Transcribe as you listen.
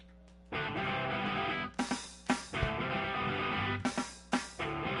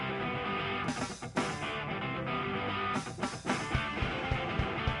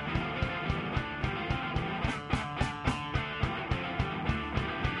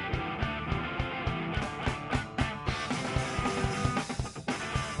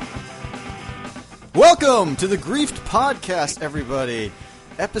Welcome to the Griefed Podcast, everybody.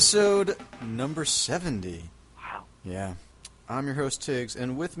 Episode number 70. Wow. Yeah. I'm your host, Tiggs,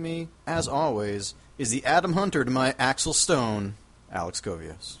 and with me, as always, is the Adam Hunter to my Axel Stone, Alex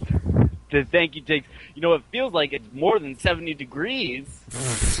Kovios. Thank you, Tiggs. You know, it feels like it's more than 70 degrees.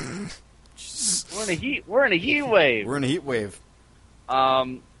 We're in a heat wave. We're in a heat wave.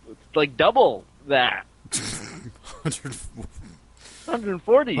 It's like double that.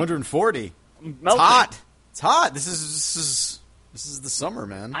 140. 140. Melting. It's hot. It's hot. This is the summer,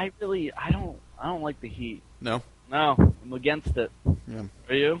 man. I don't like the heat. No. No, I'm against it. Yeah.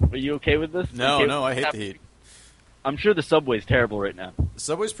 Are you? Are you okay with this? No, I hate the heat. I'm sure the subway's terrible right now. The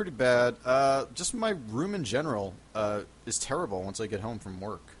subway's pretty bad. Just my room in general is terrible once I get home from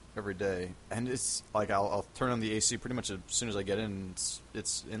work every day. And it's like I'll turn on the AC pretty much as soon as I get in.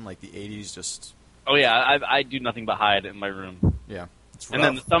 It's in like the 80s. Just Oh yeah, I do nothing but hide in my room. yeah. It's And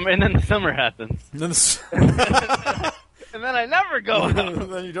then the summer happens. And then And then I never go out.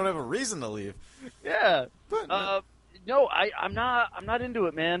 then you don't have a reason to leave. Yeah. But No, I'm not into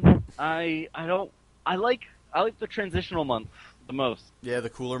it, man. I like the transitional months the most. yeah, the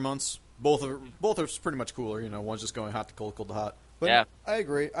cooler months. Both are pretty much cooler. You know, one's just going hot to cold, cold to hot. But Yeah. I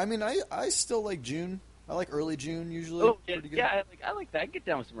agree. I mean, I still like June. I like early June usually. Oh, yeah, Pretty good. yeah, I like that. I get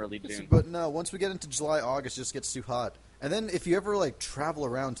down with some early June. But no, once we get into July, August, it just gets too hot. And then if you ever like travel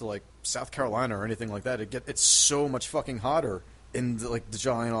around to like South Carolina or anything like that, it's so much fucking hotter in the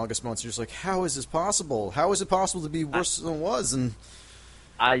July and August months. You're just like, how is this possible? How is it possible to be worse than it was? And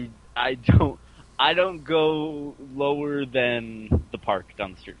I don't go lower than the park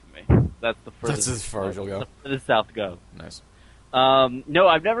down the street from me. That's the furthest. That's as far as you'll go. The furthest south to go. Nice. No,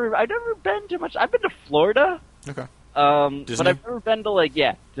 I've never been too much. I've been to Florida. Okay. But I've never been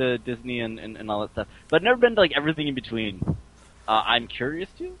to to Disney and all that stuff. But I've never been to everything in between. I'm curious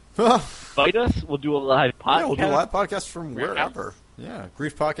to. Invite us. We'll do a live podcast. Yeah, we'll do a live podcast from Your wherever. house. Yeah,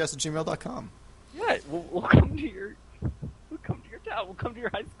 griefpodcast@gmail.com. Yeah, we'll come to your town. We'll come to your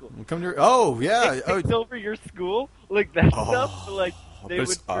high school. We'll come to your... Oh, yeah. It's over your school, like that stuff. Like they but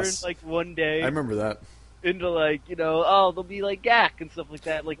would it's turn us. one day I remember that. into they'll be GAC and stuff like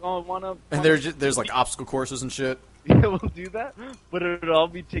that. Like, oh, I wanna. And there's like obstacle courses and shit. Yeah, we'll do that, but it'll all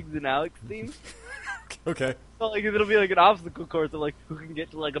be Tiggs and Alex themed. Okay. So it'll be an obstacle course of who can get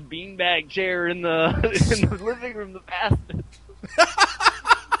to a beanbag chair in the in the living room the fastest.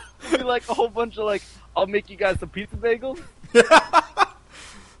 It'll be a whole bunch of I'll make you guys some pizza bagels.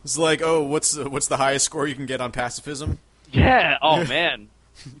 It's like, oh, what's the highest score you can get on pacifism? Yeah. Oh man,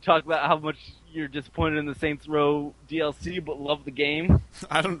 you talk about how much you're disappointed in the Saints Row DLC, but love the game.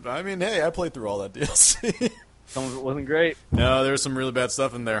 I mean, hey, I played through all that DLC. Some of it wasn't great. No, there was some really bad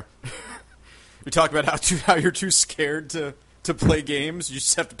stuff in there. We talk about how you're too scared to play games. You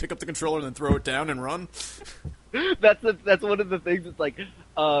just have to pick up the controller and then throw it down and run. That's one of the things. It's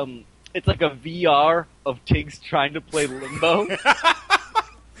it's like a VR of Tiggs trying to play Limbo.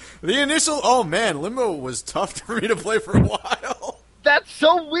 Oh man, Limbo was tough for me to play for a while. That's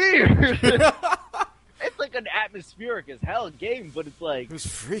so weird. It's an atmospheric as hell game, but it's It was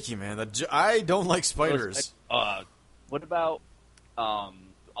freaky, man. I don't like spiders. What about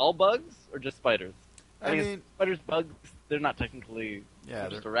all bugs or just spiders? I mean, spiders, bugs. They're not technically. Yeah,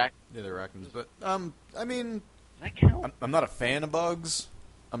 just they're arachnids. But I mean, does that count? I'm not a fan of bugs.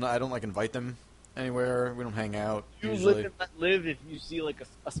 I don't invite them anywhere. We don't hang out. You usually. live and let live if you see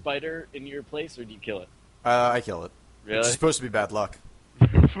a spider in your place, or do you kill it? I kill it. Really? It's supposed to be bad luck.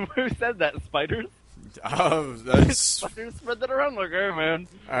 Who said that? Spiders? Oh, that's... Spiders spread that around hey man,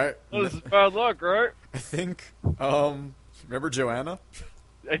 I this is bad luck, right? think. Remember Joanna?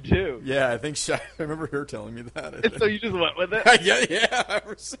 I do. Yeah, I think I remember her telling me that. And so you just went with it? yeah.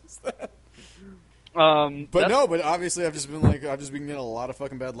 Ever since that. But Obviously I've just been getting a lot of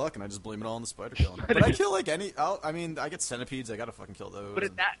fucking bad luck, and I just blame it all on the spider killing. But I kill I get centipedes. I gotta fucking kill those.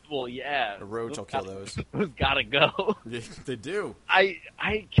 But yeah. A roach, I'll kill those. Those gotta go. Yeah, they do. I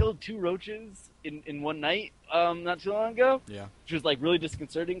killed 2 roaches in one night not too long ago. Yeah. Which was really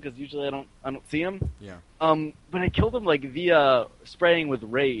disconcerting because usually I don't see them. Yeah. But I killed them via spraying with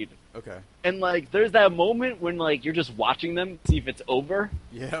Raid. Okay. And there's that moment when you're just watching them see if it's over.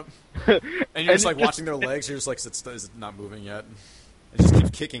 Yep. And you're just watching their legs. You're just is it not moving yet? It just keeps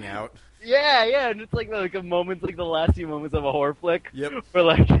kicking out. Yeah, and it's a moment, the last few moments of a horror flick. Yep.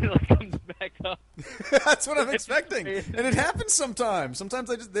 Where it comes back up. That's what I'm expecting, and it happens sometimes. Sometimes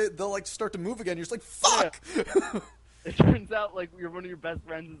they'll start to move again. You're just like, fuck. Yeah. It turns out one of your best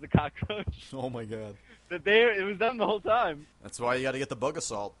friends is a cockroach. Oh my god. It was them the whole time. That's why you got to get the bug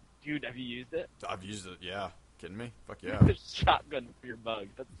assault. Dude, have you used it? I've used it. Yeah. Kidding me? Fuck yeah. A shotgun for your bug.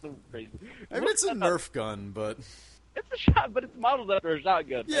 That's so crazy. I mean, it's a Nerf gun, but... It's a shot, but it's modeled after a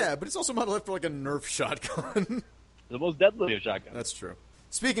shotgun. Yeah, right? but it's also modeled after, like, a Nerf shotgun. The most deadly of shotguns. That's true.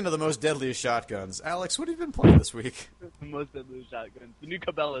 Speaking of the most deadliest shotguns, Alex, what have you been playing this week? The most deadly of shotguns. The new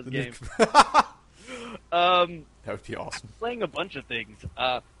Cabela's The game. That would be awesome. Playing a bunch of things.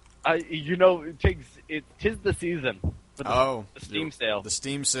 Tis the season for the Steam sale. The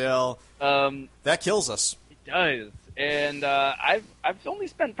Steam sale. That kills us. It does. And I've only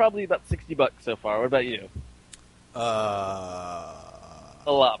spent probably about $60 so far. What about you? A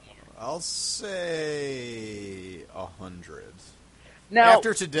lot more. I'll say 100. Now,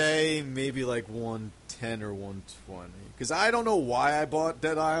 After today, maybe like 110 or 120. Because I don't know why I bought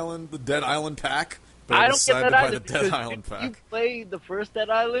Dead Island, the Dead Island pack. But I don't get decided that to buy either, the Dead because Island you pack. played the first Dead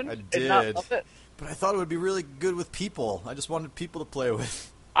Island I and not did. love it. But I thought it would be really good with people. I just wanted people to play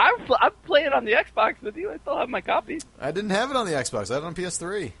with. I'm playing on the Xbox with you. I still have my copy. I didn't have it on the Xbox. I had it on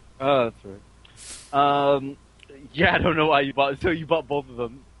PS3. Oh, that's right. Yeah, I don't know why you bought. So you bought both of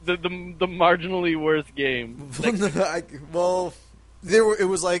them. The marginally worse game.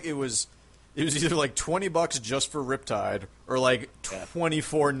 It was either like $20 just for Riptide, or like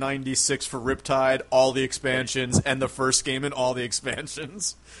 $24.96 for Riptide, all the expansions, and the first game and all the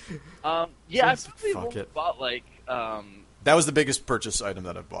expansions. I probably bought like. That was the biggest purchase item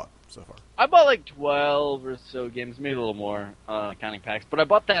that I've bought so far. I bought like 12 or so games, maybe a little more, counting packs. But I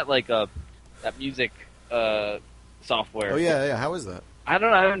bought that that music software. Oh yeah. How is that? I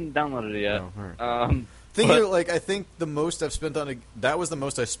don't know. I haven't downloaded it yet. Oh, all right. But- I think the most I've spent that was the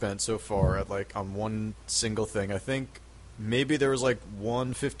most I spent so far on one single thing. I think maybe there was like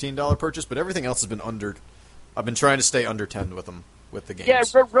one $15 purchase, but everything else has been under. I've been trying to stay under 10 with them with the games. Yeah,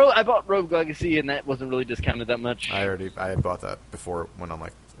 I bought Rogue Legacy, and that wasn't really discounted that much. I had bought that before it went on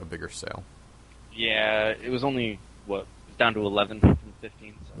like a bigger sale. Yeah, it was only down to 11 from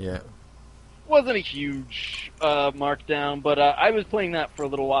 15. So. Yeah. Wasn't a huge markdown, but I was playing that for a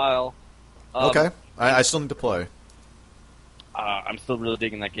little while. Okay, I still need to play. I'm still really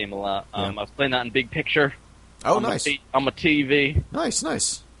digging that game a lot. Yeah. I was playing that in big picture. Oh, nice. On my TV.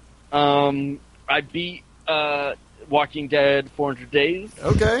 Nice. I beat Walking Dead 400 Days.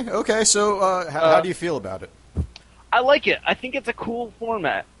 Okay. So, how do you feel about it? I like it. I think it's a cool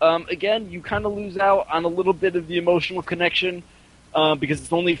format. Again, you kind of lose out on a little bit of the emotional connection because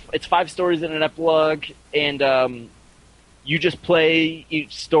it's 5 stories and an epilogue, and you just play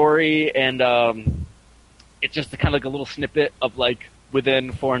each story, and it's just kind of like a little snippet of like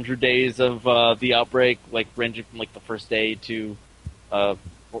within 400 days of the outbreak, like ranging from like the first day to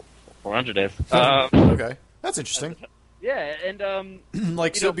 400 days. Okay, that's interesting. Yeah, and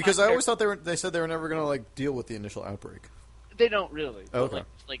because I always thought they said they were never going to like deal with the initial outbreak. They don't really. Okay.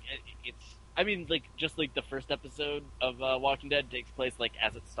 But, it's. I mean, just like the first episode of Walking Dead takes place like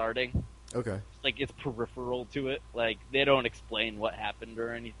as it's starting. Okay. Like it's peripheral to it. Like they don't explain what happened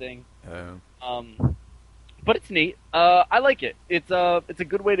or anything. But it's neat. I like it. It's a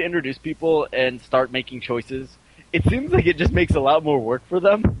good way to introduce people and start making choices. It seems like it just makes a lot more work for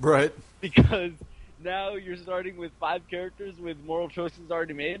them. Right. Because now you're starting with 5 characters with moral choices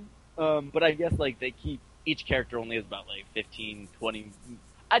already made. But I guess like they keep each character only has about like 15, 20.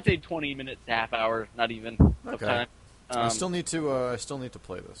 I'd say 20 minutes to half hour, not even of time. I still need to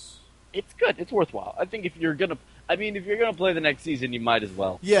play this. It's good. It's worthwhile. I think if you're gonna play the next season, you might as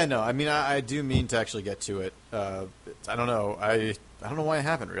well. Yeah, no. I mean, I do mean to actually get to it. I don't know. I don't know why I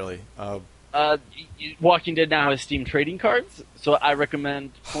haven't really. Walking Dead now has Steam trading cards, so I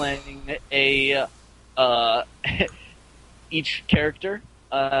recommend playing each character,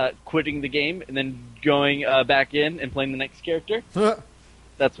 quitting the game, and then going back in and playing the next character.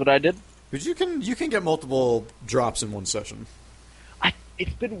 That's what I did. But you can get multiple drops in one session.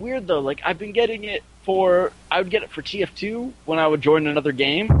 It's been weird though. Like I've been getting it I would get it for TF2 when I would join another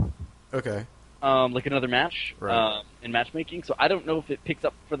game. Okay. Like another match, right. In matchmaking. So I don't know if it picks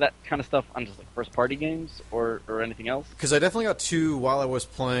up for that kind of stuff on just like first party games or anything else. Because I definitely got 2 while I was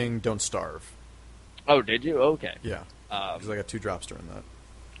playing Don't Starve. Oh, did you? Okay. Yeah. Because I got 2 drops during that.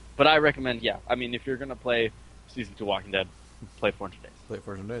 But I recommend, I mean, if you're gonna play Season 2 Walking Dead, play 400 Days. Play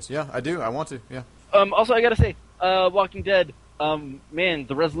 400 Days. Yeah, I do. I want to. Yeah. Also, I gotta say, Walking Dead. Man,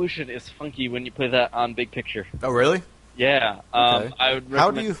 the resolution is funky when you play that on big picture. Oh, really? Yeah. Okay. I would recommend.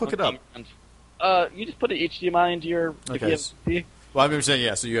 How do you hook it up? You just put an HDMI into your. Okay. If you have, well, I'm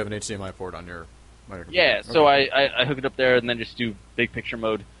saying so you have an HDMI port on your. Yeah. Okay. So I hook it up there and then just do big picture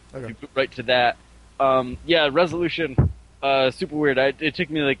mode. Okay. You boot right to that. Resolution. Super weird. It took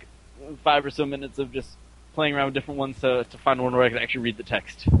me like 5 or so minutes of just playing around with different ones to find one where I could actually read the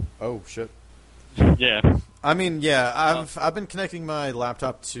text. Oh shit. Yeah. I mean, yeah, I've been connecting my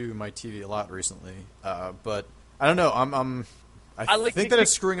laptop to my TV a lot recently, but I don't know. I like think that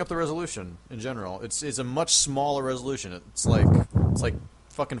it's screwing up the resolution in general. It's a much smaller resolution. It's like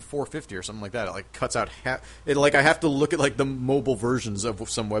fucking 450 or something like that. It like cuts out half. It like I have to look at like the mobile versions of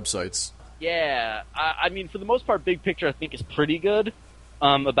some websites. Yeah, I mean, for the most part, Big Picture I think is pretty good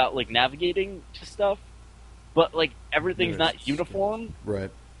about like navigating to stuff, but like everything's not uniform.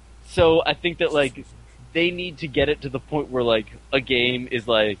 Right. So I think that like they need to get it to the point where like a game is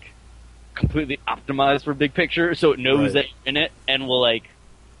like completely optimized for Big Picture, so it knows that you're in it and will like.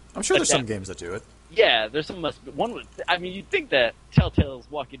 I'm sure there's some games that do it. Yeah, there's some. One would. I mean, you'd think that Telltale's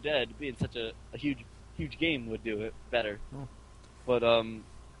Walking Dead, being such a huge game, would do it better. Oh.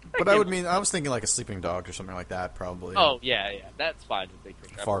 But I was thinking like a Sleeping Dogs or something like that, probably. Oh yeah, that's fine with Big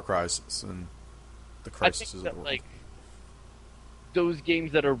Picture. Far Cry's and the Crisis of the world. Like those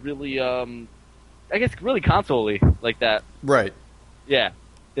games that are really, I guess, really console-y like that. Right. Yeah,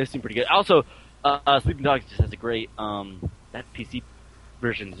 they seem pretty good. Also, Sleeping Dogs just has a great that PC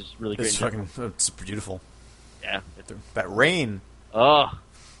version is just really great. It's beautiful. Yeah. That Rain. Oh.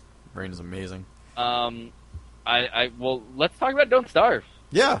 Rain is amazing. Well, let's talk about Don't Starve.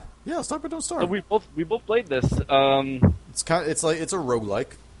 Yeah, let's talk about Don't Starve. So we both played this. It's a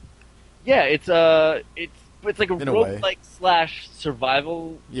roguelike. Yeah, it's like a roguelike /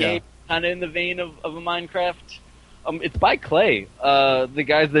 survival game, kind of in the vein of a Minecraft. It's by Clay, the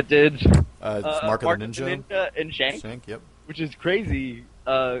guys that did Mark of the Ninja and Shank. Yep. Which is crazy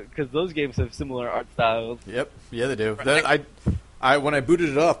because those games have similar art styles. Yep, yeah, they do. I when I booted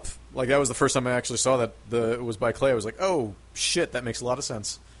it up, like that was the first time I actually saw that it was by Clay. I was like, oh shit, that makes a lot of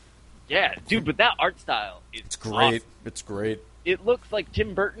sense. Yeah, dude, but that art style it's great. Awesome. It's great. It looks like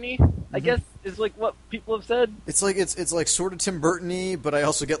Tim Burton-y, I guess, is like what people have said. It's like sort of Tim Burton-y, but I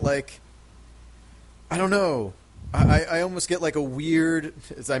also get like, I don't know. I almost get like a weird.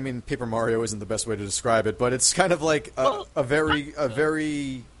 I mean, Paper Mario isn't the best way to describe it, but it's kind of like a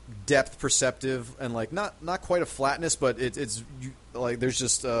very depth perceptive and like not quite a flatness, but it's like there's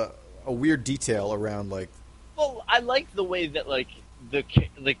just a weird detail around like. Well, I like the way that like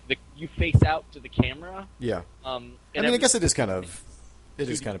you face out to the camera. Yeah. I mean, I guess it is kind of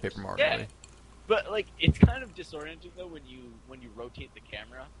Paper Mario. Yeah. But like it's kind of disorienting though when you rotate the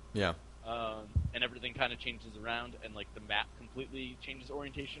camera. Yeah. And everything kind of changes around, and like the map completely changes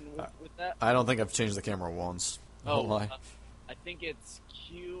orientation with that. I don't think I've changed the camera once. Don't lie. I think it's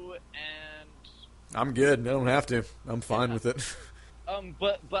Q and. I'm good. I don't have to. I'm fine with it.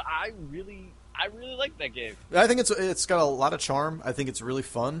 But I really like that game. I think it's got a lot of charm. I think it's really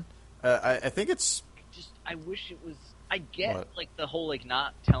fun. I think it's. I wish it was. I get like the whole like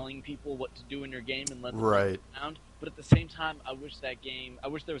not telling people what to do in your game and let them around. But at the same time, I wish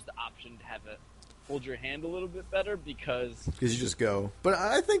there was the option to have it hold your hand a little bit better because you just go. But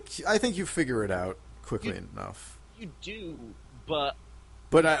I think you figure it out quickly enough. You do, but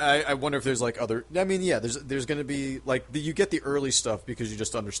I wonder if there's like other. I mean, yeah, there's going to be like you get the early stuff because you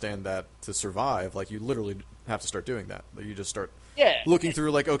just understand that to survive, like you literally have to start doing that. Like, you just start looking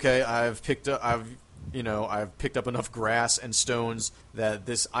through like, okay, I've picked up enough grass and stones that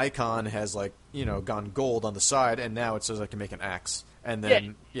this icon has like gone gold on the side, and now it says I can make an axe. And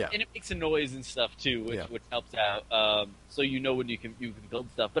then and it makes a noise and stuff too, which helps out. So when you can build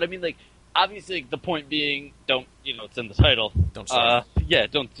stuff. But I mean, like obviously the point being, don't it's in the title. Don't starve.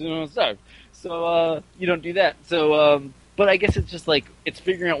 Don't starve. So you don't do that. So but I guess it's just like it's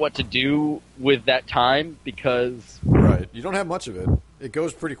figuring out what to do with that time because you don't have much of it. It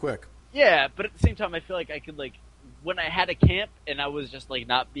goes pretty quick. Yeah, but at the same time, I feel like I could like when I had a camp and I was just like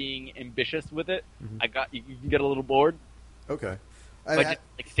not being ambitious with it. You can get a little bored. Okay. By just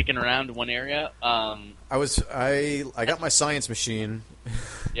like sticking around in one area. I got my science machine.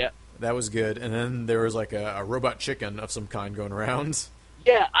 Yeah. That was good. And then there was like a robot chicken of some kind going around.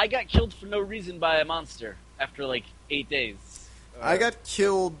 Yeah, I got killed for no reason by a monster after like 8 days. I got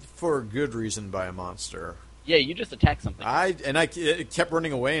killed for a good reason by a monster. Yeah, you just attacked something. It kept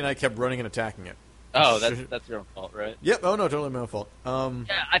running away, and I kept running and attacking it. Oh, that's your own fault, right? Yep. Oh no, totally my own fault.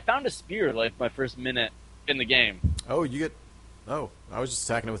 Yeah, I found a spear like my first minute in the game. Oh, I was just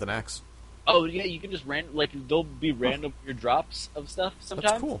attacking it with an axe. Oh yeah, you can just there'll be random your drops of stuff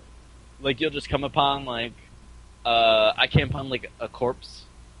sometimes. That's cool. Like you'll just come upon like I came upon like a corpse,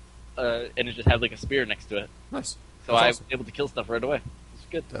 and it just had like a spear next to it. Nice. So I was able to kill stuff right away. It's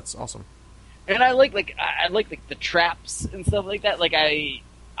good. That's awesome. And I like the traps and stuff like that. Like I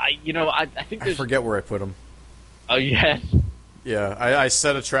think there's... I forget where I put them. Oh yeah. Yeah, I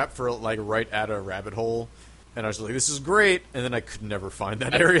set a trap for like right at a rabbit hole, and I was like, "This is great," and then I could never find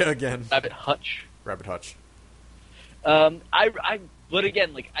that area again. Rabbit Hutch. Rabbit Hutch. But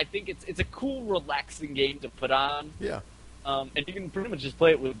again, like I think it's a cool, relaxing game to put on, Yeah. and you can pretty much just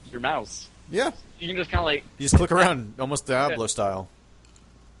play it with your mouse. Yeah. You can just kind of like, You just click around, almost Diablo style.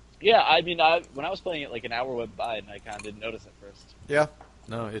 yeah. I mean, when I was playing it, like an hour went by, and I kind of didn't notice at first. Yeah.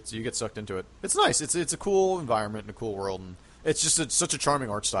 No, you get sucked into it. It's nice. It's a cool environment and a cool world, and it's just such a charming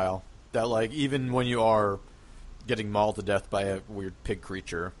art style that, like, even when you are getting mauled to death by a weird pig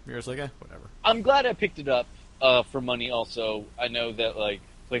creature, you're just like, whatever. I'm glad I picked it up for money. Also, I know that like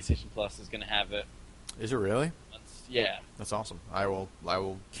PlayStation Plus is going to have it. Is it really? Yeah, That's awesome. I will.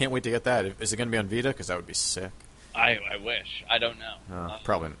 Can't wait to get that. Is it going to be on Vita? Because that would be sick. I wish. I don't know.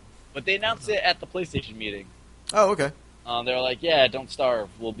 Probably. But they announced it at the PlayStation meeting. Oh, okay. They were like, "Yeah, Don't Starve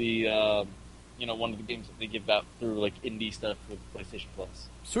will be, one of the games that they give out through like indie stuff with PlayStation Plus."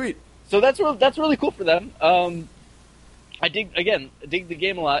 Sweet. So that's really cool for them. I dig the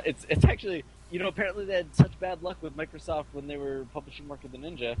game a lot. It's actually, apparently they had such bad luck with Microsoft when they were publishing Mark of the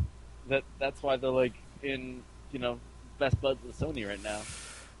Ninja that's why they're like in best buds with Sony right now.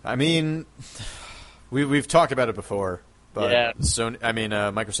 I mean, we've talked about it before, but Yeah.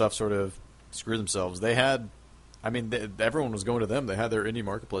 Microsoft sort of screwed themselves. They had, everyone was going to them. They had their indie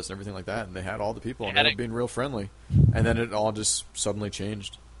marketplace and everything like that, and they had all the people, and they were being real friendly. And then it all just suddenly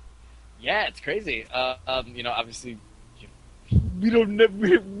changed. Yeah, it's crazy. Obviously, we don't know.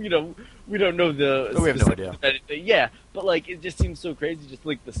 We don't know the. We have no idea. Yeah, but like it just seems so crazy, just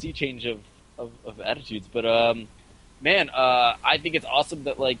like the sea change of attitudes. But man, I think it's awesome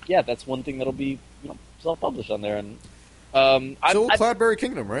that that's one thing that'll be self-published on there, and Cloudberry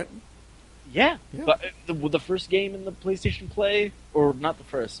Kingdom, right? Yeah, Yeah. but the first game in the PlayStation Play, or not the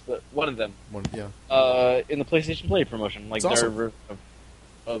first, but one of them, in the PlayStation Play promotion, like It's their awesome. version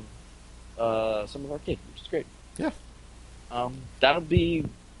of some of Arcade, which is great. Yeah. That'll be,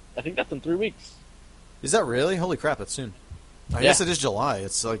 I think that's in 3 weeks. Is that really? Holy crap, that's soon. I guess it is July.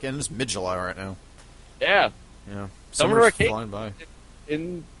 It's like, and it's mid-July right now. Yeah, Yeah. Summer Summer's Arcade flying by.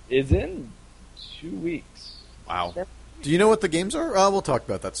 is in 2 weeks. Wow. Do you know what the games are? We'll talk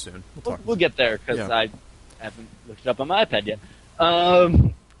about that soon. We'll get there because Yeah. I haven't looked it up on my iPad yet.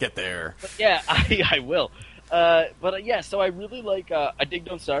 Get there. But yeah, I will. Yeah, so I really like. I dig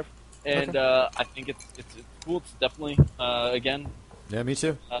Don't Starve, and I think it's cool. It's definitely again. Yeah, me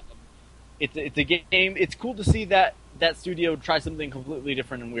too. It's a game. It's cool to see that studio try something completely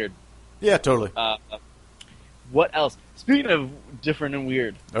different and weird. Yeah, totally. What else? Speaking of different and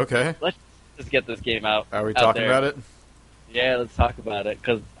weird, Okay. let's just get this game out. Are we out talking there. about it? Yeah, let's talk about it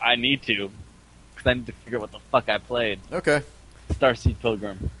because I need to. Because I need to figure out what the fuck I played. Okay. Starseed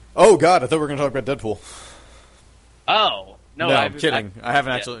Pilgrim. Oh, God, I thought we were going to talk about Deadpool. Oh no, I'm kidding. I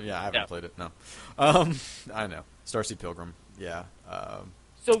haven't yeah. actually. I haven't Yeah. played it. No. I know. Starseed Pilgrim. Yeah.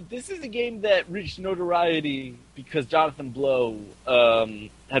 So this is a game that reached notoriety because Jonathan Blow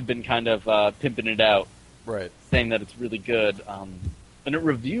had been kind of pimping it out, Right. saying that it's really good, and it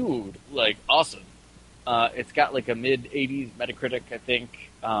reviewed like awesome. It's got like a mid-80s Metacritic, I think.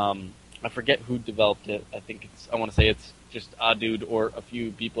 I forget who developed it. I want to say it's just a dude or a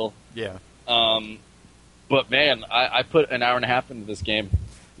few people. Yeah. But man, I put an hour and a half into this game.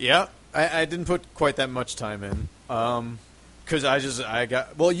 Yeah. I didn't put quite that much time in. Because I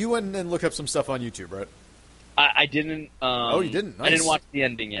got. Well, you went and looked up some stuff on YouTube, right? I didn't. You didn't? I didn't Nice. watch the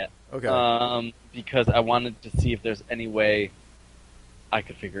ending yet. Okay. Because I wanted to see if there's any way I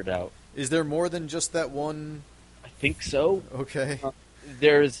could figure it out. Is there more than just that one? I think so. Okay.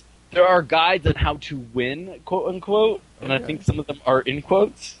 There are guides on how to win, quote unquote, and I Okay. think some of them are in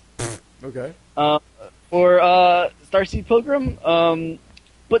quotes Okay. for Starseed Pilgrim.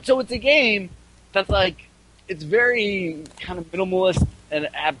 But so it's a game that's like it's very kind of minimalist and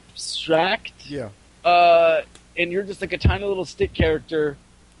abstract. Yeah. And you're just like a tiny little stick character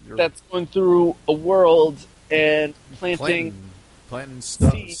that's going through a world and planting. Planting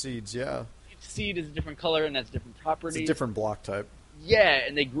stuff, Seed. seeds. Yeah. Each seed is a different color and has different properties. It's a different block type. Yeah,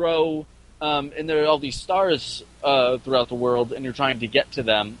 and they grow, and there are all these stars throughout the world, and you're trying to get to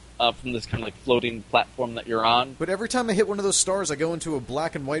them from this kind of like floating platform that you're on. But every time I hit one of those stars, I go into a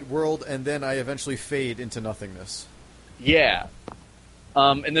black and white world, and then I eventually fade into nothingness. Yeah.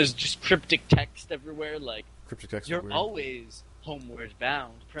 And there's just cryptic text everywhere, like, Cryptic text is you're weird. always homeward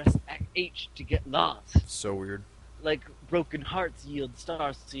bound. Press H to get lost. So weird. Like, broken hearts yield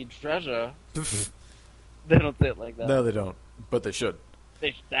starseed treasure. They don't say it like that. No, they don't. But they should.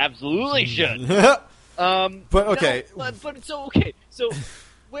 They absolutely should. But okay. No, but so, okay. So,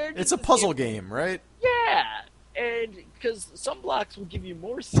 where does It's a this puzzle game game, right? Yeah, and because some blocks will give you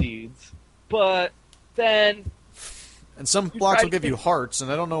more seeds, but then And some You blocks try will to give you get- hearts,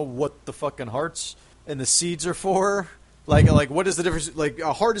 and I don't know what the fucking hearts and the seeds are for? Like what is the difference? Like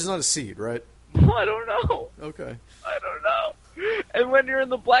a heart is not a seed, right? I don't know. Okay. I don't know. And when you're in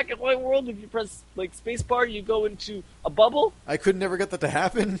the black and white world, if you press like spacebar, you go into a bubble. I could never get that to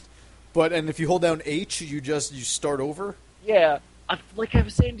happen, and if you hold down H, you start over. Yeah, like I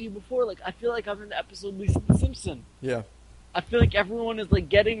was saying to you before, like I feel like I'm in the episode Lisa the Simpson. Yeah. I feel like everyone is like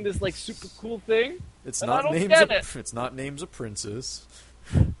getting this like super cool thing. It's and not I don't names. get it. It's not names of princes.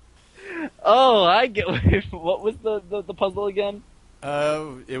 Oh, I get. What was the puzzle again?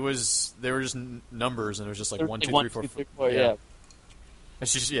 They were just numbers, and it was just like 1, 2, 3, 4, 4. Yeah. And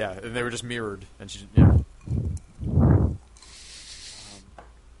and they were just mirrored, and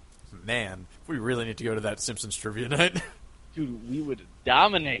Man, we really need to go to that Simpsons trivia night. Dude, we would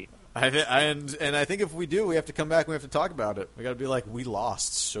dominate. And I think if we do, we have to come back and we have to talk about it. We got to be like, we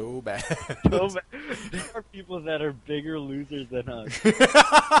lost so bad. There are people that are bigger losers than us.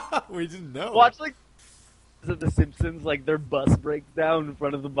 We didn't know. Watch like The Simpsons, like their bus breaks down in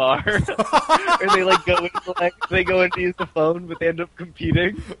front of the bar, and they like go in to use the phone, but they end up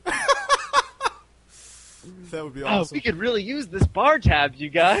competing. That would be Oh, awesome. we could really use this bar tab, you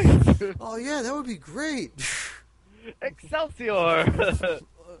guys. Oh yeah, that would be great. Excelsior.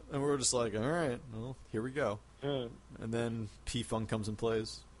 And we're just like, all right, well, here we go. And then P-Funk comes and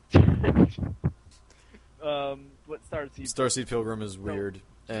plays. What Starseed? Starseed Pilgrim is weird,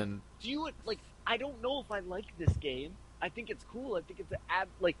 and Do you like? I don't know if I like this game. I think it's cool. I think it's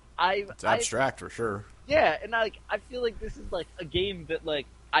it's abstract for sure. Yeah, and I feel like this is like a game that like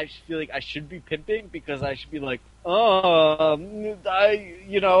I feel like I should be pimping because I should be like, I'm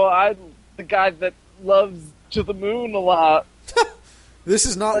the guy that loves To the Moon a lot. This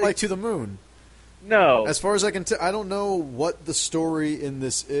is not like To the Moon. No. As far as I can tell, I don't know what the story in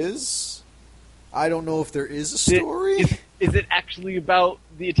this is. I don't know if there is a story. Is it actually about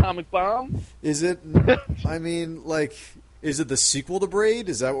the atomic bomb? Is it? I mean, like, is it the sequel to Braid?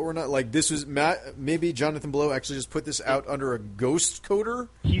 Is that what we're not like? This was maybe Jonathan Blow actually just put this out under a ghost coder.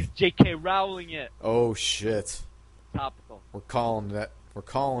 He's J.K. Rowling it. Oh shit! Topical. We're calling that. We're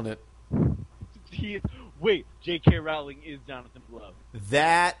calling it. Wait, J.K. Rowling is Jonathan Blow.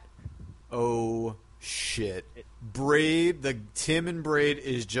 That. Oh shit! Braid, the Tim and Braid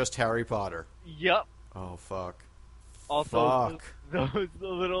is just Harry Potter. Yep. Oh fuck. Also, Fuck. those the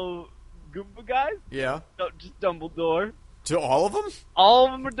little Goomba guys. Yeah. No, just Dumbledore. To all of them? All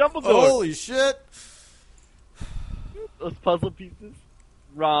of them are Dumbledore. Holy shit! Those puzzle pieces.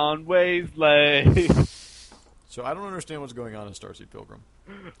 Ron Weasley. So I don't understand what's going on in Starseed Pilgrim.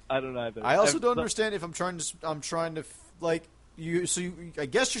 I don't either. I also don't understand if I'm trying to like you. So I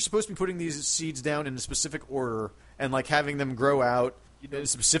guess you're supposed to be putting these seeds down in a specific order and like having them grow out in a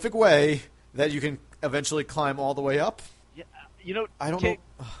specific way that you can eventually climb all the way up. Yeah, I don't know.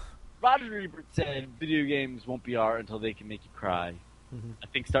 Roger Ebert said video games won't be art until they can make you cry. Mm-hmm. I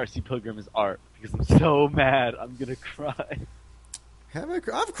think Starseed Pilgrim is art because I'm so mad I'm gonna cry.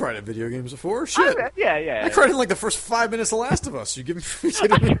 I've cried at video games before. Shit. Yeah. I cried in like the first 5 minutes of Last of Us. You kidding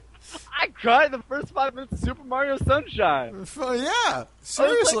me? I cried the first 5 minutes of Super Mario Sunshine. Yeah,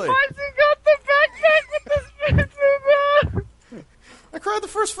 seriously. Why has he got the backpack with the spins? I cried the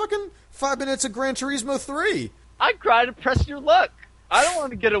first fucking 5 minutes of Gran Turismo 3. I cried to Press Your Luck. I don't want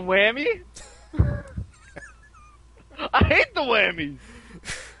to get a whammy. I hate the whammies.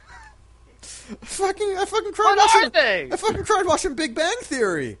 I fucking cried What watching. are they? I fucking cried watching Big Bang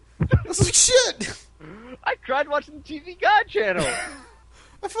Theory. I was like, shit. I cried watching the TV Guide channel.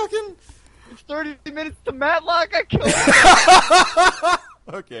 I fucking. It's 30 minutes to Matlock. I killed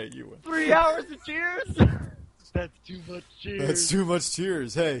him. Okay, you win. 3 hours of tears. That's too much tears. That's too much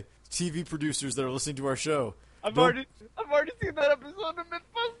tears. Hey, TV producers that are listening to our show. I've already seen that episode of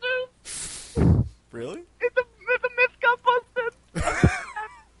MythBusters. Really? The myth got busted.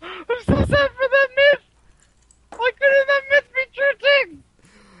 I'm so sad for that myth. Why couldn't that myth be true thing?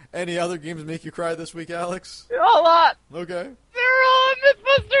 Any other games make you cry this week, Alex? A lot. Okay. They were all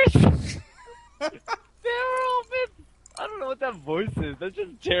MythBusters. They were all myths. I don't know what that voice is. That's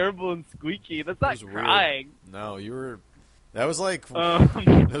just terrible and squeaky. That's not crying. No, you were. That was like Um,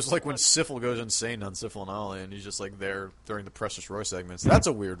 when Syphil goes insane on Syphil and Ollie, and he's just like there during the Precious Roy segments. That's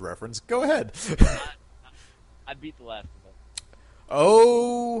a weird reference. Go ahead. I beat The Last of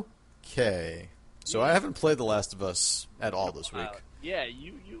Us. Okay. So I haven't played The Last of Us at all this week. Yeah,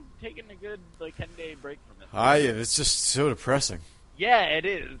 you've taken a good 10-day break from it. It's just so depressing. Yeah, it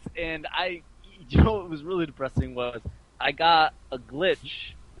is. And what was really depressing was I got a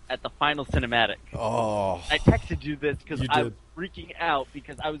glitch at the final cinematic. Oh. I texted you this because You I did. was freaking out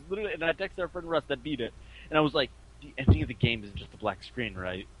because I was literally, and I texted our friend Russ that beat it, and I was like, the ending of the game is just a black screen,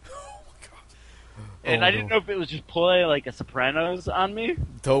 right? Oh my god. And Oh, I didn't know if it was just play like a Sopranos on me.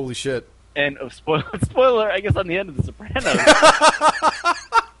 Holy shit. And spoiler, I guess on the end of the Sopranos.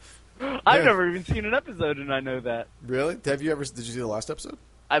 I've Yeah. never even seen an episode, and I know that. Really? Did you see the last episode?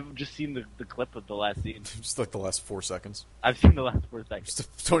 I've just seen the clip of the last scene. Just like the last 4 seconds. I've seen the last 4 seconds.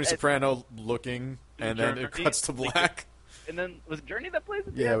 Just Tony Soprano looking, and then it Journey, cuts to black. And then was it Journey that plays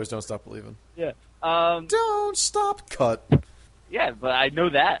it? Yeah, it was Don't Stop Believing. Yeah. Don't stop. Cut. Yeah, but I know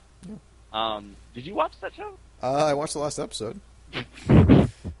that. Did you watch that show? I watched the last episode, and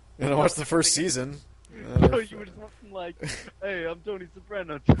I watched the first season. So you were just something like, "Hey, I'm Tony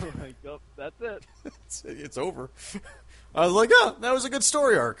Soprano." To like, oh, that's it. It's over. I was like, oh, that was a good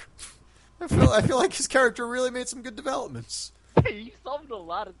story arc. I feel like his character really made some good developments. Hey, you solved a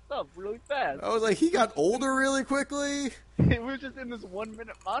lot of stuff really fast. I was like, he got older really quickly. It was just in this 1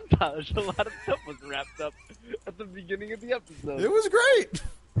 minute montage. A lot of stuff was wrapped up at the beginning of the episode. It was great.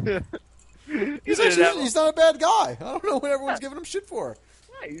 He's not a bad guy. I don't know what everyone's giving him shit for.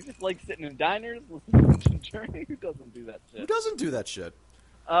 Yeah, you just like sitting in diners, listening to Journey. Who doesn't do that Who shit? doesn't do that shit?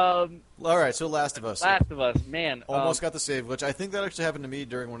 All right, so Last of Us. Last of Us, man. Almost got the save, which I think that actually happened to me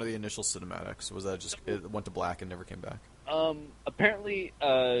during one of the initial cinematics. Was that it went to black and never came back? Apparently,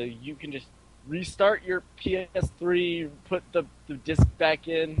 you can just restart your PS3, put the disc back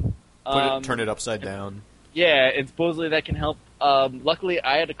in. Turn it upside down. Yeah, and supposedly that can help. Luckily,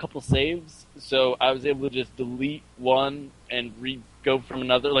 I had a couple saves, so I was able to just delete one and go from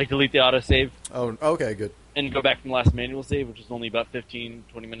another, like delete the autosave. Oh, okay, good. And go back from the last manual save, which was only about 15,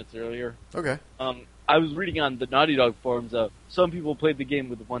 20 minutes earlier. Okay. I was reading on the Naughty Dog forums, some people played the game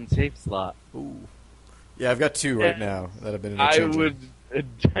with one save slot. Ooh. Yeah, I've got 2 right now that have been I interchanging.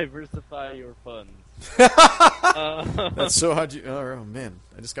 would diversify your funds. That's so hard. Oh man,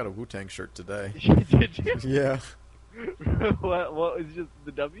 I just got a Wu-Tang shirt today. Did you? Yeah. What is it just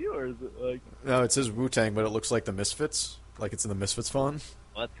the W, or is it like... No, it says Wu-Tang, but it looks like the Misfits. Like it's in the Misfits font.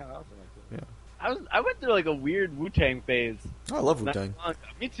 Well, that's kind of awesome. Actually. Yeah. I went through like a weird Wu-Tang phase. Oh, I love Wu-Tang.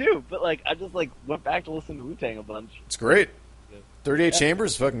 Me too, but like I just like went back to listen to Wu-Tang a bunch. It's great. Yeah. 38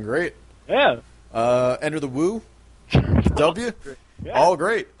 Chambers is fucking great. Yeah. Enter the Wu. W. Yeah. All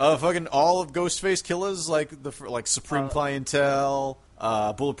great. Fucking all of Ghostface Killers, like Supreme Clientele,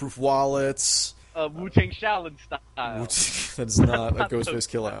 Bulletproof Wallets. Wu-Tang Shaolin style. That is not a Ghostface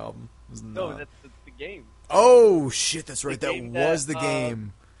Killer album. No, that's the game. Oh shit, that's right. The That game was that, the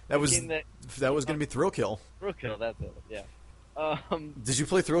game. That was game that was gonna be Thrill Kill. Thrill Kill, that's it. Yeah. Did you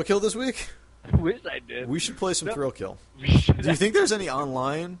play Thrill Kill this week? I wish I did. We should play some No. Thrill Kill. We should Do you think there's any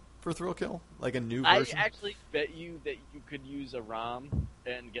online for Thrill Kill? Like a new version? I actually bet you that you could use a ROM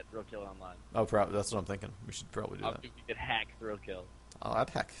and get Thrill Kill online. Oh, probably. That's what I'm thinking. We should probably do I that. think you could hack Thrill Kill. Oh, I'd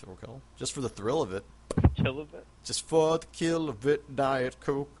hack Thrill Kill just for the thrill of it. Kill of it? Just for the kill of it, Diet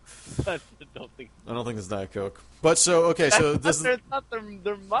Coke. I don't think I don't think it's Diet Coke. But so okay, so this is. That's not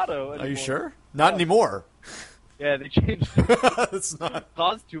their motto anymore. Are you sure? Not anymore. Yeah, they changed it. It's not.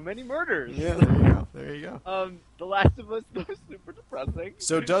 Caused too many murders. Yeah, there you go. There you go. The Last of Us was super depressing.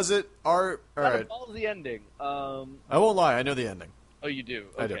 So does it? All right. What was the ending? I won't lie. I know the ending. Oh, you do?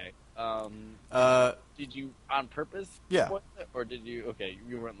 I do. Okay. Did you on purpose? Yeah. spoil it, or did you? Okay,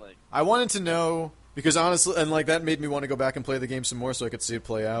 you weren't like. I wanted to know because honestly, and like that made me want to go back and play the game some more so I could see it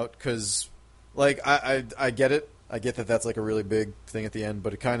play out. Because, like, I get it. I get that that's like a really big thing at the end,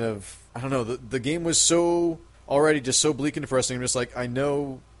 but it kind of I don't know. The game was so already just so bleak and depressing. I'm just like I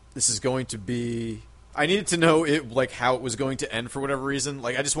know this is going to be. I needed to know it like how it was going to end for whatever reason.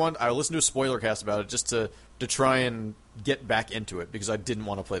 Like I listened to a spoiler cast about it just to try and get back into it because I didn't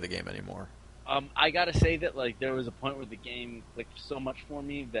want to play the game anymore. I gotta say that like there was a point where the game clicked so much for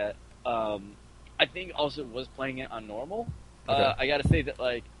me that I think also was playing it on normal. Okay. I gotta say that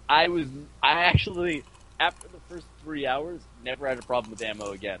like I actually after the first 3 hours never had a problem with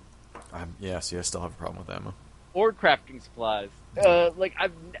ammo again See, I still have a problem with ammo. or crafting supplies. Like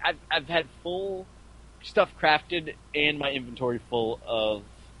I've had full stuff crafted and my inventory full of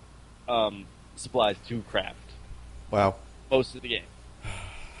supplies to craft Wow. most of the game.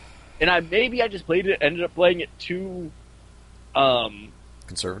 And I just ended up playing it too,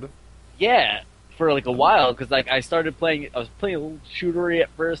 Conservative? yeah, for like a while because like I was playing a little shootery at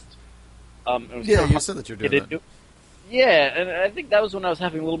first. It was Yeah, kinda you said that you're doing hard to that. get into. Yeah, and I think that was when I was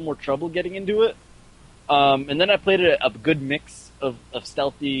having a little more trouble getting into it. And then I played a good mix of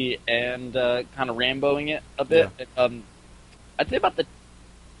stealthy and kind of Ramboing it a bit. Yeah. I'd say about the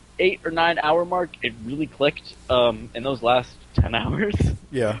 8 or 9 hour mark, it really clicked. In those last 10 hours,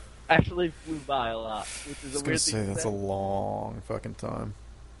 Yeah. actually flew by a lot, which I is was a gonna weird say thing to that's say. a long fucking time.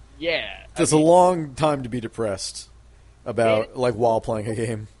 Yeah, That's a long time to be depressed about like while playing a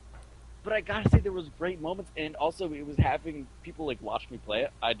game. but I gotta say there was great moments, and also it was having people like watch me play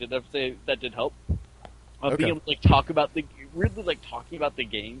it. I did have to say that did help. Okay. Being able to like talk about really like talking about the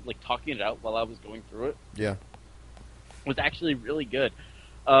game, like talking it out while I was going through it, Yeah. was actually really good.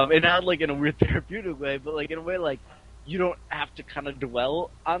 And not like in a weird therapeutic way, but like in a way like you don't have to kind of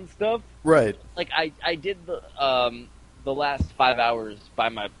dwell on stuff. Right. Like I did the last 5 hours by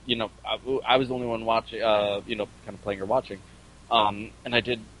my, I was the only one watching, kind of playing or watching, and I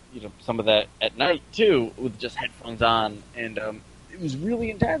did, some of that at night too with just headphones on, and it was really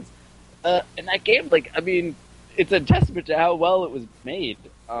intense. And that game, like, I mean, it's a testament to how well it was made.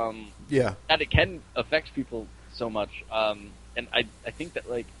 Yeah. That it can affect people so much. And I think that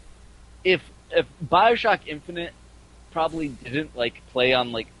like if BioShock Infinite probably didn't like play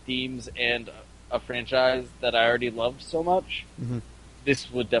on like themes and a franchise that I already loved so much, Mm-hmm. this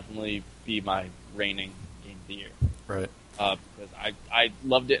would definitely be my reigning game of the year. Right. Because I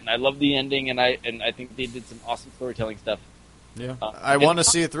loved it, and I loved the ending, and I think they did some awesome storytelling stuff. Yeah. I want to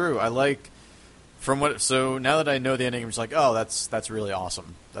see it through. I like so now that I know the ending, I'm just like, oh, that's really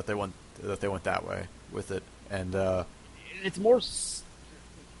awesome that they went that way with it, and It's more.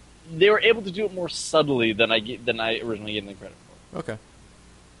 They were able to do it more subtly than I originally gave them credit for. okay.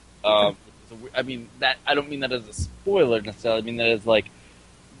 I mean that. I don't mean that as a spoiler necessarily. I mean that as like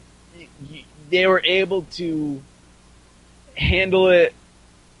they were able to handle it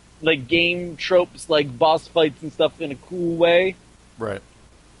like game tropes, like boss fights and stuff, in a cool way Right.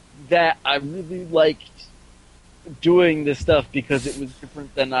 that I really liked doing this stuff because it was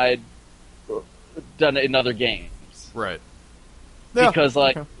different than I'd done it in other games. Right. Because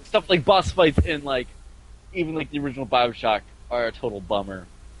like okay. stuff like boss fights in like even like the original BioShock are a total bummer.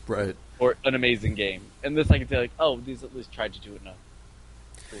 Right. Or an amazing game. And this I can say like, oh, these at least tried to do it in a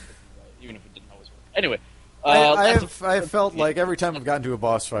cool different way, even if it didn't always work. Anyway, I have felt like every time I've gotten to a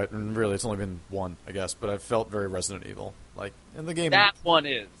boss fight, and really it's only been one, I guess, but I've felt very Resident Evil. Like in the game. that one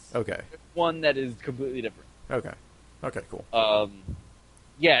is Okay. one that is completely different. Okay. Okay. Cool.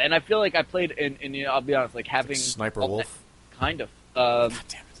 Yeah, and I feel like I played and I'll be honest, like having Sniper all Wolf. that, kind of. God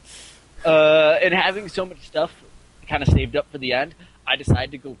damn it. And having so much stuff kind of saved up for the end, I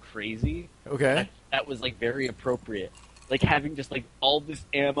decided to go crazy. Okay. That was like very appropriate. Like having just like all this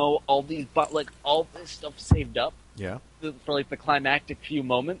ammo, all these like all this stuff saved up Yeah. for like the climactic few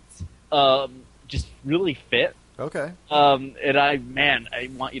moments, just really fit. Okay. And I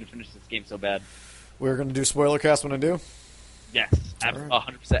want you to finish this game so bad. We're gonna do spoiler cast when I do. Yes,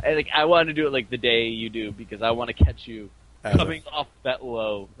 100%. Like I want to do it like the day you do because I want to catch you coming off that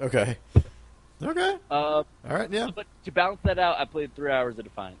low. Okay. Okay. All right. Yeah. But to balance that out, I played 3 hours of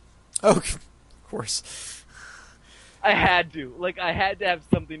Defiance. Oh, of course. I had to. Like, I had to have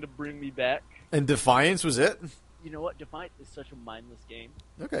something to bring me back. And Defiance was it? You know what? Defiance is such a mindless game.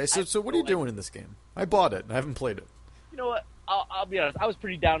 Okay. So what are you doing in this game? I bought it. I haven't played it. You know what? I'll be honest. I was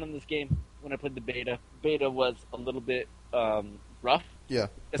pretty down on this game when I played the beta. Beta was a little bit rough. Yeah.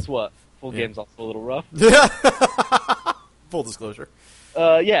 Guess what? Full game's also a little rough. Yeah. Full disclosure.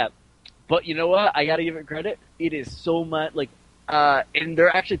 Yeah. But you know what? I gotta give it credit. It is so much like, and there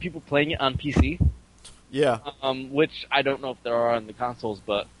are actually people playing it on PC. Yeah. Which I don't know if there are on the consoles,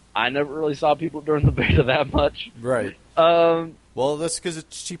 but I never really saw people during the beta that much. Right. Well, that's because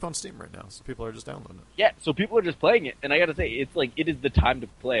it's cheap on Steam right now, so people are just downloading it. Yeah, so people are just playing it, and I gotta say, it's like, it is the time to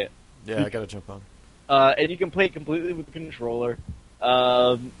play it. Yeah, I gotta jump on. And you can play it completely with the controller.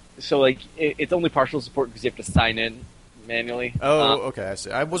 So, like, it's only partial support because you have to sign in manually. Oh, okay, I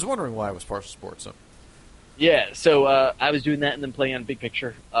see. I was wondering why it was partial support, so... Yeah, so I was doing that and then playing on Big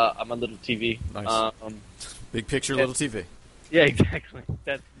Picture on my little TV. Nice. Big Picture, little TV. Yeah, exactly.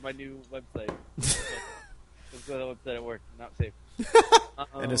 That's my new website. That's the website at work. Not safe.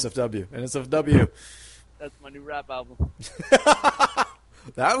 NSFW. NSFW. That's my new rap album.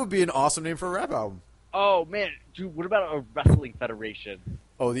 That would be an awesome name for a rap album. Oh, man. Dude, what about a wrestling federation?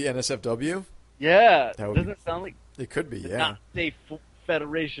 Oh, the NSFW? Yeah. That would Doesn't it sound like... It could be, yeah. Not safe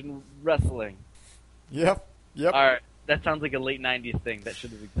federation wrestling. Yep. Yep. All right. That sounds like a late 90s thing that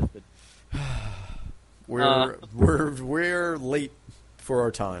should have existed. We're late for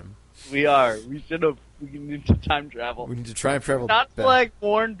our time. We are. We should have. We need to time travel. We need to try and travel Not back. to like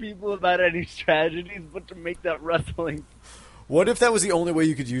warn people about any tragedies, but to make that wrestling. What if that was the only way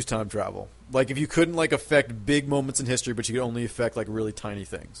you could use time travel? Like if you couldn't like affect big moments in history, but you could only affect like really tiny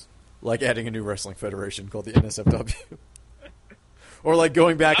things, like adding a new wrestling federation called the NSFW, or like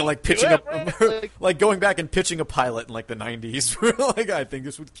going back and like pitching like going back and pitching a pilot in like the 90s. Like I think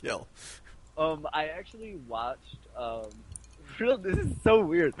this would kill. I actually watched. This is so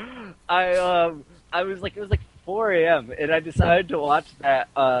weird. I was like, it was like 4 a.m. and I decided to watch that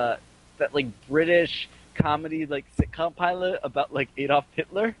that like British comedy like sitcom pilot about like Adolf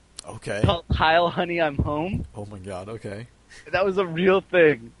Hitler Okay. called Heil Honey I'm Home. Oh my god. Okay. That was a real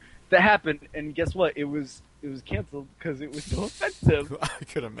thing that happened, and guess what? It was canceled because it was so offensive. I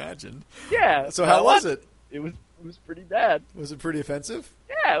could imagine. Yeah. So how was it? It was pretty bad. Was it pretty offensive?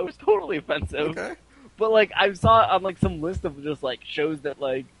 Yeah, it was totally offensive. Okay. But like I saw it on like some list of just like shows that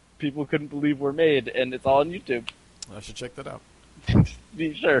like people couldn't believe were made, and it's all on YouTube. I should check that out.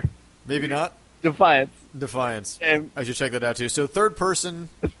 Be sure. Maybe not. Defiance. Defiance. And I should check that out too. So third person.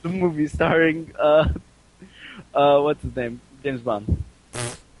 the movie starring what's his name? James Bond.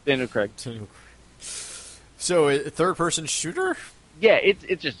 Daniel Craig. So third person shooter. Yeah,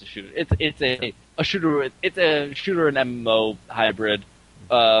 it's just a shooter. It's a shooter. It's a shooter and MMO hybrid.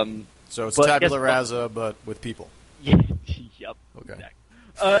 So it's But tabula guess what? rasa, but with people. Yeah, yep. Okay.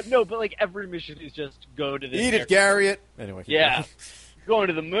 Exactly. No, but like every mission is just go to this. Eat it, Garriott. Anyway. keep Yeah, going. going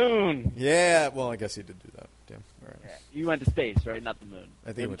to the moon. Yeah. Well, I guess he did do that. Damn. All right. Yeah. You went to space, right? Not the moon. I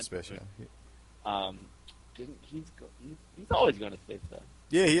think he went to space. the Yeah. moon. He's always going to space though.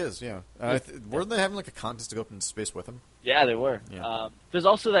 Yeah, he is. Yeah. Weren't they having like a contest to go up into space with him? Yeah, they were. Yeah. There's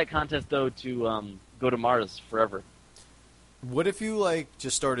also that contest though to go to Mars forever. What if you like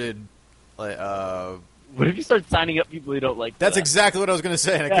just started like What if you start signing up people you don't like? That's exactly what I was going to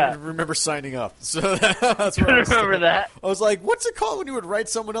say, and I Yeah. couldn't remember signing up. So that's what I was remember thinking. that. I was like, "What's it called when you would write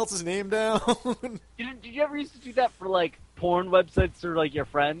someone else's name down?" Did you ever used to do that for like porn websites or like your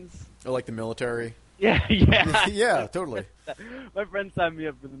friends? Or like the military. Yeah, yeah. Yeah, totally. My friend signed me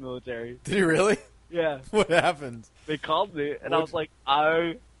up for the military. Did he really? Yeah, What happened? they called me, and I What? was like,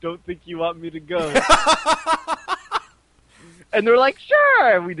 I don't think you want me to go. And they're like,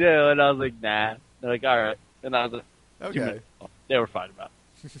 sure, we do. And I was like, nah. They're like, all right. And I was like, Okay. they were fine about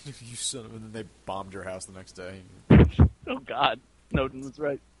You son of, and then they bombed your house the next day. it. Oh, God. Snowden was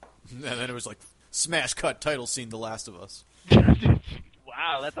right. And then it was like, smash cut title scene The Last of Us.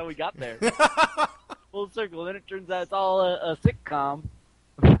 Wow, that's how we got there. Full circle. Then it turns out it's all a sitcom.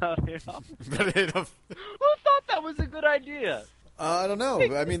 You know? But Who thought that was a good idea? I don't know.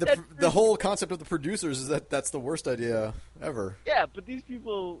 I mean, the whole concept of the producers is that that's the worst idea ever. Yeah, but these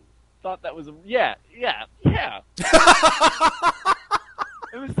people thought that was a... Yeah.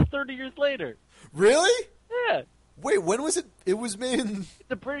 It was 30 years later. Really? Yeah. Wait, when was it? It was made in...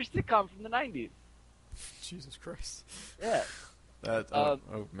 It's a British sitcom from the 90s. Jesus Christ. Yeah. Oh,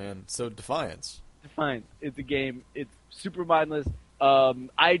 man. So, Defiance. Fine. It's a game. It's super mindless.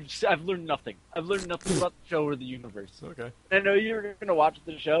 I've learned nothing. I've learned nothing about the show or the universe. Okay. I know you're going to watch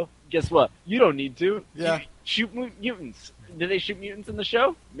the show. Guess what? You don't need to. Yeah. You shoot mutants. Did they shoot mutants in the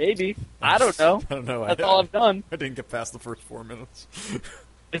show? Maybe. I don't know. I don't know. That's all I've done. I didn't get past the first 4 minutes.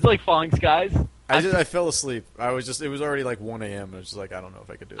 It's like Falling Skies. I fell asleep. It was already like 1 a.m. and I was just like, I don't know if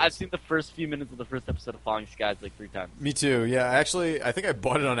I could do this. I've seen the first few minutes of the first episode of Falling Skies like 3 times. Me too. Yeah, actually, I think I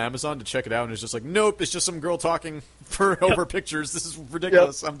bought it on Amazon to check it out, and it's just like, nope, it's just some girl talking over pictures. This is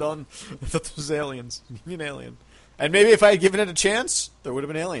ridiculous. I'm done. I thought this was aliens. Give me an alien. And maybe if I had given it a chance, there would have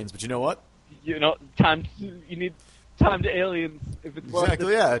been aliens. But you know what? You need time to aliens if it's worth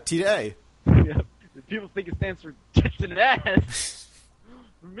Exactly. it. Yeah. T to A. Yeah. People think it stands for tits and ass.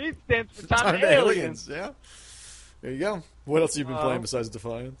 For me, it stands for time to aliens. Yeah. There you go. What else have you been Oh. playing besides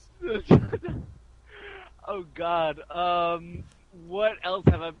Defiance? Oh God. What else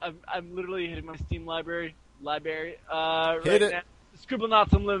have I'm literally hitting my Steam library. Right Hit it. now.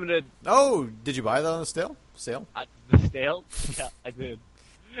 Scribblenauts Unlimited. Oh, did you buy that on the sale? The stale? Yeah, I did.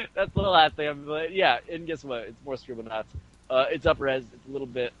 That's the last thing I'm playing. Yeah, and guess what? It's more Scribblenauts. It's up res. It's a little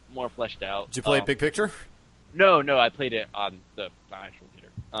bit more fleshed out. Did you play Big Picture? No, I played it on the actual computer.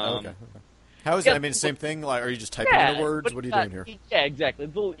 Okay. How is yeah, it? I mean, same thing. Like, are you just typing yeah, in the words? but What are you it's doing not- here? Yeah, exactly.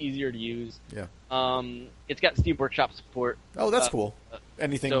 It's a little easier to use. Yeah. It's got Steam Workshop support. Oh, that's cool.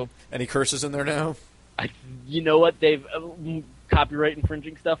 Anything? so- Any curses in there now? You know what? They've copyright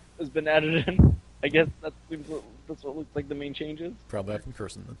infringing stuff has been added in. I guess that's what looks like the main changes. Probably have some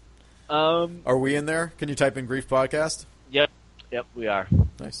cursing then. Um, Are we in there? Can you type in Grief Podcast? Yep, we are.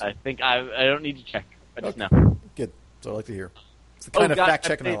 Nice. I think I don't need to check. I just Okay. know. Good. That's what I like to hear. It's the Oh, kind of God, fact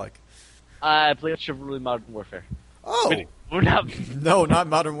checking I I- like. I played Chivalry Modern Warfare. Oh! Wait, we're not. No, not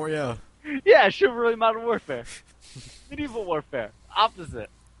Modern Warfare. Yeah. Yeah, Chivalry Modern Warfare. Medieval Warfare. Opposite.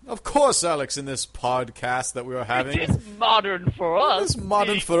 Of course, Alex, in this podcast that we are having. It is modern for us. It's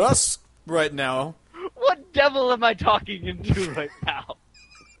modern for us right now. What devil am I talking into right now?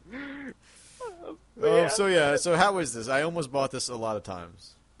 Oh, so how is this? I almost bought this a lot of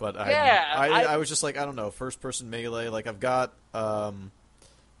times, but I was just like, I don't know, first person melee. Like I've got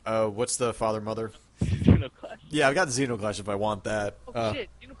what's the Father Mother? No question. Yeah, I've got Xenoclash if I want that. Oh shit,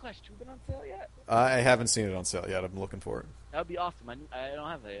 Xenoclash 2 been on sale yet? I haven't seen it on sale yet. I'm looking for it. That would be awesome. I don't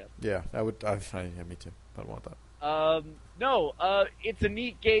have that yet. Yeah, I would. Yeah, me too. I'd want that. No, it's a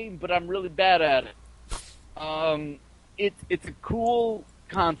neat game, but I'm really bad at it. It's a cool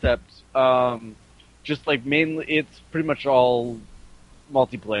concept. Just like mainly, it's pretty much all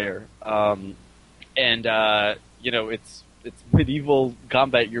multiplayer. It's medieval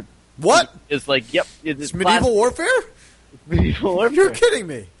combat. What? It's like, yep. It's medieval warfare? It's medieval warfare. You're kidding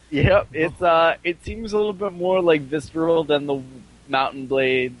me. Yep. It seems a little bit more like visceral than the Mountain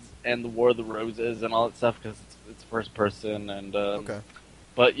Blades and the War of the Roses and all that stuff because it's first person and Okay.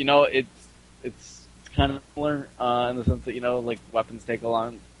 But it's kind of similar in the sense that like weapons take a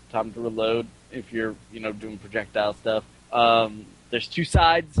long time to reload if you're doing projectile stuff. There's two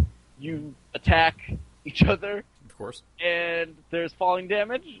sides. You attack each other, Of course. and there's falling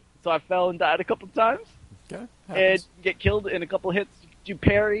damage. So I fell and died a couple times, Okay. and Happens. get killed in a couple hits. Do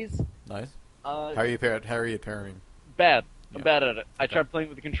parries. Nice. Uh, How are you parrying? Bad. Yeah. I'm bad at it. I Okay. tried playing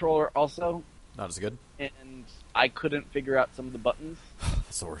with the controller also, Not as good. and I couldn't figure out some of the buttons,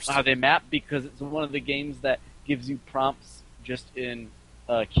 That's the worst. how they map, because it's one of the games that gives you prompts just in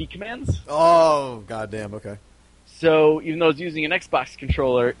key commands. Oh, goddamn. Okay. So even though I was using an Xbox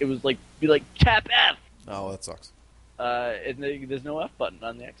controller, it was like tap F, Oh, that sucks. and there's no F button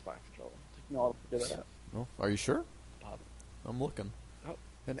on the Xbox controller. It took me a while to figure that out. Well, are you sure? Pop. I'm looking. Oh.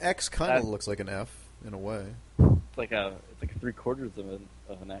 An X kind of looks like an F in a way. It's like a 3/4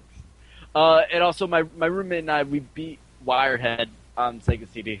 of an X. And also my roommate and I, we beat Wirehead on Sega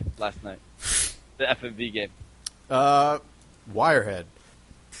CD last night. The FMV game. Wirehead.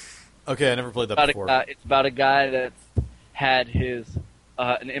 Okay, I never played that before. It's about a guy that's had his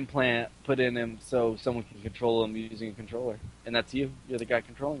an implant put in him so someone can control him using a controller, and that's you. You're the guy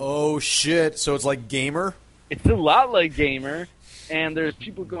controlling him. Oh shit! So it's like Gamer. It's a lot like Gamer, and there's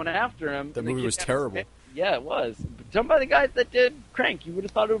people going after him. That and the movie kid was got- terrible. Yeah, it was. Done by the guys that did Crank. You would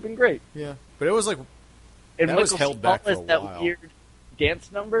have thought it would have been great. Yeah, but it was like And That was Michael held back Scott for was a while. that weird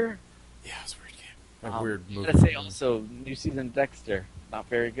dance number. yeah, it was a weird game. A weird movie. Should I say also new season of Dexter? Not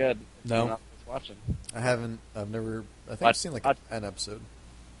very good. No. You're not worth watching. I haven't. I've never. I think I've Watch- seen like watch- an episode.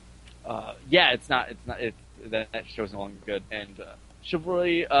 Yeah, it's not. That show's no longer good. And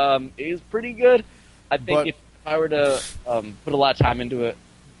Chivalry is pretty good. I think But- if I were to put a lot of time into it,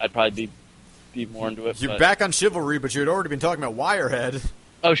 I'd probably be more into it. You're but- back on Chivalry, but you'd already been talking about Wirehead.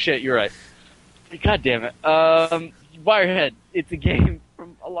 Oh shit, you're right. God damn it. Wirehead. It's a game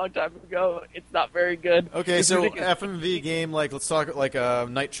from a long time ago. It's not very good. Okay, It's so ridiculous. FMV game, like let's talk like a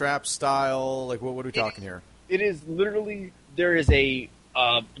Night Trap style. Like what are we talking here? It is literally there is a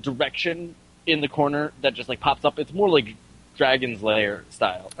direction in the corner that just like pops up. It's more like Dragon's Lair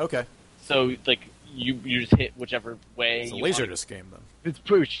style. Okay, So like you just hit whichever way. it's a you laser want. disc game then. It's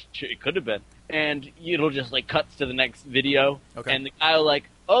pretty. It could have been, and it'll just like cuts to the next video. Okay. And the guy will like,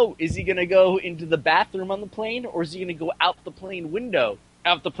 oh, is he gonna go into the bathroom on the plane, or is he gonna go out the plane window,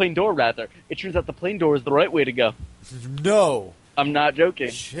 out the plane door rather? It turns out the plane door is the right way to go. No I'm not joking.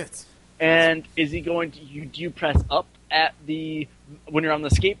 shit. And is he going to? Do you press up at when you're on the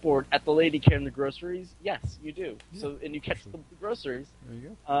skateboard at the lady carrying the groceries? Yes, you do. So and you catch the groceries, There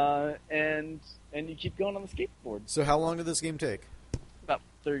you go. and you keep going on the skateboard. So how long did this game take? About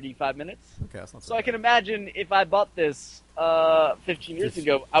 35 minutes. Okay, that's not So I can imagine if I bought this 15 years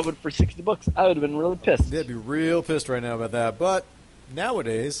ago, I would for $60. I would have been really pissed. They'd be real pissed right now about that, but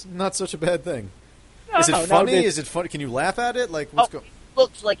nowadays, not such a bad thing. No, Is it no, funny? nowadays- Is it funny? Can you laugh at it? Like, what's Oh, going? it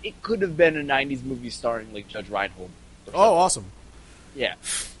looks like it could have been a '90s movie starring like Judge Reinhold. or Oh, awesome. something. Yeah,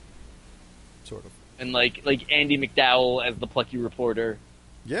 Sort of. and like Andy McDowell as the plucky reporter.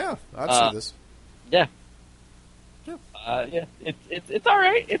 Yeah, I'd see this. Yeah, Yeah. yeah. It's all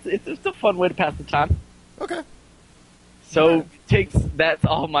right. It's a fun way to pass the time. Okay. So that's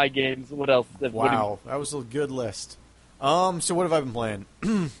all my games. What else? Wow, that was a good list. So what have I been playing?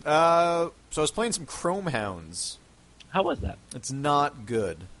 So I was playing some Chrome Hounds. How was that? It's not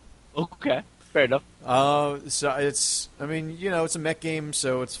good. Okay, fair enough. So it's, I mean, it's a mech game,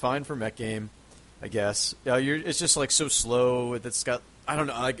 so it's fine for mech game, I guess. It's just like so slow. It's got, I don't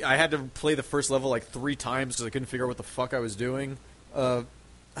know. I had to play the first level like 3 times because I couldn't figure out what the fuck I was doing. I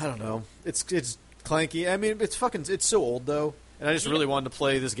don't know. It's clanky. I mean, it's so old though, and I just really wanted to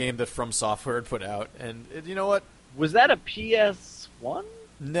play this game that From Software had put out. And you know what? Was that a PS1?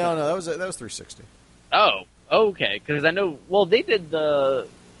 No, that was 360. Oh, okay. Because I know. Well, they did the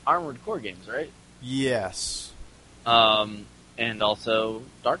Armored Core games, right? Yes. And also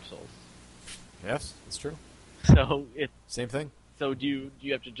Dark Souls. Yes, that's true. So Same thing. So do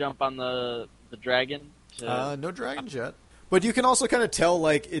you have to jump on the dragon? No dragons yet. But you can also kind of tell,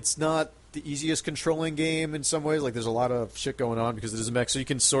 like, it's not the easiest controlling game in some ways. Like, there's a lot of shit going on because it is a mech, so you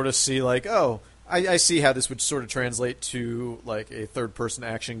can sort of see, like, oh, I see how this would sort of translate to, like, a third-person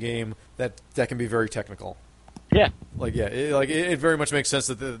action game that can be very technical. Yeah. Like, yeah, it very much makes sense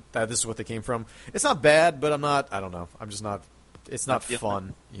that this is what they came from. It's not bad, but I don't know. I'm just not, it's not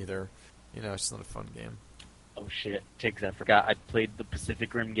fun either. You know, it's just not a fun game. Oh, shit. Tiggs, I forgot. I played the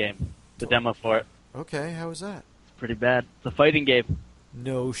Pacific Rim game. The demo for it. Okay, how was that? It's pretty bad. It's a fighting game.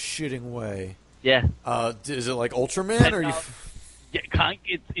 No shitting way. Yeah. Is it like Ultraman, or you... Yeah,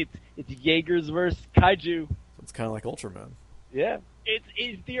 it's Jaegers versus Kaiju. It's kind of like Ultraman. Yeah. It's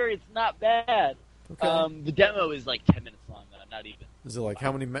in theory, it's not bad. Okay. The demo is like 10 minutes long, though. Not even. Is it like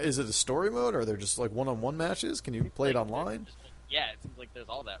how many? Is it a story mode, or are there just like one-on-one matches? Can you play it online? Yeah, it seems like there's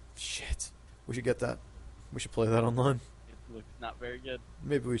all that. Shit, we should get that. We should play that online. It looks not very good.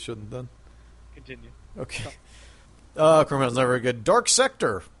 Maybe we shouldn't then. Continue. Okay. Criminal's not very good. Dark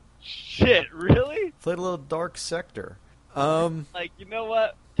Sector. Shit, really? Played a little Dark Sector. Like, you know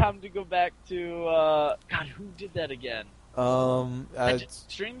what? Time to go back to God. Who did that again?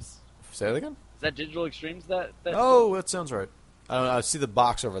 Extremes. Say that again. Is that Digital Extremes? That Oh, that sounds right. I don't know. I see the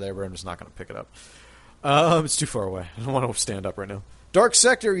box over there, but I'm just not going to pick it up. It's too far away. I don't want to stand up right now. Dark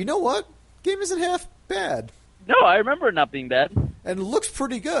Sector. You know what? Game isn't half bad. No, I remember it not being bad. And it looks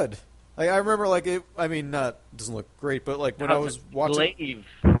pretty good. Like, I remember, like, it. I mean, it doesn't look great, but like when I was watching. Glaive.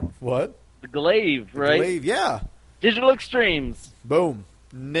 What? The Glaive, right? Glaive, yeah. Digital Extremes. Boom.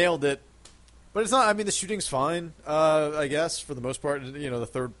 Nailed it. But it's not, I mean, the shooting's fine, I guess, for the most part. You know, the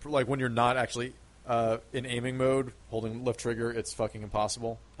third, like, when you're not actually in aiming mode, holding left trigger, it's fucking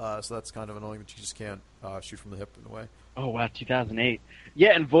impossible. So that's kind of annoying that you just can't shoot from the hip in a way. Oh, wow, 2008.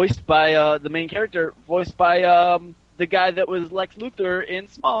 Yeah, and voiced by the main character, voiced by the guy that was Lex Luthor in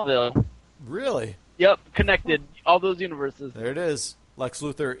Smallville. Really? Yep, connected. All those universes. There it is. Lex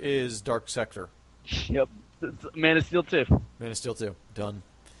Luthor is Dark Sector. Yep. Man of Steel 2. Man of Steel 2. Done.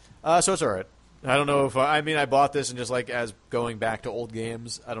 So it's alright. I don't know if I mean I bought this and just like as going back to old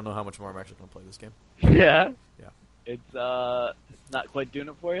games. I don't know how much more I'm actually going to play this game. Yeah. Yeah. It's not quite doing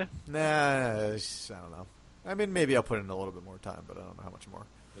it for you. Nah, I don't know. I mean maybe I'll put in a little bit more time, but I don't know how much more.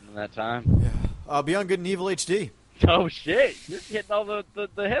 In that time. Yeah. Beyond Good and Evil HD. Oh shit! You're hitting all the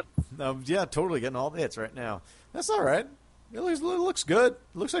hits. Yeah, totally getting all the hits right now. That's all right. It looks good.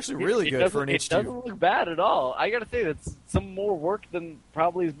 It looks actually really good for an HD. It doesn't look bad at all. I gotta say, that's some more work than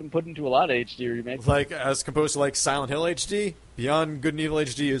probably has been put into a lot of HD remakes. Like, as opposed to, like, Silent Hill HD, Beyond Good and Evil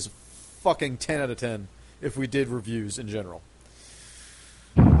HD is fucking 10 out of 10 if we did reviews in general.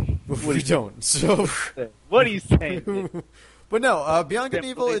 But we don't, so... What are you saying? But no, Beyond Good and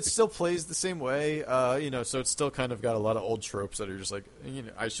Evil, it still plays the same way, you know, so it's still kind of got a lot of old tropes that are just like, you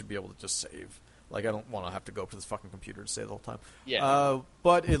know, I should be able to just save. Like, I don't want to have to go up to this fucking computer to save the whole time. Yeah.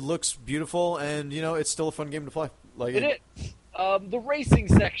 But it looks beautiful, and, you know, it's still a fun game to play. Like it is. The racing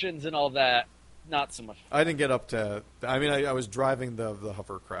sections and all that, not so much fun. I didn't get up to... I mean, I was driving the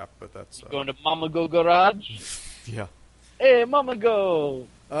hovercraft, but that's... Going to Mama Go Garage? Yeah. Hey, Mama Go!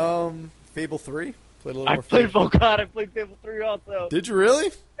 Fable 3? Played a little I more played, Fable. oh god, I played Fable 3 also. Did you really?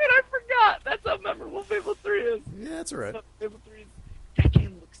 And I forgot! That's how memorable Fable 3 is. Yeah, that's alright. Fable 3 is... That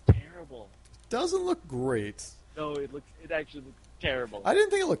game looks terrible. Doesn't look great. No, it actually looks terrible. I didn't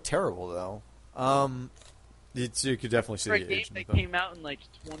think it looked terrible, though. You could definitely see For a the game age. that came out in, like,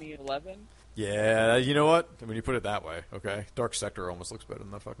 2011? Yeah, you know what? When you put it that way, okay. Dark Sector almost looks better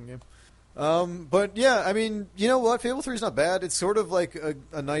than that fucking game. But yeah, I mean, you know what? Fable 3 is not bad. It's sort of like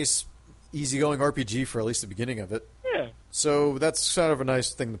a nice, easygoing RPG for at least the beginning of it. Yeah. So that's kind of a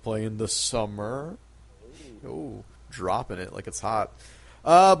nice thing to play in the summer. Oh, dropping it like it's hot.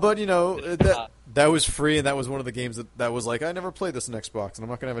 But you know that was free, and that was one of the games that was like I never played this on Xbox, and I'm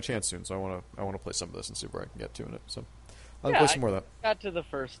not gonna have a chance soon, so I want to play some of this and see where I can get to in it. So I'll play some more of that. Got to the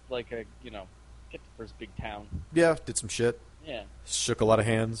first get to the first big town. Yeah, did some shit. Yeah. Shook a lot of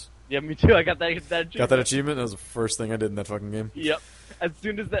hands. Yeah, me too. I got that achievement. Got that achievement. That was the first thing I did in that fucking game. Yep. As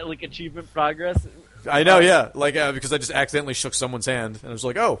soon as that achievement progress. I know, yeah. Like because I just accidentally shook someone's hand, and I was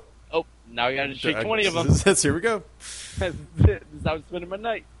like, oh. Oh, now I got to shake 20 of them. Here we go. This is how I'm spending my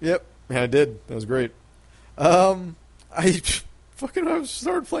night. Yep, yeah, I did. That was great. I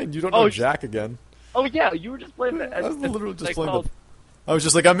started playing. You don't know Jack again. Oh yeah, you were just playing that. I was literally just playing. I was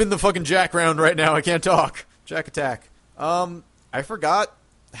just like, I'm in the fucking Jack round right now. I can't talk. Jack Attack. I forgot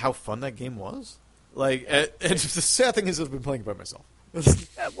how fun that game was. Like, and the sad thing is, I've been playing it by myself.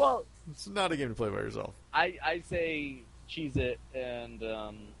 Yeah, well, it's not a game to play by yourself. I say cheese it and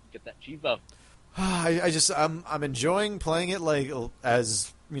get that cheevo. I'm enjoying playing it like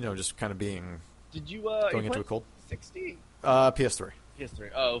as you know, just kind of being Did you going into a cold. 60? PS3. PS3.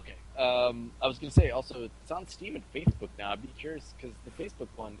 Oh, okay. I was gonna say also it's on Steam and Facebook now. I'd be curious because the Facebook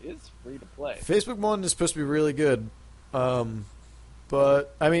one is free to play. Facebook one is supposed to be really good.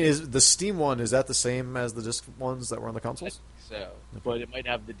 But I mean, is the Steam one, is that the same as the disc ones that were on the consoles? So, but it might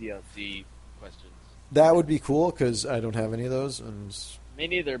have the DLC questions. That would be cool because I don't have any of those, and Me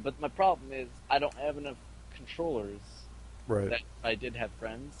neither. But my problem is I don't have enough controllers. right, That I did have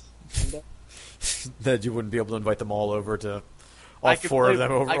friends. that you wouldn't be able to invite them all over to I all could four play- of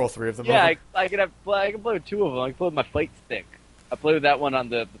them over, I- all three of them Yeah, over. I can play with two of them. I can play with my fight stick. I play with that one on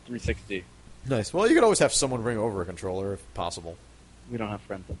the 360. Nice. Well, you could always have someone bring over a controller if possible. We don't have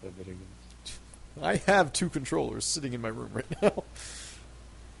friends that play video games. I have 2 controllers sitting in my room right now.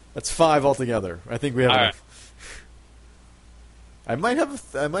 That's 5 altogether. I think we have All enough. I might have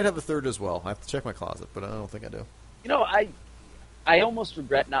a third as well. I have to check my closet, but I don't think I do. You know, I almost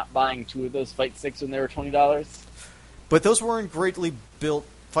regret not buying 2 of those fight sticks when they were $20. But those weren't greatly built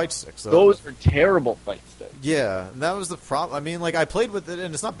fight sticks, though. Those are terrible fight sticks. Yeah, and that was the problem. I mean, like, I played with it,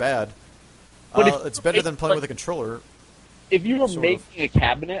 and it's not bad. But if it's you better make, than playing like- with a controller. If you were Sort of. making a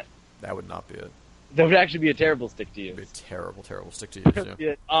cabinet, That would not be it. that would actually be a terrible stick to It'd be a use. terrible, terrible stick to use. That'd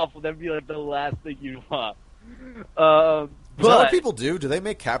Yeah. be awful. That'd be like the last thing you'd want. Is that But what people do? Do they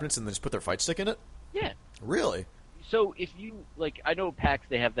make cabinets and they just put their fight stick in it? yeah. Really? So if you like, I know at PAX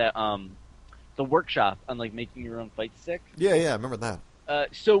they have that the workshop on like making your own fight stick. Yeah, I remember that.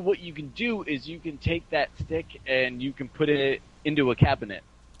 So what you can do is you can take that stick and you can put it into a cabinet,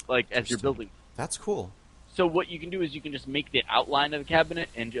 like as you're Interesting. building. That's cool. So what you can do is you can just make the outline of the cabinet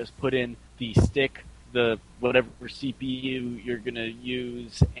and just put in the stick, the whatever CPU you're gonna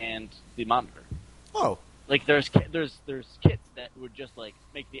use, and the monitor. Oh, Like there's kits that would just like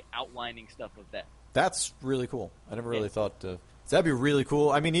make the outlining stuff of that. that's really cool. I never really Yeah. thought that'd be really cool.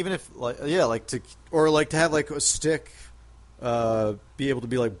 I mean, even if like to have like a stick be able to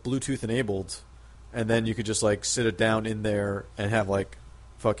be like Bluetooth enabled, and then you could just like sit it down in there and have like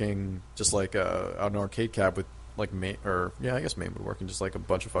fucking just like an arcade cab with like main, or yeah, I guess main would work, and just like a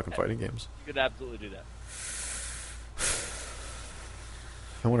bunch of fucking fighting games. You could absolutely do that.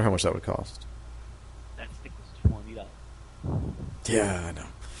 I wonder how much that would cost. That stick was $20. Yeah, I know.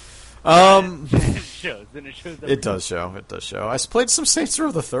 It shows. Then it shows. It does show. It does show. I played some Saints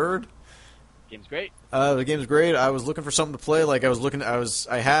Row the Third. Game's great. The game's great. I was looking for something to play. Like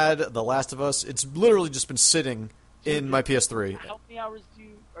I had The Last of Us. It's literally just been sitting in my PS3. How many hours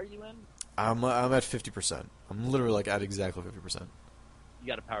are you in? I'm at 50%. I'm literally like at exactly 50%. You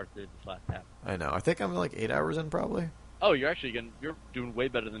got to power through this last half. I know. I think I'm like 8 hours in probably. Oh, you're doing way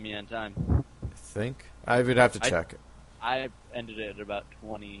better than me on time. I think I would have to check. I ended it at about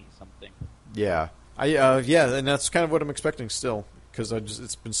 20 something. Yeah. And that's kind of what I'm expecting still, because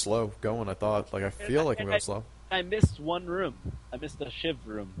it's been slow going. I thought I feel like I'm going slow. I missed one room. I missed the Shiv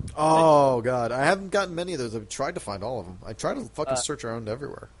room. Oh god, I haven't gotten many of those. I've tried to find all of them. I tried to fucking search around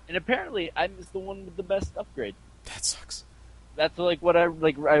everywhere. And apparently, I missed the one with the best upgrade. That sucks. That's like what I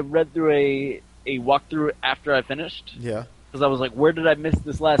read through a walkthrough after I finished, Yeah. because I was like, where did I miss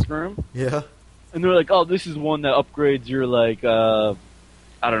this last room? Yeah. And they're like, oh, this is one that upgrades your like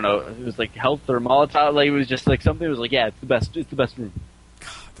I don't know, it was like health or Molotov. Like it was just like something. It was like, yeah, it's the best. It's the best room. God,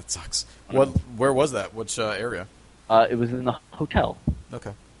 that sucks. What? Where was that? Which area? It was in the hotel.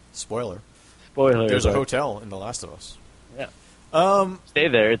 Okay. Spoiler. Spoiler. There's a but- hotel in The Last of Us. Yeah. Stay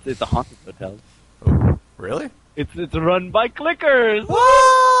there. It's a haunted hotel. Oh, really? It's run by clickers.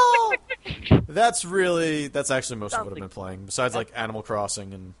 Whoa! That's actually most of Sounds what I've been like- playing. Besides like Animal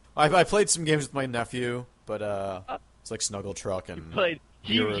Crossing, and I played some games with my nephew, but it's like Snuggle Truck and Played.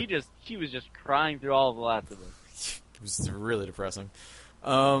 He You're- was just crying through all of the Last of Us. it was really depressing.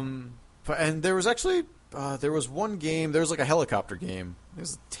 And there was actually there was one game. There was like a helicopter game. It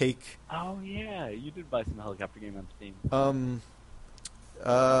was Take. Oh yeah, you did buy some helicopter game on Steam.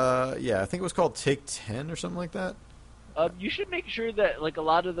 Yeah, I think it was called Take 10 or something like that. You should make sure that like a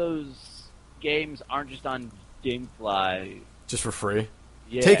lot of those games aren't just on GameFly. Just for free.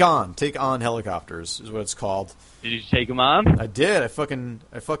 Yeah. Take on helicopters is what it's called. Did you take them on? I did. I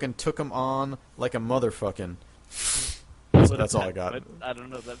fucking took them on like a motherfucking. That's all I got. I don't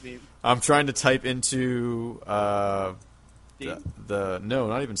know what that means. I'm trying to type into Steam? no,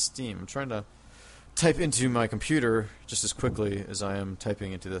 not even Steam. I'm trying to type into my computer just as quickly as I am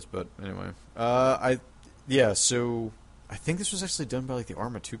typing into this. But anyway, So I think this was actually done by like the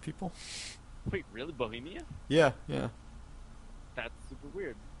Arma 2 people. Wait, really? Bohemia? Yeah. That's super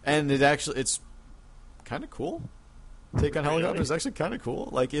weird. And it's kind of cool. Take on Really? helicopter is actually kind of cool.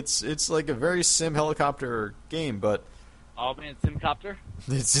 Like it's like a very sim helicopter game, but Oh man, Simcopter.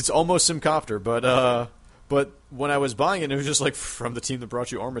 It's almost Simcopter, but when I was buying it, it was just like from the team that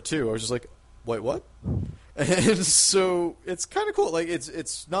brought you Arma 2. I was just like, wait, what? And so it's kind of cool. Like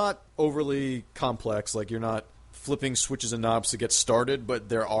it's not overly complex. Like you're not flipping switches and knobs to get started, but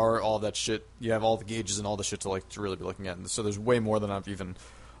there are all that shit. You have all the gauges and all the shit to really be looking at. And so there's way more than I've even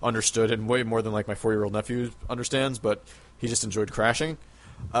understood, and way more than like my 4-year-old nephew understands. But he just enjoyed crashing,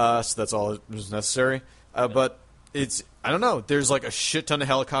 so that's all that was necessary. But it's, I don't know. There's like a shit ton of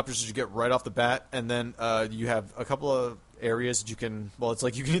helicopters that you get right off the bat, and then you have a couple of areas that you can. Well, it's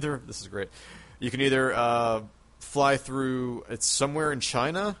like you can either. This is great. You can either fly through. It's somewhere in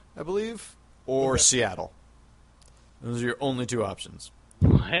China, I believe, or Seattle. Those are your only two options.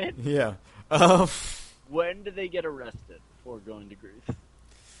 What? Yeah. When do they get arrested before going to Greece?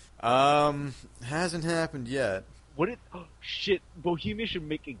 Hasn't happened yet. What? Oh, shit! Bohemia should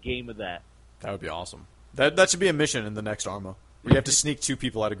make a game of that. That would be awesome. That should be a mission in the next Arma. Where you have to sneak 2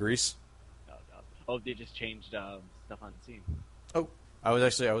 people out of Greece. No. Oh, they just changed stuff on Steam. Oh, I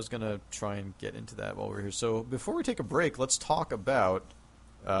was gonna try and get into that while we're here. So before we take a break, let's talk about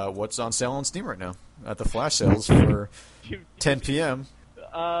what's on sale on Steam right now at the flash sales for 10 p.m.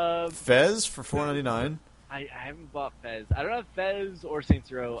 Fez for $4.99. I haven't bought Fez. I don't have Fez or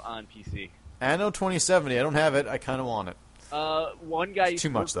Saints Row on PC. Anno 2070. I don't have it. I kind of want it. One guy It's too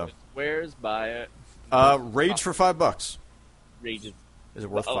much though. Swears by it. Rage for $5. Rage is it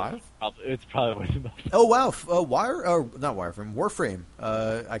worth $5? It's probably worth about. Oh wow! Not Wireframe. Warframe.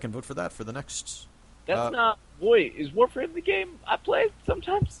 I can vote for that for the next. That's not. Boy, is Warframe the game I play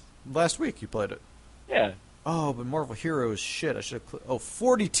sometimes? Last week you played it. Yeah. Oh, but Marvel Heroes, shit. I should have.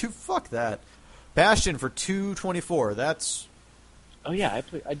 42. Fuck that. Bastion for $2.24. That's. Oh yeah,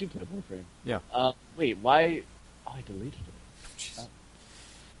 I do play Warframe. Yeah. Wait, why? Oh, I deleted it. Jeez.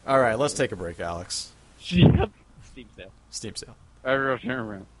 All right, let's take a break, Alex. Yep. Steam sale. Unreal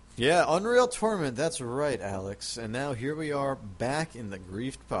Tournament. Yeah, Unreal Tournament. That's right, Alex. And now here we are back in the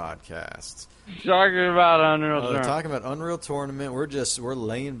Griefed podcast. Talking about Unreal Tournament. Talking about Unreal Tournament. We're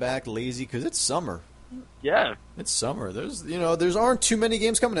laying back, lazy because it's summer. Yeah, it's summer. There's aren't too many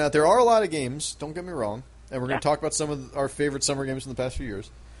games coming out. There are a lot of games. Don't get me wrong. And we're going to talk about some of our favorite summer games from the past few years.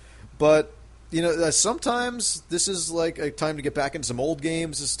 But sometimes this is like a time to get back into some old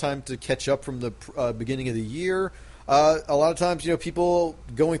games. It's time to catch up from the beginning of the year. A lot of times, people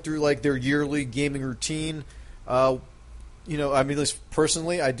going through like their yearly gaming routine. At least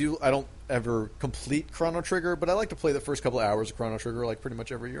personally, I don't ever complete Chrono Trigger, but I like to play the first couple of hours of Chrono Trigger like pretty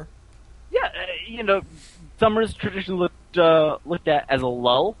much every year. Yeah, summer's traditionally looked at as a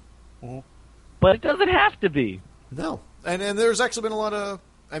lull, but it doesn't have to be. No, and there's actually been a lot of.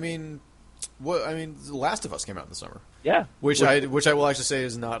 The Last of Us came out in the summer. Yeah, which I will actually say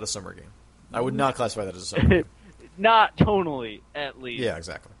is not a summer game. I would not classify that as a summer game. Not tonally, at least. Yeah,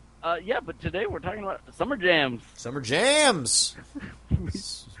 exactly. But today we're talking about Summer Jams. Summer Jams!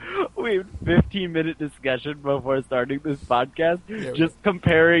 We had a 15-minute discussion before starting this podcast, yeah,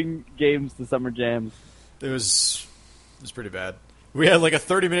 comparing games to Summer Jams. It was pretty bad. We had like a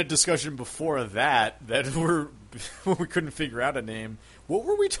 30-minute discussion before that we couldn't figure out a name. What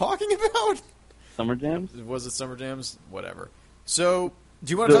were we talking about? Summer Jams? Was it Summer Jams? Whatever. So,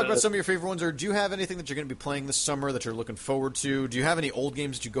 do you want to talk about some of your favorite ones, or do you have anything that you're going to be playing this summer that you're looking forward to? Do you have any old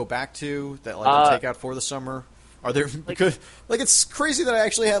games that you go back to that you take out for the summer? Are there because it's crazy that I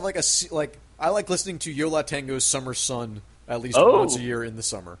actually have I like listening to Yo La Tengo's Summer Sun at least once a year in the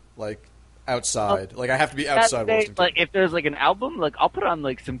summer, outside. I have to be outside watching. If there's an album, I'll put on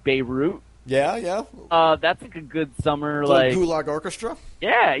some Beirut. Yeah. That's a good summer Gulag Orchestra.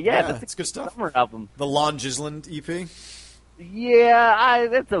 Yeah, that's good stuff. Summer album. The Lon Gisland EP. Yeah,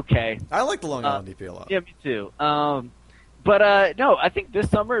 that's okay. I like the Long Island EP a lot. Yeah, me too. But no, I think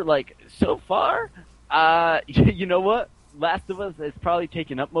this summer, so far, you know what? Last of Us has probably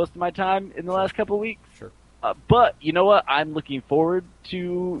taken up most of my time in the last couple of weeks. Sure. But you know what? I'm looking forward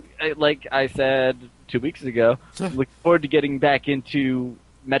to, like I said 2 weeks ago, looking forward to getting back into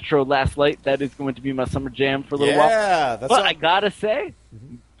Metro Last Light. That is going to be my summer jam for a little while. Yeah, but I gotta say,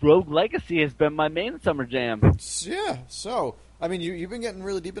 Rogue Legacy has been my main summer jam. Yeah, so you've been getting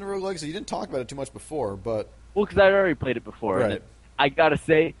really deep into Rogue Legacy. You didn't talk about it too much before, but because I'd already played it before. Right. And I gotta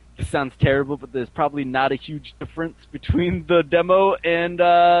say, this sounds terrible, but there's probably not a huge difference between the demo and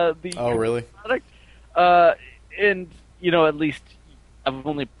the really? product. And at least I've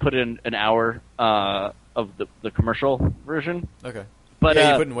only put in an hour of the commercial version. Okay. But you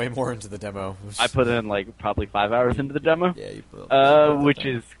put in way more into the demo. I put in probably 5 hours into the demo. Yeah, you put which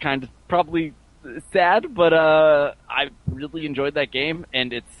is kind of probably sad, but I really enjoyed that game,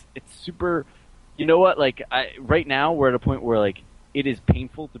 and it's super You know what? Like, right now we're at a point where like it is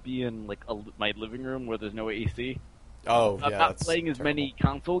painful to be in like my living room where there's no AC. Oh, yeah, I'm not that's playing as terrible. many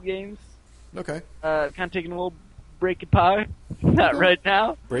console games. Okay. Kind of taking a little break at pie. Not Okay. right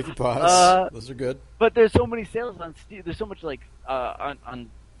now. Breaking pause. Those are good. But there's so many sales on Steam. There's so much like on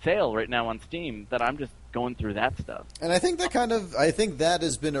sale right now on Steam that I'm just going through that stuff. And I think that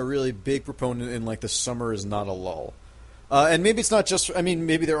has been a really big proponent in like the summer is not a lull. And maybe it's not just, I mean,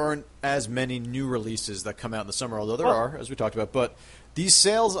 maybe there aren't as many new releases that come out in the summer, although there are, as we talked about. But these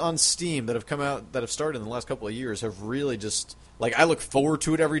sales on Steam that have come out, that have started in the last couple of years, have really just, like, I look forward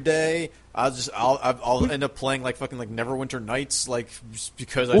to it every day. I'll end up playing like fucking like Neverwinter Nights, like, just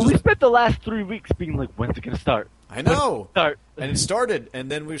because We spent the last 3 weeks being like, when's it gonna start? I know. Start. And it started, and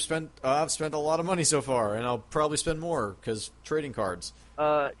then I've spent a lot of money so far, and I'll probably spend more because trading cards.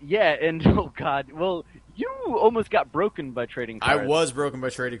 Yeah, and oh god, well, you almost got broken by trading cards. I was broken by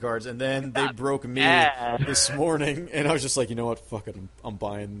trading cards, and then they broke me bad. this morning, and I was just like, you know what, fuck it, I'm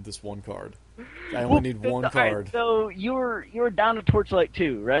buying this one card. I only need one card. Right, so you were down to Torchlight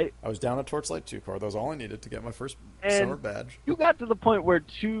 2, right? I was down a Torchlight 2 card. That was all I needed to get my first And summer badge. You got to the point where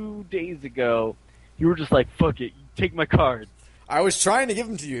 2 days ago, you were just like, fuck it, take my cards. I was trying to give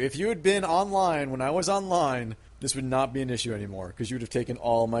them to you. If you had been online when I was online, this would not be an issue anymore, because you would have taken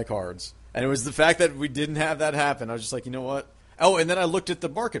all my cards. And it was the fact that we didn't have that happen. I was just like, you know what? Oh, and then I looked at the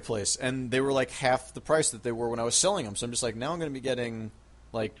marketplace, and they were like half the price that they were when I was selling them. So I'm just like, now I'm going to be getting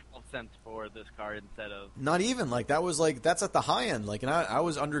like 12 cents for this card instead of... not even like that was like that's at the high end. Like, and I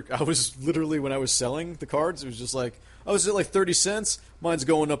was literally when I was selling the cards, it was just like, oh, is it like 30 cents? Mine's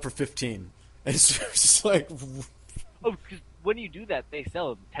going up for 15. And it's just like Oh, because when you do that, they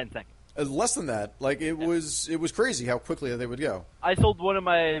sell in 10 seconds. less than that. Like it was crazy how quickly they would go. I sold one of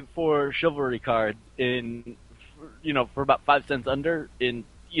my 4 chivalry cards for about 5 cents under in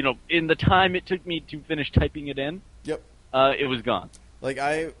the time it took me to finish typing it in. Yep. It was gone. Like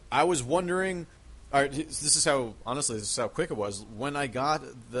I was wondering. All right, this is how quick it was. When I got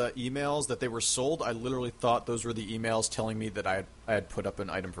the emails that they were sold, I literally thought those were the emails telling me that I had put up an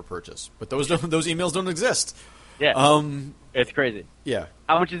item for purchase. But those emails don't exist. Yeah. It's crazy. Yeah.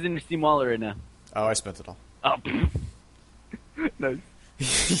 How much is in your Steam wallet right now? Oh, I spent it all. Oh. No.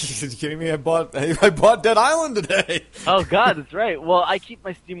 You kidding me? I bought Dead Island today. Oh God, that's right. Well, I keep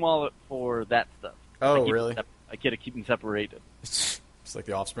my Steam wallet for that stuff. Oh, really? I get to keep them separated. It's like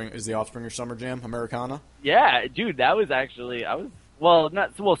the Offspring. Is the Offspring your summer jam? Americana? Yeah, dude, that was actually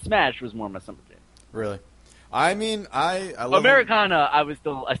Smash was more my summer jam. Really? I mean, I love Americana. I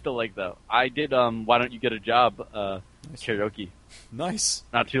still like though. I did Why Don't You Get a Job karaoke Nice.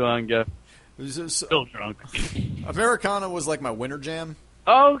 not too long ago. Still drunk. Americana was like my winter jam,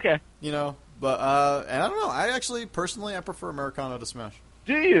 Oh, okay. but and I don't know. I actually personally I prefer Americana to Smash.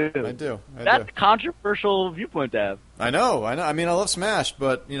 Do you? I do. That's a controversial viewpoint to have. I know. I mean, I love Smash,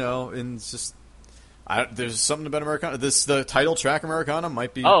 but and it's just there's something about Americana. The title track Americana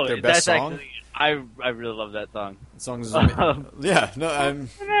might be their best song. Actually, I really love that song. The song is yeah. No, I'm.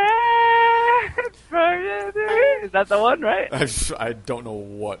 Is that the one, right? I don't know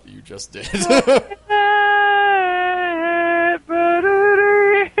what you just did.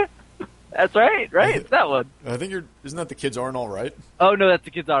 That's right? It's that one. I think isn't that The Kids Aren't All Right? Oh, no, that's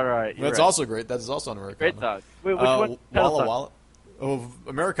The Kids Aren't All Right. That's right. also great. That is also an Americana. Great song. Wait, which one? Walla Walla. Oh,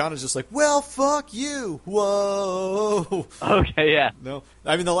 Americana's just like, well, fuck you. Whoa. Okay, yeah. No,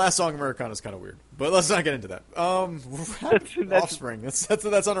 I mean the last song Americana is kind of weird, but let's not get into that. That's Offspring.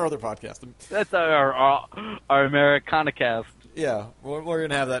 That's on our other podcast. That's our Americana cast. Yeah, we're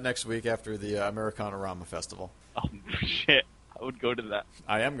gonna have that next week after the Americana Rama Festival. Oh shit! I would go to that.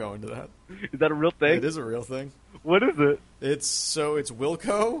 I am going to that. Is that a real thing? It is a real thing. What is it? It's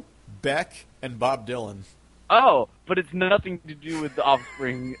Wilco, Beck, and Bob Dylan. Oh, but it's nothing to do with the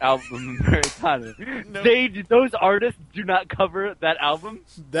Offspring album Americana. No. Those artists do not cover that album.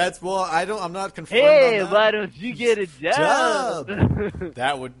 I'm not confirmed. Hey, on that. why don't you get a job?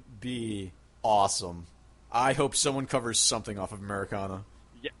 That would be awesome. I hope someone covers something off of Americana.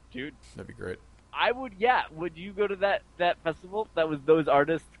 Yeah, dude. That'd be great. I would. Yeah, would you go to that festival? That was those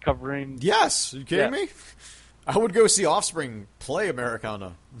artists covering. Yes. Are you kidding me? I would go see Offspring play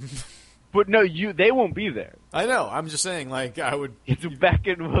Americana. But no, they won't be there. I know. I'm just saying, like, I would. It's Beck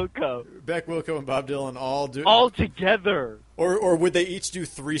and Wilco. Beck, Wilco, and Bob Dylan all together. Or would they each do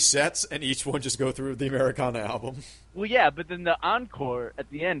 3 sets and each one just go through the Americana album? Well, yeah, but then the encore at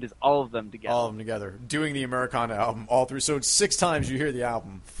the end is all of them together. All of them together, doing the Americana album all through. So it's 6 times you hear the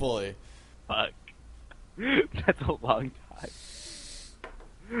album fully. Fuck. That's a long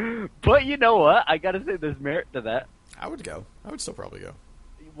time. But you know what? I gotta say, there's merit to that. I would go. I would still probably go.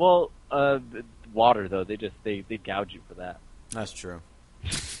 Well, water though. They gouge you for that. That's true.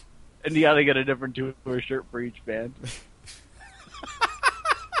 And you gotta get a different tour shirt for each band.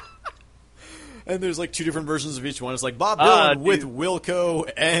 And there's like 2 different versions of each one. It's like Bob Dylan with Wilco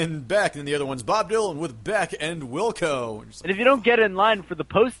and Beck, and the other one's Bob Dylan with Beck and Wilco. And if you don't get in line for the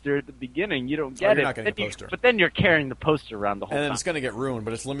poster at the beginning, you don't get you're it. not getting the poster. But then you're carrying the poster around the whole And then time. it's going to get ruined,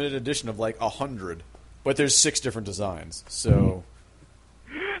 but it's limited edition of like 100. But there's 6 different designs, so...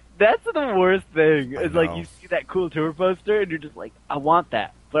 That's the worst thing. I It's like know. you see that cool tour poster, and you're just like, I want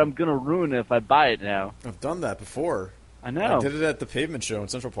that, but I'm gonna ruin it if I buy it now. I've done that before. I know. I did it at the Pavement Show in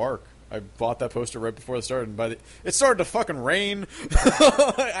Central Park. I bought that poster right before it started, and it started to fucking rain.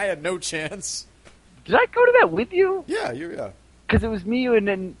 I had no chance. Did I go to that with you? Yeah. Because it was me, you,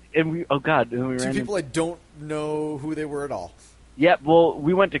 and we. Oh God, and we 2 ran. people I don't know who they were at all. Yeah, well,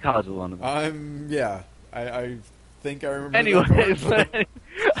 we went to college with one of them. I think I remember. Anyway, that but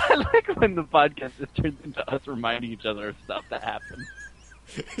I like when the podcast just turns into us reminding each other of stuff that happened.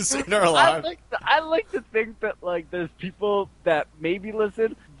 It's in our lives. I like to think that like there's people that maybe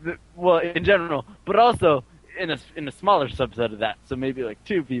listen, well, in general, but also in a smaller subset of that. So maybe like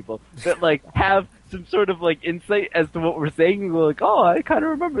 2 people that like have some sort of like insight as to what we're saying. And we're like, oh, I kind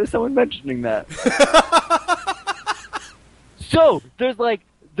of remember someone mentioning that. So there's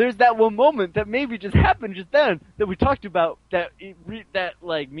that one moment that maybe just happened just then that we talked about that that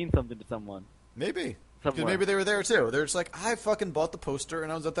like means something to someone. Maybe. Because Somewhere. maybe they were there too. They're just like, I fucking bought the poster,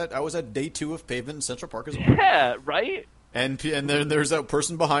 and I was at day 2 of Pavement in Central Park as well. Yeah, right? And then there's that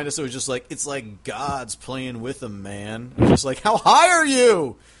person behind us who was just like, it's like God's playing with them, man. I'm just like, how high are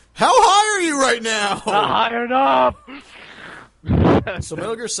you? How high are you right now? Not high enough. So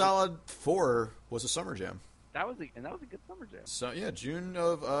Metal Gear Solid 4 was a summer jam. That was a good summer jam. So yeah, June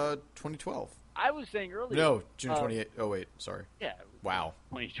of 2012. I was saying earlier. No, June 28. Oh wait, sorry. Yeah. Wow.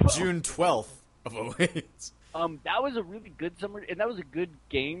 2012. June 12th of 08. That was a really good summer, and that was a good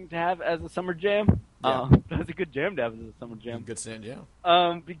game to have as a summer jam. Yeah. That was a good jam to have as a summer jam. Good stand, yeah.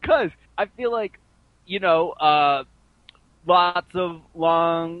 Because I feel like, lots of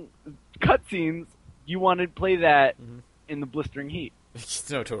long cutscenes. You want to play that in the blistering heat.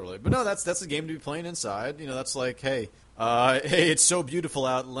 No, totally. But no, that's a game to be playing inside. You know, that's like, hey, it's so beautiful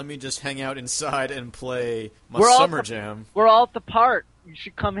out. Let me just hang out inside and play my summer jam. We're all at the park. You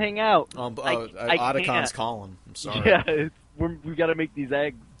should come hang out. Otacon's can't. calling. I'm sorry. Yeah, we've got to make these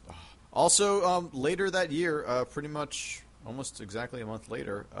eggs. Also, later that year, pretty much almost exactly a month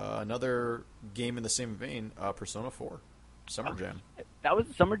later, another game in the same vein, Persona 4, Summer Jam. That was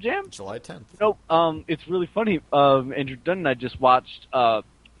a summer jam? July 10th. It's really funny. Andrew Dunn and I just watched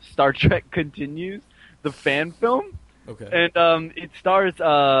Star Trek Continues, the fan film. Okay. And it stars,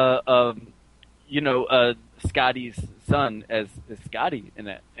 Scotty's son as Scotty in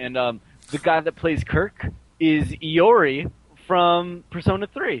it. And the guy that plays Kirk is Iori from Persona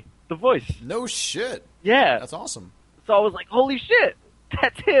 3, the voice. No shit. Yeah. That's awesome. So I was like, holy shit,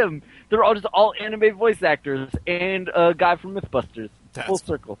 that's him. They're all anime voice actors and a guy from Mythbusters. Full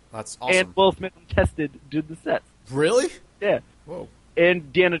circle. That's awesome. And Will Smith and Tested did the sets. Really? Yeah. Whoa.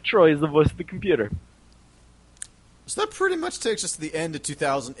 And Deanna Troy is the voice of the computer. So that pretty much takes us to the end of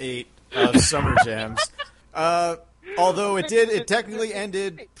 2008 Summer Jams. Although it technically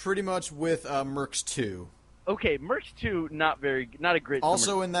ended pretty much with Mercs 2. Okay, Mercs 2, not a great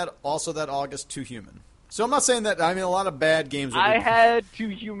Also summer. in that August 2 Human. So I'm not saying that. I mean, a lot of bad games. I had 2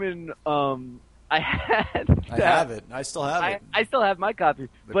 Human. I have it. I still have it. I still have my copy,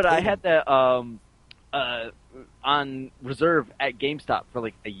 but I had that on reserve at GameStop for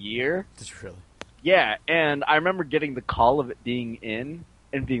like a year. Did you really? Yeah, and I remember getting the call of it being in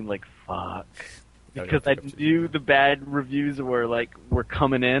and being like, "Fuck," because I knew the bad reviews were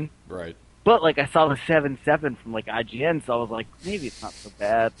coming in. Right. But like I saw the 7.7 from like IGN, so I was like, maybe it's not so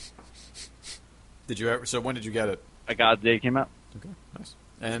bad. Did you ever? So when did you get it? I got the day it came out. Okay, nice.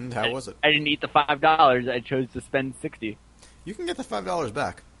 And how was it? I didn't eat the $5. I chose to spend $60. You can get the $5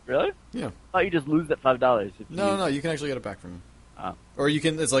 back. Really? Yeah. I thought you just lose that $5. No, you can actually get it back from me. Or you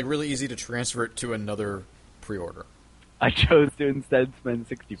can. It's like really easy to transfer it to another pre-order. I chose to instead spend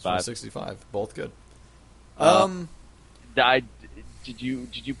 $65. 65, both good. Did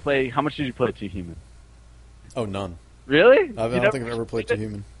you play? How much did you play 2 Human? Oh, none. Really? I don't think I've ever played 2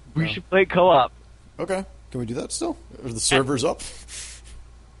 Human. We should play co-op. Okay. Can we do that still? Are the servers up?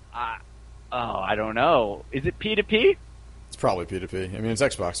 I don't know. Is it P2P? It's probably P2P. I mean, it's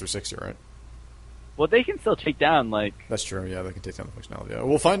Xbox 360, right? Well, they can still take down, like... That's true, yeah, they can take down the functionality. Yeah.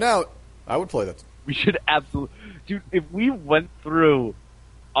 We'll find out. I would play that. We should absolutely... Dude, if we went through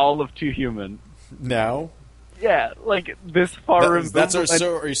all of 2 Human... Now? Yeah, like this far removed. That's our. and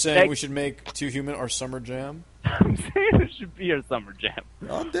So, are you saying we should make Too Human our summer jam? I'm saying it should be our summer jam.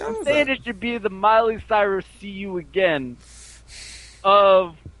 I'm down with saying that. it should be the Miley Cyrus "See You Again"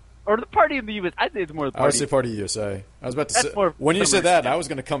 or the Party in the USA. I'd say it's more the I would Party. say Party USA. I was about to That's say more when you summer said that, jam. I was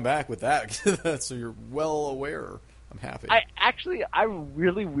going to come back with that. So you're well aware. I'm happy. I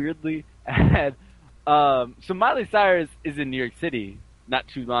really weirdly had. So Miley Cyrus is in New York City not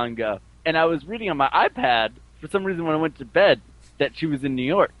too long ago, and I was reading on my iPad for some reason when I went to bed that she was in New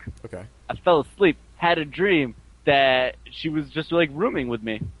York. Okay. I fell asleep, had a dream that she was just like rooming with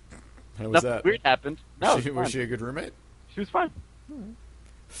me. How was Nothing that? weird happened. No, was it was she a good roommate? she was fine.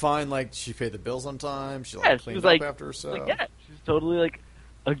 Fine, like she paid the bills on time. She Yeah, she cleaned was up like, after herself. like yeah, she was totally like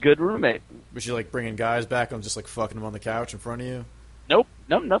a good roommate. Was she like bringing guys back and just like fucking them on the couch in front of you? Nope,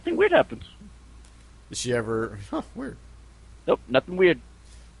 nothing weird happened. Did she ever? Huh, weird. Nope, nothing weird.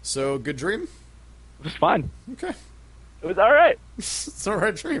 So good dream. It was fine. Okay, It was all right. it's an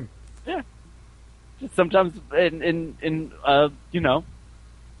alright dream. Yeah. Just sometimes in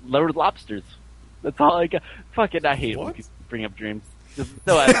lowered lobsters. That's all I got. Fuck it, I hate it when What? people bring up dreams. Just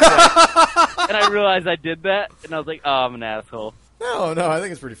so and I realized I did that, and I was like, oh, I'm an asshole. No, I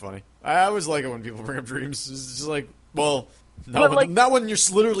think it's pretty funny. I always like it when people bring up dreams. It's just like, well, But, like- not when you're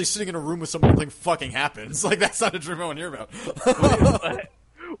literally sitting in a room with someone and something fucking happens. Like that's not a dream I want to hear about.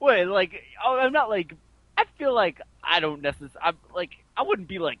 Wait, like, I'm not like, I feel like I don't necessarily, I wouldn't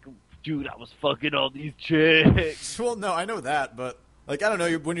be like, dude, I was fucking all these chicks. Well, no, I know that, but like I don't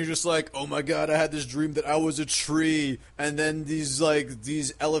know when you're just like, oh my god, I had this dream that I was a tree, and then these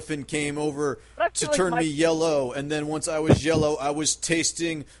elephant came over But I to feel like turn my- me yellow, and then once I was yellow, I was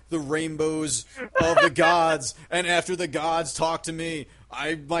tasting the rainbows of the gods, and after the gods talked to me,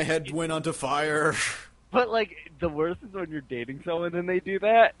 my head went onto fire. But, like, the worst is when you're dating someone and they do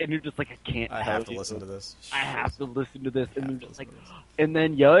that, and you're just like, I can't I tell have to you. listen to this. I have to listen to this. And have you're to just like, listen to this. and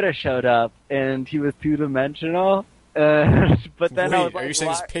then Yoda showed up, and he was two-dimensional. But then Wait, I was like, are you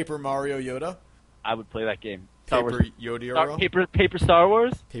saying why? it's Paper Mario Yoda? I would play that game. Star Paper Wars. Yoda? Paper Star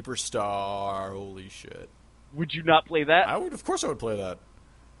Wars? Paper Star, holy shit. Would you not play that? Of course I would play that.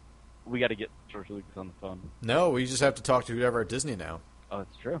 We got to get George Lucas on the phone. No, we just have to talk to whoever at Disney now. Oh,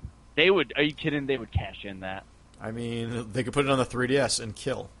 that's true. They would. Are you kidding? They would cash in that. I mean, they could put it on the 3DS and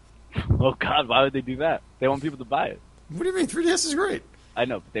kill. Oh God, why would they do that? They want people to buy it. What do you mean? 3DS is great. I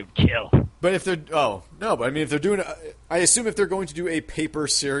know, but they would kill. But if they're but I mean if they're doing, I assume if they're going to do a paper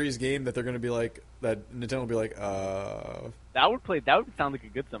series game that they're going to be like that Nintendo will be like, That would sound like a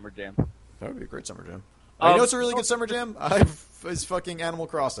good summer jam. that would be a great summer jam. You know, it's a really oh. good summer jam. Is fucking Animal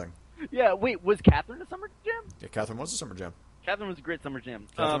Crossing. Yeah. Wait, was Catherine a summer jam? Yeah, Catherine was a summer jam. Catherine was a great summer jam.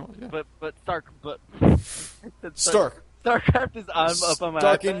 Catherine was, yeah. But Stark. StarCraft is up on my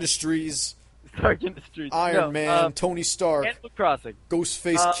Stark iPad. Industries, Stark Industries. Iron Man, Tony Stark, Animal Crossing.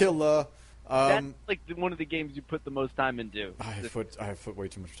 Ghostface Killer. That's like one of the games you put the most time into. I have put way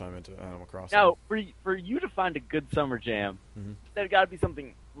too much time into Animal Crossing. Now, for you to find a good summer jam, there's got to be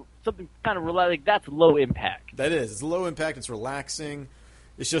something kind of like that's low impact. That is. It's low impact. It's relaxing.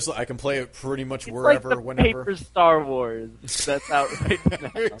 It's just like I can play it pretty much It's wherever, like the whenever. Paper Star Wars that's out right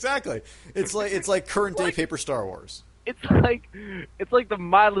now. Exactly. It's like current day paper Star Wars. It's like the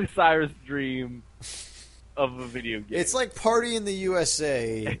Miley Cyrus dream of a video game. It's like Party in the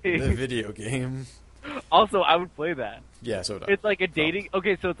USA, the video game. Also, I would play that. Yeah, so would I. It's like a dating.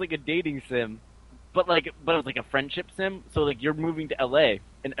 Okay, so it's like a dating sim, but it's like a friendship sim. So like you're moving to LA,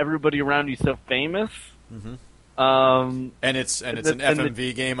 and everybody around you's so famous. Mhm. And it's an then- and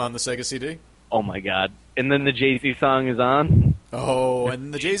FMV game on the Sega CD. oh my god! And then the Jay-Z song is on. Oh,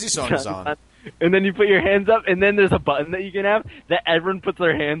 and the Jay-Z song is on. And then you put your hands up, and then there's a button that you can have that everyone puts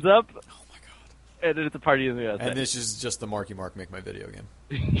their hands up. Oh my god! And then it's a party in the USA. And this is just the Marky Mark make my video game.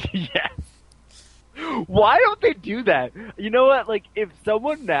 Yes. Why don't they do that? You know what? Like, if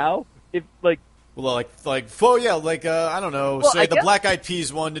someone now, Well, like, I don't know. Well, say I the guess- Black Eyed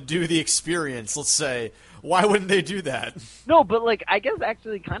Peas wanted to do the experience. Let's say, why wouldn't they do that? no, but like, I guess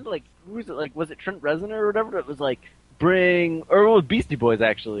actually, kind of like, who was it? Like, was it Trent Reznor or whatever? That was like, or it was Beastie Boys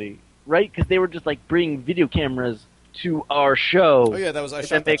actually, right? Because they were just like bringing video cameras to our show. Oh yeah, that was I and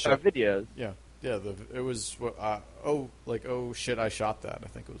shot then that make shit. our videos. Yeah. It was oh shit, I shot that. I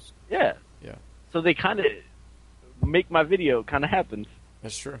think it was. Yeah. Yeah, So they kind of make my video kind of happen.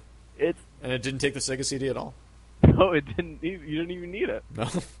 that's true. It's And it didn't take the Sega CD at all. no, it didn't. You didn't even need it. No,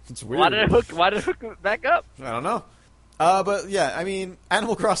 it's weird. Why did it hook it back up? I don't know. But yeah, I mean,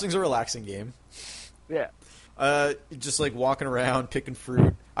 Animal Crossing's a relaxing game. Yeah. Just like walking around, picking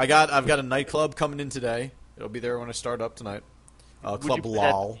fruit. I've got a nightclub coming in today. It'll be there when I start up tonight. Club you play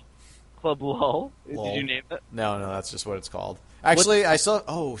that? LOL. Club LOL. Lol. Did you name it? No, that's just what it's called. Actually, I saw.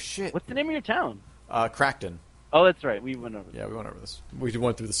 Oh shit. What's the name of your town? Crackton. Oh, that's right. We went over this. Yeah, we went over this. We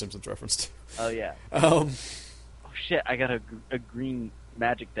went through the Simpsons reference too. Oh, yeah. Um, Oh, shit. I got a green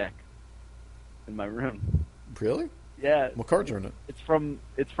magic deck in my room. really? Yeah. What cards are in it? It's from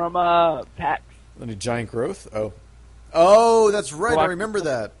PAX. Any giant growth? Oh, that's right. I Rock- remember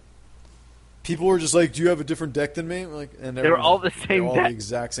that. People were just like, "Do you have a different deck than me?" Like, and They were all the they're same all deck. the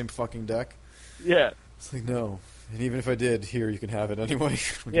exact same fucking deck. Yeah. It's like, no. And even if I did, here you can have it anyway. I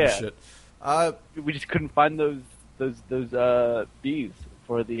don't give a Yeah. shit. We just couldn't find those bees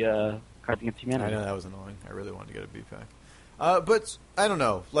for the Cards Against Humanity. I know that was annoying. I really wanted to get a B pack. But I don't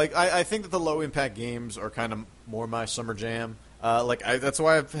know. Like, I think that the low impact games are kind of more my summer jam. That's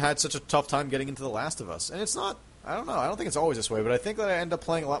why I've had such a tough time getting into The Last of Us. And it's not. I don't know. I don't think it's always this way, but I think that I end up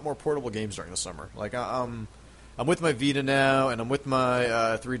playing a lot more portable games during the summer. Like, I'm with my Vita now, and I'm with my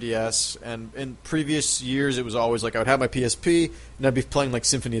 3DS. And in previous years, it was always like I would have my PSP, and I'd be playing like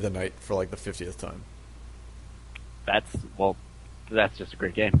Symphony of the Night for like the 50th time. That's just a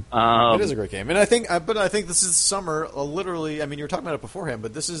great game. It is a great game, and I think this is summer. Literally, I mean, you were talking about it beforehand,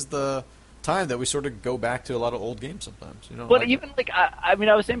 but this is the time that we sort of go back to a lot of old games sometimes. You know, But even like I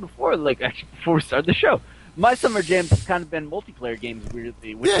was saying before, like actually before we started the show, my summer jams have kind of been multiplayer games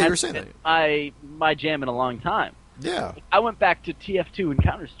weirdly. Which Yeah, you were hasn't saying been my jam in a long time. yeah, I went back to TF2 and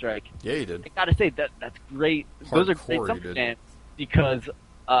Counter Strike. yeah, you did. I gotta say that's great. Those are great Hardcore, summer you did. jams because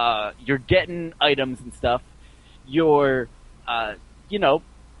you're getting items and stuff. You're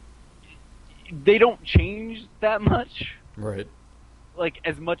they don't change that much. Right. Like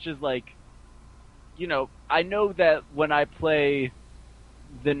as much as like, I know that when I play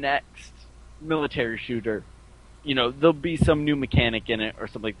the next military shooter, there'll be some new mechanic in it or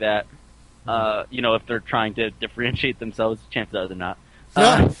something like that. If they're trying to differentiate themselves, chances are they're not.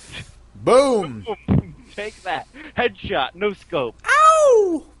 Boom! Take that headshot, no scope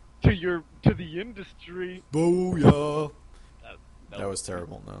Ow! to the industry. Booyah! No. That was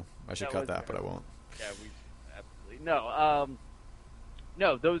terrible. No, I should That cut was that, but I won't. Yeah, we absolutely no.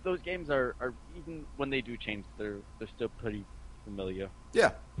 No, those games are even when they do change, they're still pretty familiar.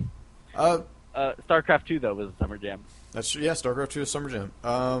 Yeah. StarCraft 2 though was a summer jam. That's yeah. StarCraft 2 is Summer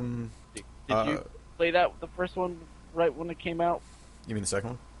Jam. Did you play that the first one right when it came out? You mean the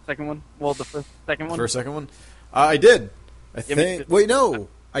second one? Second one? Well, the second one. First, second one? I did. I Yeah, think. Wait, no,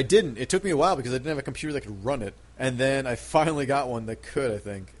 I didn't. It took me a while because I didn't have a computer that could run it, and then I finally got one that could. I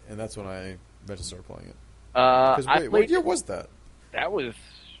think, and that's when I meant to start playing it. Because I what played. year was that? That was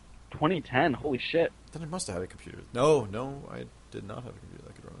 2010. Holy shit! Then I must have had a computer. No, I did not have a computer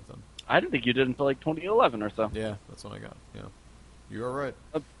that could run it then. I didn't think you did until like 2011 or so. Yeah, that's when I got. Yeah, you are right.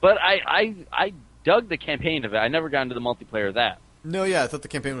 But I dug the campaign of it. I never got into the multiplayer of that. No, yeah, I thought the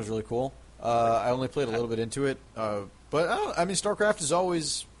campaign was really cool. I only played a little bit into it, but I mean, StarCraft is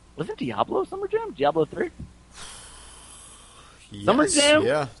always Wasn't Diablo Summer Jam? Diablo 3? yes, Summer Jam?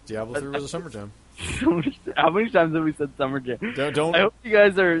 Yeah, Diablo 3 was a Summer Jam. How many times have we said Summer Jam? Don't I hope you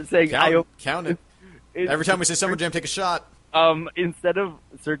guys are saying. I hope count it. Every time we say Summer Jam, take a shot. Instead of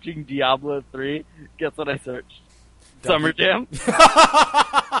searching Diablo 3, guess what I searched? Summer Jam.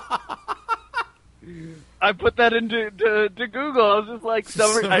 I put that into Google. I was just like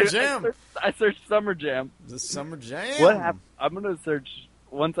Summer Jam. I searched Summer Jam. The Summer Jam. What happened? I'm gonna search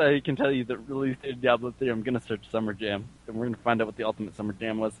once I can tell you the release date of Diablo 3. I'm gonna search Summer Jam, and we're gonna find out what the ultimate Summer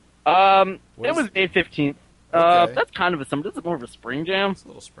Jam was. It was May 15th. Okay. That's kind of a summer. This is more of a spring jam. It's a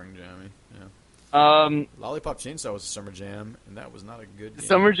little spring jammy. Yeah. Lollipop Chainsaw was a Summer Jam, and that was not a good game.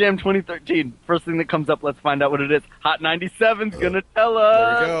 Summer Jam 2013. First thing that comes up, let's find out what it is. Hot 97's gonna tell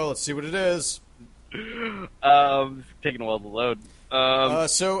us. There we go. Let's see what it is. It's taking a while to load.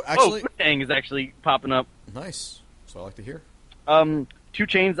 So actually, Wu-Tang is actually popping up. nice. So I like to hear. 2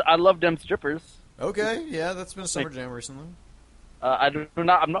 Chainz, I love them strippers. Okay, yeah, that's been a Summer Jam recently. I'm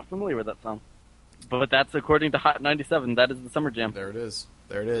not familiar with that song, but that's according to Hot 97. That is the Summer Jam. There it is.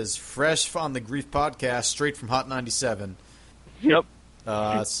 There it is. Fresh on the Grief podcast, straight from Hot 97. Yep.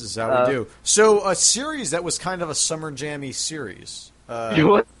 This is how we do. So a series that was kind of a Summer Jammy series.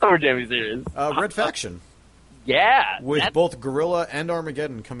 What Summer Jammy series? Red Faction. Yeah. With that's both Gorilla and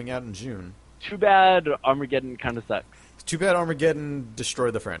Armageddon coming out in June. too bad Armageddon kind of sucks. Too bad Armageddon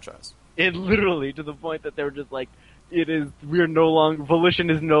destroyed the franchise. It literally, to the point that they were just like, Volition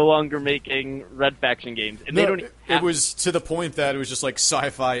is no longer making Red Faction games. And they don't even it was to the point that it was just like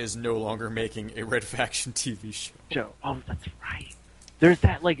Sci-Fi is no longer making a Red Faction TV show. Oh, that's right. There's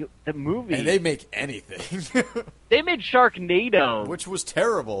that, the movie. And they make anything. They made Sharknado. Which was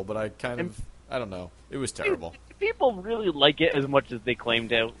terrible, but I don't know. It was terrible. people really like it as much as they claim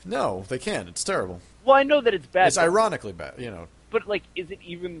to? No, they can't. It's terrible. Well, I know that it's bad. It's ironically bad, But, like, is it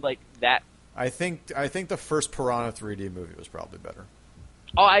even, like, that? I think the first Piranha 3D movie was probably better.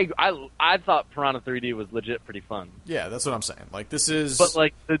 Oh, I thought Piranha 3D was legit pretty fun. Yeah, that's what I'm saying. Like, this is... But,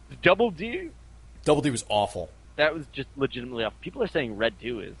 like, the Double D? Double D was awful. That was just legitimately off. People are saying Red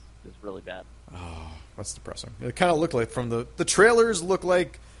 2 is really bad. Oh, that's depressing. It kind of looked like, from the trailers, look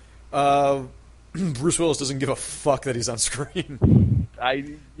like Bruce Willis doesn't give a fuck that he's on screen.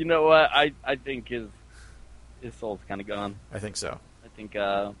 You know what? I think his soul's kind of gone. I think so. I think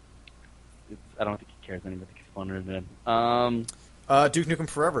I don't think he cares anymore. I think he's funner than Duke Nukem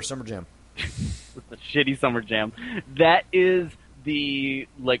Forever, Summer Jam. It's a shitty Summer Jam. That is the,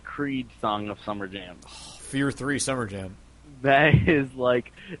 like, Creed song of Summer Jam. Fear 3, Summer Jam. That is,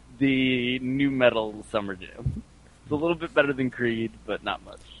 like, the new metal Summer Jam. It's a little bit better than Creed, but not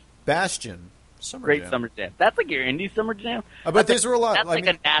much. Bastion, Summer Great Jam. Summer Jam. That's like your indie Summer Jam. But these were a lot. That's like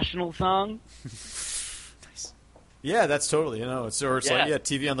a national song. Nice. Yeah, that's totally. It's like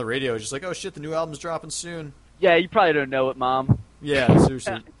TV on the radio, just like, oh shit, the new album's dropping soon. Yeah, you probably don't know it, Mom. Yeah,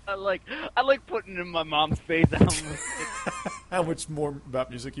 seriously. I like putting it in my mom's face. How much more about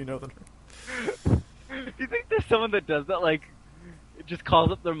music you know than her? Do you think there's someone that does that? Like, just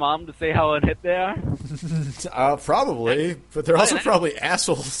calls up their mom to say how unhip they are? Probably, but they're also probably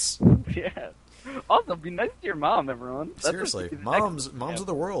assholes. Yeah. Also, be nice to your mom, everyone. Seriously, moms of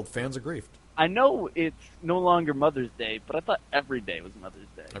the world, fans of grief. I know it's no longer Mother's Day, but I thought every day was Mother's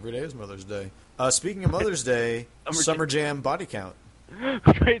Day. Every day is Mother's Day. Speaking of Mother's Day, Summer Jam body count.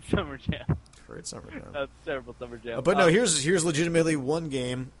 Great Summer Jam. Great Summer Jam. That's terrible Summer Jam. But no, here's legitimately one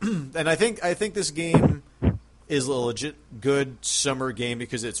game, and I think this game is a legit good summer game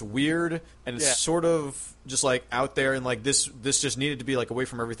because it's weird and it's sort of just like out there, and like this just needed to be like away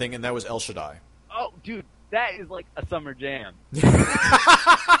from everything, and that was El Shaddai. Oh, dude, that is like a Summer Jam.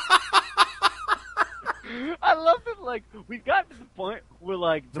 I love that. Like, we've gotten to the point where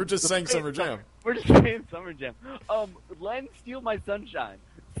like we're just saying Summer Jam. We're just saying Summer Jam. Len Steal My Sunshine,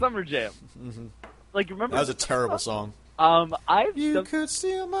 Summer Jam. Mm-hmm. Like, remember that was a terrible song. You could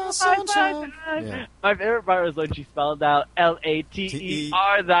steal my sunshine. Yeah. My favorite part was when she spelled out Later.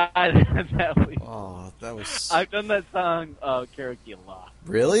 Oh, that was. I've done that song karaoke a lot.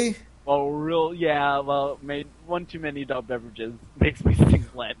 Really? Well, made one too many adult beverages makes me sing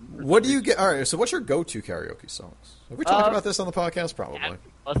Latin. What do you get? All right, so what's your go-to karaoke songs? Have we talked about this on the podcast? Probably.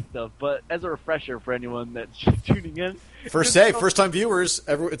 Stuff, but as a refresher for anyone that's just tuning in. First-time viewers.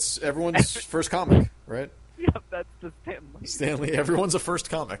 It's everyone's first comic, right? Yep, that's the Stanley. Stanley, everyone's a first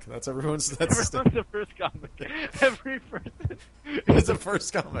comic. Everyone's a first comic. Every person is a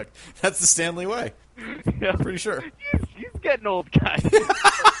first comic. That's the Stanley way. Yeah. I'm pretty sure. He's getting old, guys.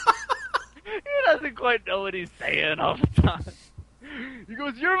 He doesn't quite know what he's saying all the time. He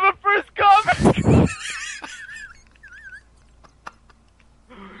goes, "You're my first comic."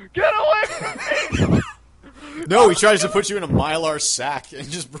 Get away from me! No, he tries to put you in a Mylar sack and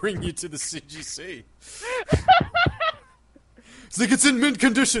just bring you to the CGC. It's like it's in mint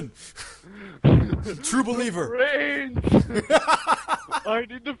condition. True believer. Brains. I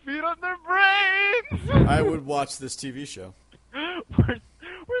need to feed on their brains. I would watch this TV show.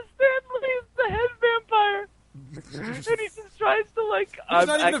 Where Stanley is the head vampire. And he just tries to like. He's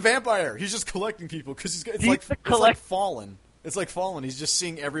not even a vampire. He's just collecting people because it's like Fallen. It's like Fallen. He's just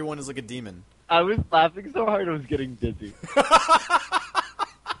seeing everyone as like a demon. I was laughing so hard I was getting dizzy.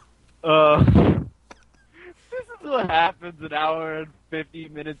 This is what happens an hour and 50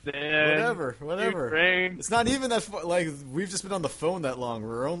 minutes in. Whatever. It's not even that far. Like, we've just been on the phone that long.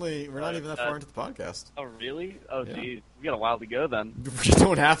 We're not even that far into the podcast. Oh, really? Oh, geez. We got a while to go then. We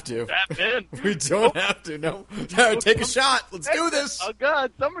don't have to. Tap in. We don't have to. No. Take a shot. Let's do this. Oh,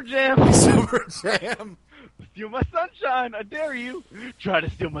 God. Summer Jam. Summer Jam. Steal my sunshine. I dare you. Try to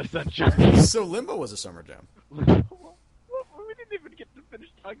steal my sunshine. So Limbo was a Summer Jam. We didn't even get to finish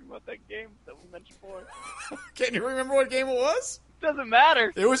talking about that game that we mentioned before. Can't you remember what game it was? Doesn't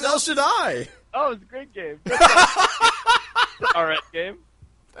matter. It was El Shaddai. Oh, it was a great game. Alright game.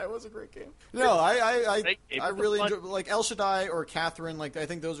 That was a great game. No, I really enjoy, like El Shaddai or Catherine. Like, I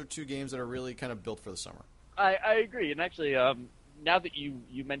think those are two games that are really kind of built for the summer. I agree, and actually, now that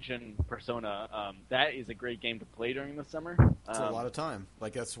you mention Persona, that is a great game to play during the summer. It's a lot of time.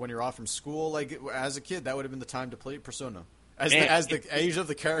 Like, that's when you're off from school. Like, as a kid, that would have been the time to play Persona. As the age of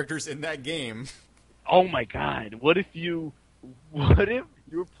the characters in that game. Oh my God! What if you were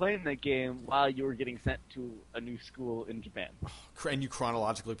playing that game while you were getting sent to a new school in Japan? And you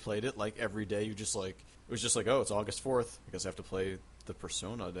chronologically played it like every day. You just like it was just like, oh, it's August 4th. I guess I have to play the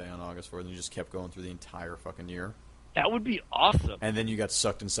Persona Day on August 4th, and you just kept going through the entire fucking year. That would be awesome. And then you got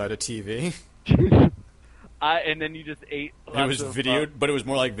sucked inside a TV. And then you just ate. It was video, but it was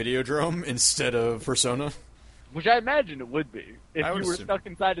more like Videodrome instead of Persona. Which I imagine it would be if I you would were assume. stuck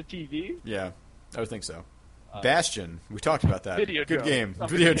inside a TV. Yeah, I would think so. Bastion, we talked about that. Videodrome. Good game. Summer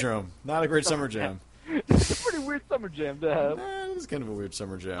Videodrome. Not a great summer jam. It's a pretty weird summer jam to have. It was kind of a weird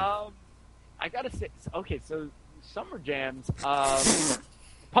summer jam. I gotta say, okay, so summer jams.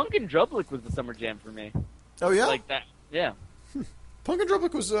 Punk and Drublic was the summer jam for me. Oh yeah, Like that. Yeah. Punk and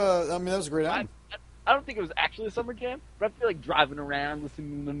Drublic was. I mean, that was a great album. I don't think it was actually a summer jam, but I feel like driving around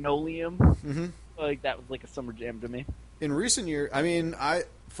listening to Linoleum, like that was like a summer jam to me. In recent years, I mean,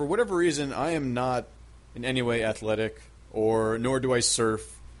 for whatever reason, I am not in any way athletic, nor do I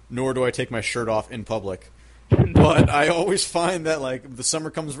surf, nor do I take my shirt off in public. But I always find that like the summer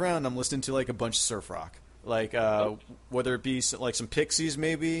comes around, I'm listening to like a bunch of surf rock, like whether it be like some Pixies,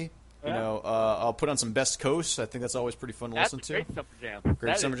 maybe. You know, I'll put on some Best Coast. I think that's always pretty fun to That's listen a to. great summer jam. Great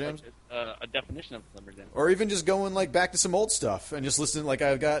That summer is jams? like a definition of a summer jam. Or even just going like back to some old stuff and just listening. Like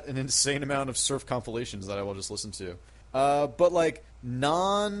I've got an insane amount of surf compilations that I will just listen to. But like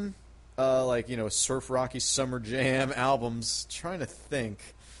like surf rocky summer jam albums. Trying to think.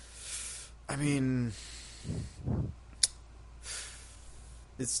 I mean,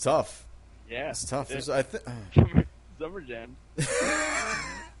 it's tough. Yeah, It's tough. it is. Summer jam.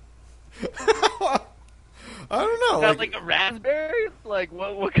 I don't know. Got like a raspberry? Like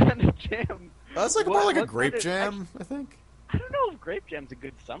what kind of jam? That's like what- more like a what grape kind of- jam. I think. I don't know if grape jam's a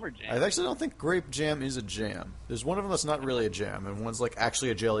good summer jam. I actually don't think grape jam is a jam. There's one of them that's not really a jam, and one's like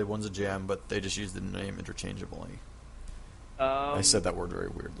actually a jelly, one's a jam, but they just use the name interchangeably. I said that word very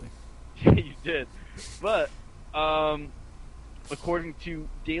weirdly. You did. But, according to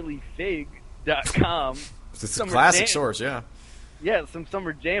dailyfig.com, It's a Summer classic jam. source, yeah. yeah, some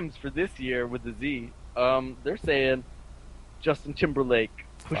summer jams for this year with the Z. They're saying Justin Timberlake,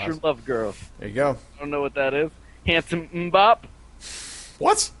 Push Your Classic. Love Girl. There you go. I don't know what that is. Handsome Mbop.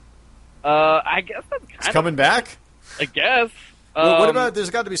 What? I guess that's It's kind of, coming back? I guess. Well, what about, there's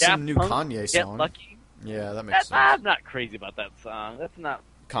got to be Daft some new Punk, Kanye Get song. Lucky? Yeah, that makes sense. I'm not crazy about that song. That's not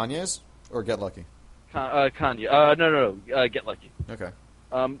Kanye's? Or Get Lucky? Kanye. No, Get Lucky. Okay.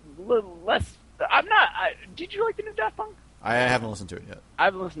 Little less. I'm not. Did you like the new Daft Punk? I haven't listened to it yet. I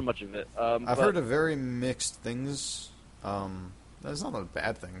haven't listened to much of it. I've heard of very mixed things. That's not a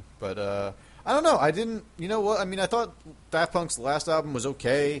bad thing, but I don't know. I didn't. You know what? I mean, I thought Daft Punk's last album was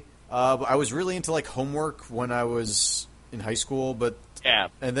okay. But I was really into like Homework when I was in high school, but Yeah.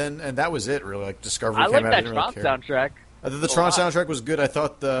 and that was it. Really, like Discovery I came like out. that I didn't really Tron care. soundtrack. The a Tron lot. soundtrack was good. I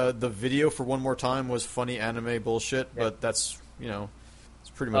thought the video for One More Time was funny anime bullshit, Yeah. but that's that's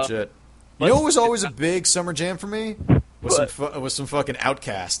pretty much it. but- You know what was always a big summer jam for me? Was some fucking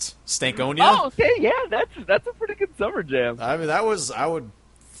Outcast, Stankonia. Oh, okay, yeah, that's a pretty good summer jam. I mean, I would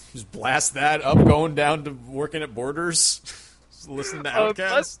just blast that up going down to working at Borders, just listening to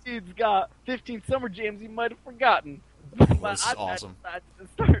Outcast. BuzzFeed's got 15 summer jams you might have forgotten. This is awesome. I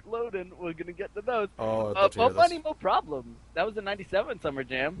start loading. We're gonna get to those. Oh, I'd love to hear Mo this. Money, Mo Problem. That was a '97 summer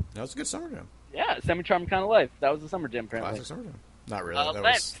jam. That was a good summer jam. Yeah, Semi Charmed Kind of Life. That was a summer jam apparently. Classic summer jam. Not really. Len, that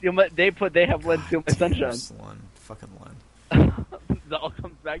was Steal My- they have Len Steal My Sunshine. gross, Len. Fucking Len. It all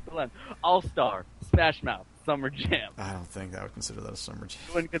comes back to Len. All Star, Smash Mouth, Summer Jam. I don't think I would consider that a summer jam.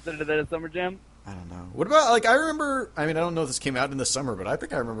 You wouldn't consider that a summer jam? I don't know. What about like I remember? I mean, I don't know if this came out in the summer, but I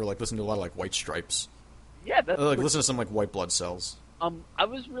think I remember like listening to a lot of like White Stripes. Yeah, that's Like listen to some like White Blood Cells. I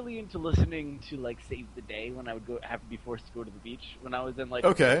was really into listening to like Save the Day when I would have to be forced to go to the beach when I was in like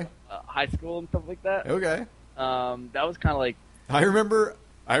Okay. high school and stuff like that. Okay. That was kind of like I remember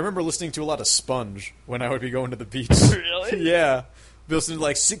listening to a lot of Sponge when I would be going to the beach. Really? Yeah. Listening to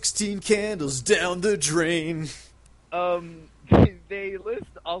like 16 candles down the drain. they list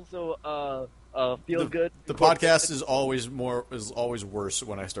also Feel Good. The podcast is always worse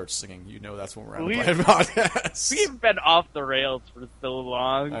when I start singing. You know that's when we're on We- a podcast. We've been off the rails for so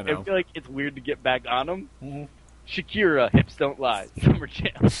long. I know. feel like it's weird to get back on them. Mhm. Shakira, Hips Don't Lie, Summer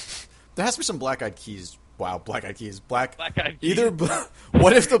Jam. There has to be some Black Eyed Keys. Wow, Black Eyed Keys. Black Eyed Keys.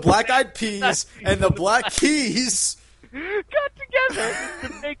 What if the Black Eyed Peas and the Black Keys? got together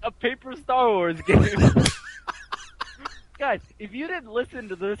to make a paper Star Wars game. Guys, if you didn't listen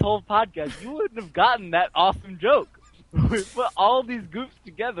to this whole podcast, you wouldn't have gotten that awesome joke. We put all these goofs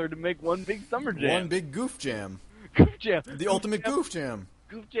together to make one big summer jam. One big goof jam. Goof Jam. The ultimate goof jam.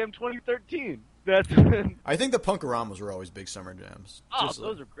 Goof Jam 2013. That's I think the Punkaramas were always big summer jams. oh, Just,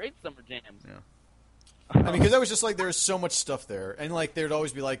 those are great summer jams. Yeah. I mean, because that was just like there was so much stuff there, and like there'd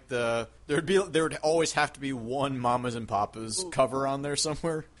always be like there would always have to be one Mamas and Papas cover on there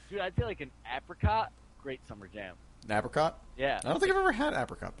somewhere. Dude, I'd say like an apricot, great summer jam. An apricot? Yeah. I don't think I've ever had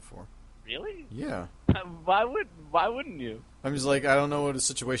apricot before. Really? Yeah. Why wouldn't you? I'm just like, I don't know what a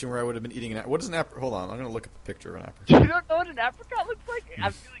situation where I would have been eating an apricot. What is an apricot? Hold on, I'm going to look up a picture of an apricot. You don't know what an apricot looks like?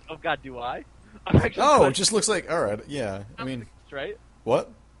 I'm feeling, oh god, do I? I'm actually Oh, it just looks like, alright, yeah. I mean, right? what?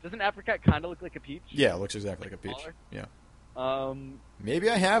 Does an apricot kind of look like a peach? Yeah, it looks exactly like a peach. Smaller? Yeah. Maybe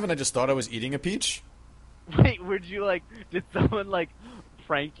I have, and I just thought I was eating a peach. Wait, would you like? Did someone like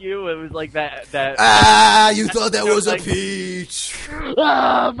prank you? It was like that. Ah, you thought that was like, a peach.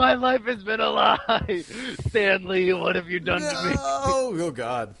 Ah, my life has been a lie. Stanley, what have you done to me? Oh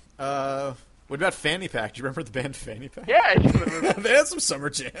God. What about Fanny Pack? Do you remember the band Fanny Pack? Yeah, I do remember. They had some summer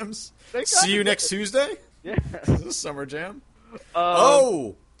jams. See you next Tuesday. Yeah. This is a summer jam.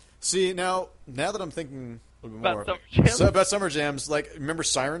 Oh, see now that I'm thinking a little bit About more summer jams? about summer jams, like remember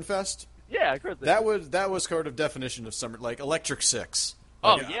Siren Fest? Yeah, of course. That was sort of definition of summer, like Electric Six.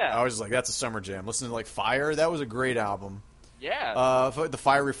 Oh, Like, yeah. I was like, that's a summer jam. Listen to like Fire. That was a great album. Yeah. The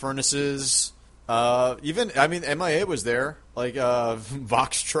Fiery Furnaces. Even I mean, MIA was there. Like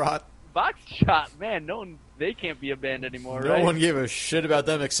Voxtrot. Boxshot, man, they can't be a band anymore, No right? one gave a shit about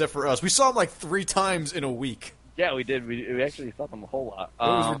them except for us. We saw them like 3 times in a week. Yeah, we did. We actually saw them a whole lot. It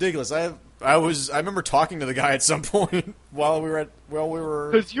was ridiculous. I remember talking to the guy at some point while we were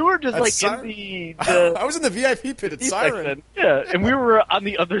because you were just at like Siren- in the I was in the VIP pit at Siren. section. Yeah, and we were on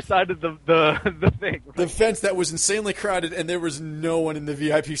the other side of the thing. Right? The fence that was insanely crowded, and there was no one in the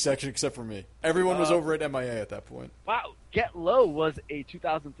VIP section except for me. Everyone was over at MIA at that point. Wow, Get Low was a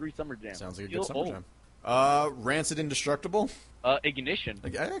 2003 summer jam. Sounds like a Feel good summer old. jam. Rancid Indestructible. Ignition.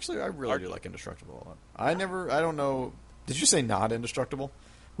 Like, I really do like Indestructible a lot. I don't know. Did you say not Indestructible?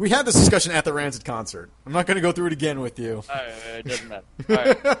 We had this discussion at the Rancid concert. I'm not going to go through it again with you. It doesn't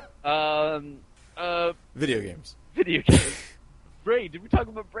matter. All right. Video games. Video games. Braid. Did we talk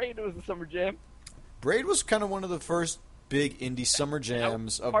about Braid? It was a summer jam. Braid was kind of one of the first big indie summer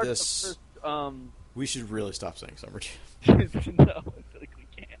jams of Part this. The first, We should really stop saying summer jam. no, I feel like we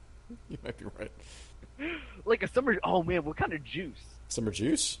can't. You might be right. Like a summer. Oh man, what kind of juice? Summer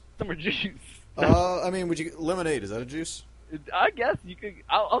juice? Summer juice. I mean, would you lemonade? Is that a juice? I guess you could.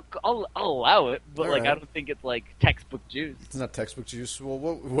 I'll allow it, but All like right. I don't think it's like textbook juice. It's not textbook juice. Well,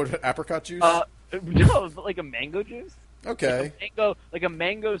 what apricot juice? No, but like a mango juice. Okay. Like a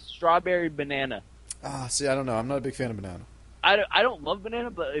mango, strawberry, banana. See, I don't know. I'm not a big fan of banana. I don't love banana,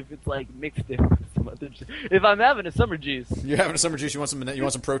 but if it's like mixed in with some other juice, if I'm having a summer juice, You're having a summer juice. You want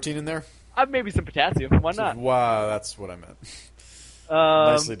some protein in there? maybe some potassium. Why not? Wow, that's what I meant.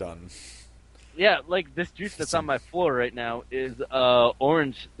 Nicely done. Yeah, like this juice that's on my floor right now is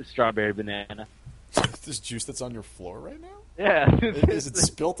orange strawberry banana. This juice that's on your floor right now? Yeah. Is it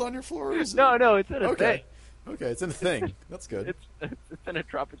spilt on your floor? Or is it... No, it's in a Okay. thing. Okay, it's in a thing. That's good. It's in a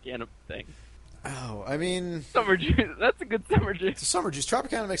Tropicana thing. Oh, I mean, Summer juice. That's a good summer juice. it's a summer juice.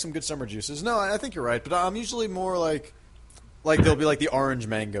 Tropicana makes some good summer juices. No, I think you're right, but I'm usually more like there'll be like the orange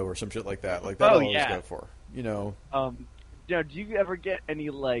mango or some shit like that. Like that I'll always go for. You know. Now, do you ever get any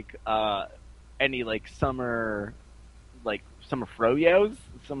summer froyos?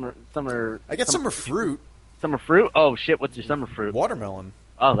 Summer. I get summer fruit. Summer fruit? Oh shit! What's your summer fruit? Watermelon.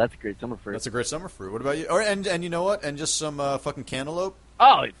 Oh, that's a great summer fruit. That's a great summer fruit. What about you? And you know what? And just some fucking cantaloupe.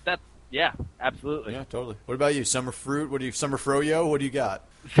 Oh, yeah, absolutely. Yeah, totally. What about you? Summer fruit? Summer froyo? What do you got?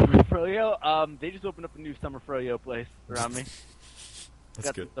 Summer froyo. They just opened up a new summer froyo place around me. That's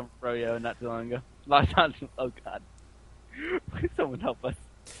Got good. some froyo not too long ago. Oh god. Please someone help us.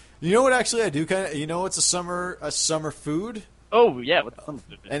 You know what? Actually, I do kind of. You know what's a summer food? Oh yeah, what's summer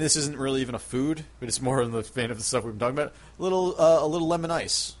food? And this isn't really even a food, but it's more in the vein of the stuff we've been talking about. A little lemon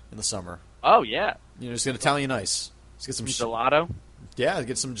ice in the summer. Oh yeah. You know, just get Italian ice. Just get some Gelato. Yeah,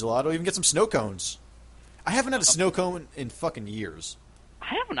 get some gelato. Even get some snow cones. I haven't had a snow cone in fucking years.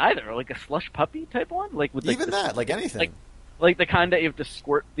 I haven't either. Like a slush puppy type one, like with Even that, like anything. like the kind that you have to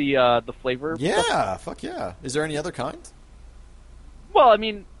squirt the flavor. Yeah, fuck yeah. Is there any other kind? Well, I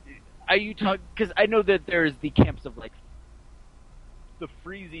mean, are you talking? Because I know that there's the camps of like the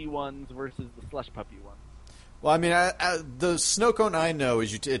freezy ones versus the slush puppy ones. Well, I mean, the snow cone I know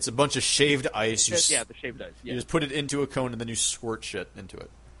is it's a bunch of shaved ice. Yeah, the shaved ice. Yeah. You just put it into a cone and then you squirt shit into it.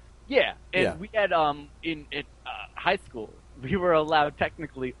 Yeah, and Yeah. we had in high school we were allowed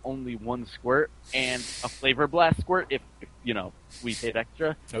technically only one squirt and a flavor blast squirt if you know we paid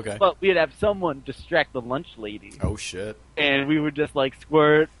extra. Okay. But we'd have someone distract the lunch lady, Oh shit! and we would just like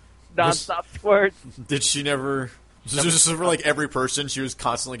squirt, nonstop squirts. Did she never So just for like every person, she was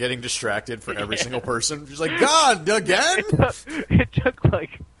constantly getting distracted for every single person. She's like, God, again? It took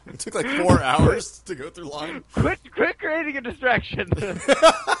like 4 hours to go through line. quit creating a distraction.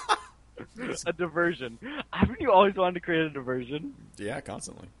 A diversion. Haven't you always wanted to create a diversion? Yeah,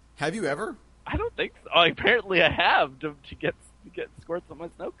 constantly. Have you ever? I don't think so. Oh, apparently I have to get squirts on my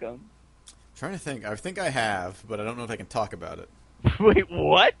snow cone. Trying to think. I think I have, but I don't know if I can talk about it. Wait,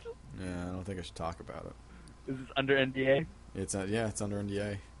 what? Yeah, I don't think I should talk about it. Is this under NDA? It's it's under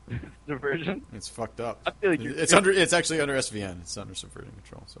NDA. Diversion? It's fucked up. I feel like It's actually under SVN. It's under subversion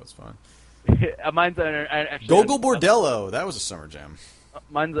control, so it's fine. Mine's under actually. Gogol Bordello. That was a summer jam.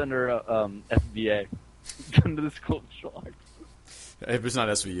 Mine's under SVA. Under the School of Visual Arts. If it's not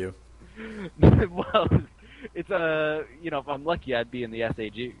SVU. Well, it's if I'm lucky, I'd be in the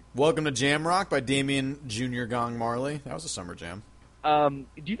SAG. Welcome to Jam Rock by Damien Jr. Gong Marley. That was a summer jam. Do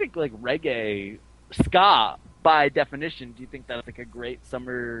you think like reggae, ska, by definition, do you think that's like a great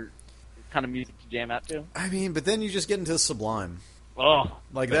summer kind of music to jam out to? I mean, but then you just get into the sublime. Oh,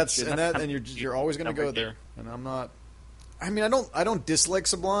 Like and you're always going to go there. And I'm not. I mean, I don't dislike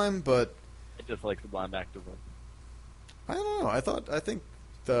Sublime, but I just like Sublime actively. I don't know. I think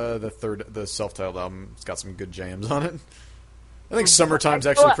the self-titled album has got some good jams on it. I think Summertime's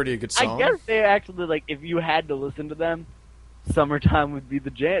actually a pretty good song. I guess they actually like if you had to listen to them, Summertime would be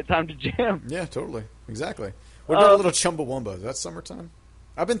the time to jam. Yeah, totally, exactly. What about a little Chumbawamba? Is that Summertime?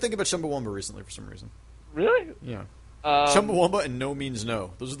 I've been thinking about Chumbawamba recently for some reason. Really? Yeah. Chumbawamba and No Means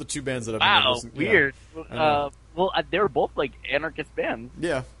No. Those are the two bands that I've been listening to. Weird. Yeah, well, they were both like anarchist bands.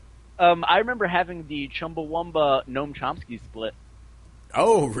 Yeah. I remember having the Chumbawamba Noam Chomsky split.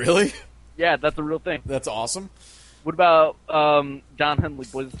 Oh, really? Yeah, that's a real thing. That's awesome. What about Don Henley,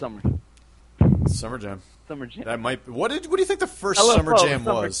 Boys of Summer? Summer Jam. Summer Jam. That might. What do you think the first LFO, Summer Jam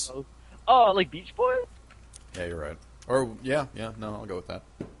Summer was? Clothes. Oh, like Beach Boys? Yeah, you're right. Or yeah. No, I'll go with that.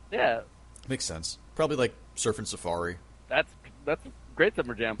 Yeah, Makes sense. Probably like Surfing Safari, that's a great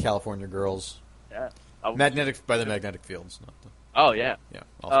Summer Jam. California Girls, Yeah. Magnetic by the Magnetic Fields. Not the, Oh yeah. yeah.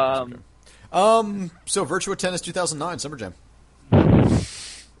 Also Summer Jam. So Virtua Tennis 2009 Summer Jam.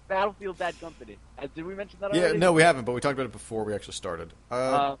 Battlefield Bad Company. Did we mention that Yeah, already? no, we haven't, but we talked about it before we actually started.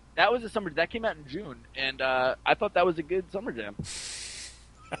 That was a summer. That came out in June, and I thought that was a good Summer Jam.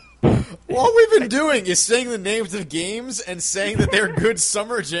 All we've been doing is saying the names of games and saying that they're good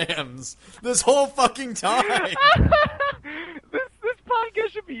summer jams this whole fucking time. This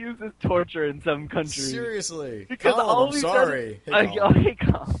podcast should be used as torture in some countries. Seriously. Because Colin, I'm sorry. Hey,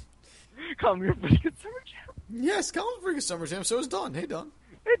 Colin, you're a pretty good Summer Jam. Yes, Colin's a pretty good summer jam. So is Don. Hey, Don.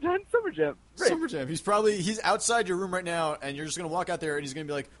 Hey, done Summer Jam. Great. Summer Jam. He's outside your room right now, and you're just gonna walk out there, and he's gonna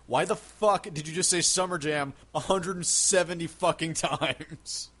be like, "Why the fuck did you just say Summer Jam 170 fucking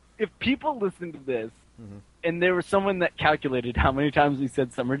times?" If people listen to this, and there was someone that calculated how many times we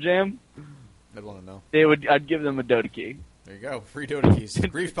said Summer Jam, I'd want to know. I'd give them a Dota key. There you go. Free Dota keys.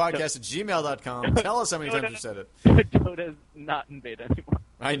 Griefpodcast@gmail.com. Tell us how many times you said it. Dota's not in beta anymore.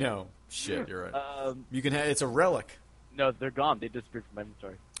 I know. Shit, you're right. You can. It's a relic. No, they're gone. They disappeared from my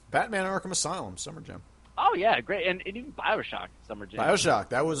inventory. Batman Arkham Asylum Summer Jam. Oh yeah, great, and even Bioshock Summer Jam. Bioshock.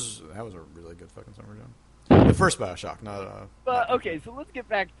 That was a really good fucking Summer Jam. The first Bioshock, not. But okay, so let's get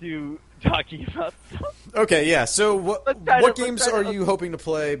back to talking about stuff. Okay, yeah. So what let's games try are to- you hoping to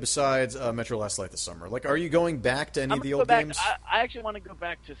play besides Metro Last Light this summer? Like, are you going back to any of the old games? I actually want to go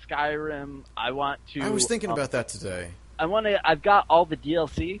back to Skyrim. I want to. I was thinking about that today. I've got all the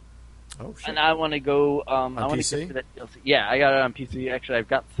DLC. Oh shit! And I want to go. I want to PC? get to that DLC. Yeah, I got it on PC. Actually, I've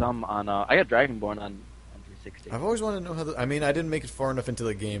got some on. I got Dragonborn on 360. I've always wanted to know how. I mean, I didn't make it far enough into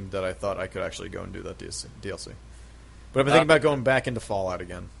the game that I thought I could actually go and do that DLC. But I've been thinking about going back into Fallout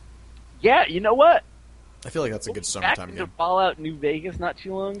again. Yeah, you know what? I feel like that's a good Back summertime into game. Fallout New Vegas not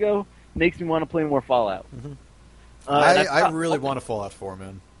too long ago makes me want to play more Fallout. Mhm. And I really want a Fallout 4,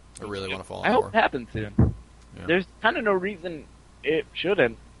 man. I really want a Fallout 4. I hope it happens soon. Yeah. There's kind of no reason it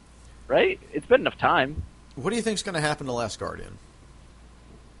shouldn't, right? It's been enough time. What do you think's going to happen to Last Guardian?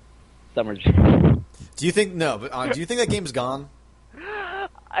 Summer Jam. Do you think do you think that game's gone?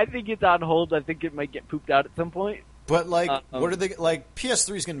 I think it's on hold. I think it might get pooped out at some point. But like, what are they like?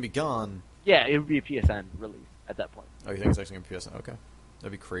 PS3 is going to be gone. Yeah, it would be a PSN release at that point. Oh, you think it's actually going to be PSN? Okay,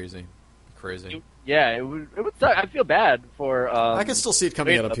 that'd be crazy. Yeah, it would. It would suck. I feel bad for. I can still see it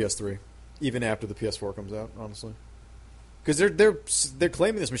coming out on PS3, even after the PS4 comes out. Honestly, because they're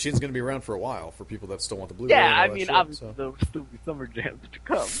claiming this machine's going to be around for a while for people that still want the Blu-ray. Yeah, and all I that mean, shit, obviously so. there'll still be Summer Jams to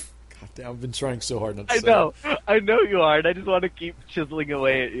come. God damn, I've been trying so hard not to I say know, I know you are, and I just want to keep chiseling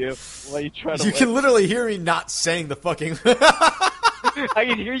away at you while you try to. You can literally hear me not saying the fucking. I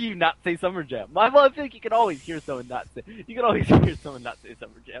can hear you not say Summer Jam. Well, I feel like you can always hear someone not say. You can always hear someone not say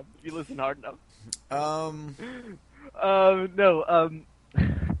Summer Jam if you listen hard enough. No.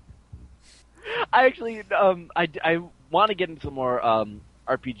 I actually, I want to get into some more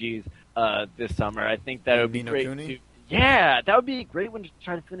RPGs this summer. I think that would be Ni no great. Kuni? Yeah, that would be a great one to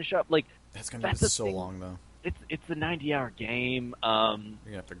try to finish up. Like That's gonna be that's the so thing. long though. It's a 90-hour game. You're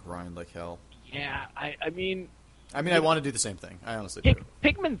gonna have to grind like hell. Yeah, I mean, I want to do the same thing. I honestly do.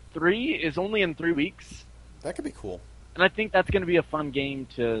 Pikmin 3 is only in 3 weeks, That could be cool. and I think that's going to be a fun game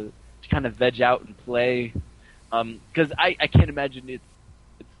to kind of veg out and play. Because I can't imagine it's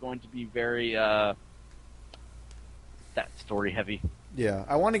going to be very that story heavy. Yeah,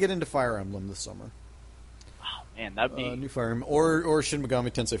 I want to get into Fire Emblem this summer. Oh man, that'd be. New Fire Emblem or Shin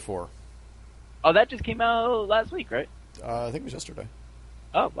Megami Tensei 4. Oh, that just came out last week, right? I think it was yesterday.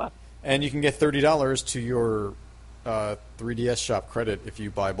 Oh wow. And you can get $30 to your 3DS shop credit if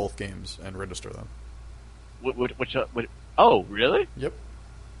you buy both games and register them. Which oh, really? Yep.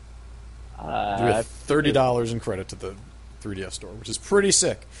 You have $30 in credit to the 3DS store, which is pretty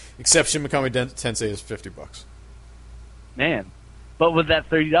sick. Except Shin Megami Tensei is $50. Man, but with that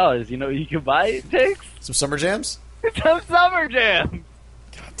 $30, you know what you can buy? It takes Some Summer Jams? some Summer Jam.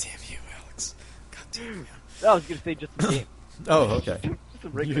 God damn you, Alex. God damn you. I was gonna say just some games. Oh, okay. Just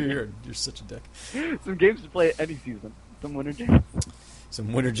some regular You're such a dick. some games to play any season. Some winter jams.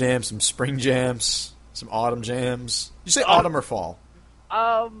 Some winter jams, some spring jams, some autumn jams. You say autumn or fall?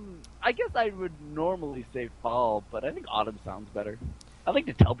 I guess I would normally say fall, but I think autumn sounds better. I like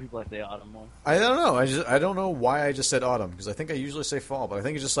to tell people I say autumn more. I don't know. I don't know why I just said autumn because I think I usually say fall, but I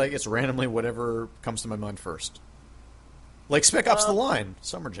think it's just like it's randomly whatever comes to my mind first. Like Spec Ops: The Line,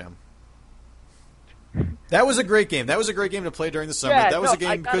 Summer Jam. That was a great game. That was a great game to play during the summer. Yeah, that was no, a game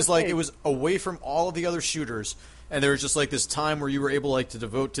I gotta because like say- it was away from all of the other shooters, and there was just like this time where you were able like to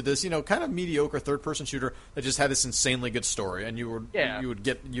devote to this, kind of mediocre third-person shooter that just had this insanely good story, and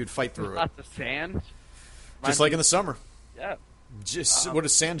you'd fight through it, Lots of sand. just like in the summer. Yeah. What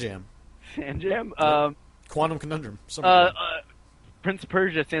is Sand Jam? Sand Jam. Quantum Conundrum. Summer Jam. Prince of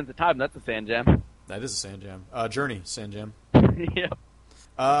Persia: Sands of Time. That's a Sand Jam. That is a Sand Jam. Journey, Sand Jam. Yeah.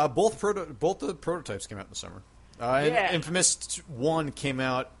 Both the prototypes came out in the summer. And Yeah. Infamous 1 came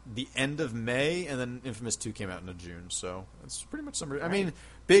out the end of May, and then Infamous 2 came out in June. So it's pretty much summer. I mean,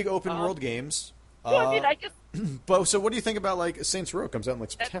 big open world games. So, I mean, I guess But so, what do you think about like Saints Row comes out in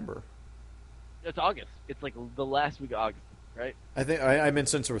like September? it's August. It's like the last week of August, right? I think I meant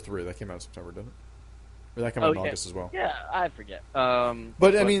Saints Row 3. That came out in September, didn't it? Or that came out in yeah. August as well. Yeah, I forget.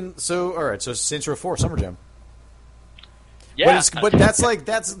 But I mean, so all right. So Saints Row 4 Summer Jam. yeah, But that's like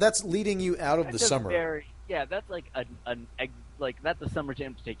that's leading you out of the that's a summer. that's like that's a summer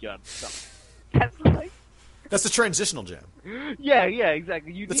jam to take you out of the summer. That's like That's the transitional jam. yeah,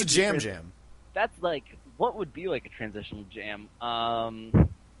 exactly. You That's a need jam to- jam. That's like what would be like a transitional jam?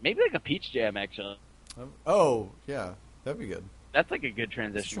 Maybe like a peach jam actually. Oh yeah, that'd be good. That's like a good It's a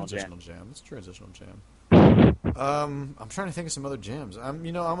transitional transitional jam. jam. It's a transitional jam. I'm trying to think of some other jams. I'm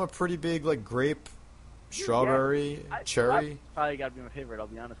a pretty big like grape, strawberry, cherry. Probably got to be my favorite. I'll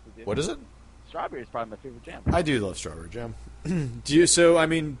be honest with you. What is it? Strawberry is probably my favorite jam. I do love strawberry jam. Do you? So I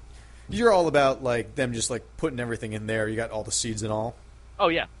mean, you're all about like them just like putting everything in there. You got all the seeds and all. Oh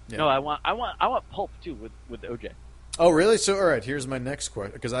yeah. Yeah. No, I want pulp too with OJ. Oh really? So all right. Here's my next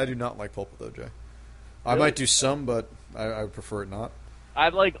question because I do not like pulp with OJ. I Really? might do some, but I would prefer it not. I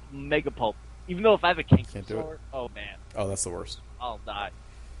like mega pulp. Even though if I have a kink Can't do it. sword, oh man, Oh, that's the worst. I'll die.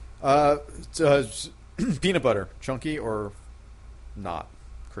 Peanut butter, chunky or not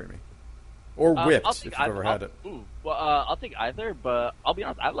creamy, or I'll whipped take if you've ever had it. Ooh, well, I'll take either, but I'll be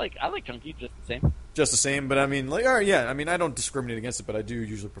honest. I like chunky just the same. Just the same, but I mean, like, all right, yeah. I mean, I don't discriminate against it, but I do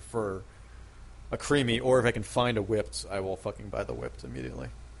usually prefer a creamy, or if I can find a whipped, I will fucking buy the whipped immediately.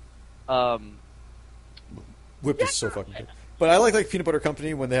 Whipped is so fucking good. But I like Peanut Butter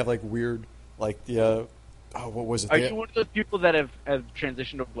Company when they have like weird, like the what was it? Are They- you one of those people that have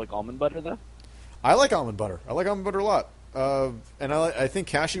transitioned over to like almond butter though? I like almond butter. I like almond butter a lot, and I think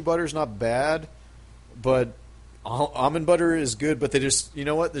cashew butter is not bad, but almond butter is good. But they just, you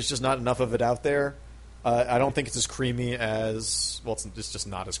know what? There's just not enough of it out there. I don't think it's as creamy as it's just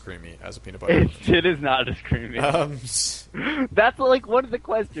not as creamy as a peanut butter. It is not as creamy. That's like one of the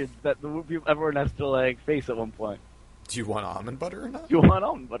questions that everyone has to like face at one point. Do you want almond butter or not? Do you want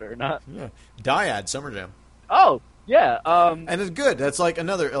almond butter or not? Yeah, Dyad Summer Jam, Oh yeah. and it's good. That's like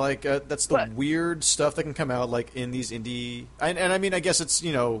another like that's the What? weird stuff that can come out like in these indie. And I mean, I guess it's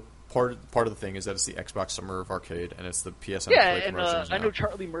part of the thing is that it's the Xbox Summer of Arcade and it's the PSN Yeah, Play and promotions I now. know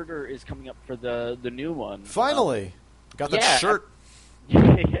Charlie Murder is coming up for the new one. Finally, got that yeah, shirt.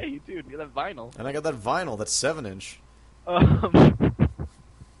 Yeah, you do. You got that vinyl. And I got that vinyl, that 7-inch. Um,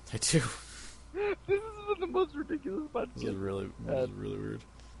 I do. this is the most ridiculous podcast. This is really weird.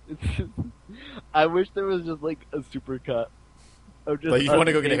 It's just, I wish there was just like a supercut. Of just Like, you want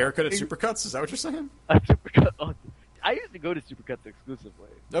to go get a us haircut at being- Supercuts? Is that what you're saying? A supercut. Oh, I used to go to Supercuts exclusively.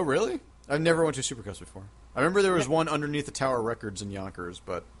 Oh, really? I've never went to Supercuts before. I remember there was one underneath the Tower Records in Yonkers,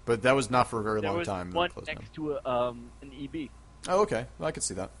 but that was not for a very There long was time. one It closed next down. to an EB, Oh, okay. Well, I could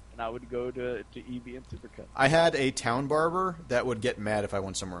see that. and I would go to EB and Supercut. I had a town barber that would get mad if I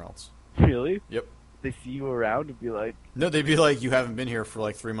went somewhere else. Really? Yep. They see you around and be like, No, they'd be like, you haven't been here for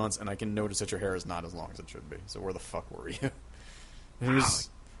like 3 months, and I can notice that your hair is not as long as it should be. So where the fuck were you? It was,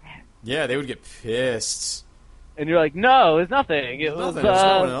 yeah, they would get pissed. and you're like, no, it's nothing. It was Nothing. There's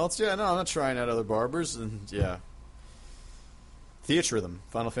no one else. Yeah, no, I'm not trying out other barbers. And yeah, Theatrhythm,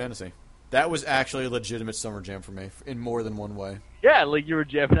 Final Fantasy. That was actually a legitimate summer jam for me in more than one way. yeah, like you were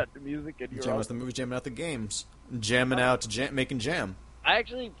jamming out the music and you were. Jamming out the movies, jamming out the games, jamming out to making jam. I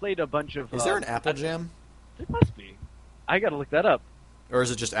actually played a bunch of. Is there an apple jam, There must be. I gotta look that up. or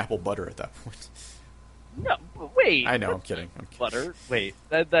is it just apple butter at that point? No, wait. I know, I'm kidding. Butter. Wait,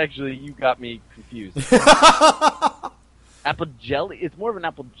 that's actually you got me confused. Apple jelly. It's more of an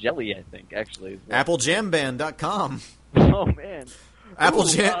apple jelly, I think. Actually. AppleJamBand.com. Oh man. Apple Ooh,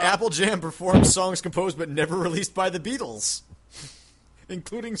 Jam. Apple Jam performs songs composed but never released by the Beatles,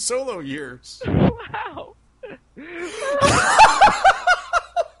 including solo years. Wow.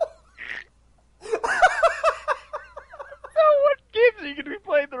 So what games are you gonna be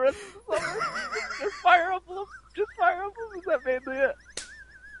playing the rest of the summer? Just Fire Emblem? Just Fire Emblem? Is that mainly it?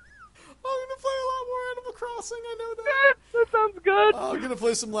 I'm gonna play a lot more Animal Crossing. I know that. That sounds good. I'm gonna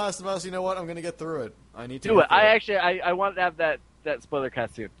play some Last of Us. You know what? I'm gonna get through it. I need to Do get it. through I actually, I want to have that spoiler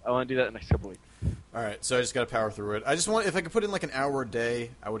cast soon. I want to do that in the next couple weeks. All right, so I just gotta power through it. I just want, if I could put in like an hour a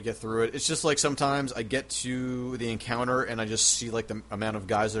day, I would get through it. It's just like sometimes I get to the encounter and I just see like the amount of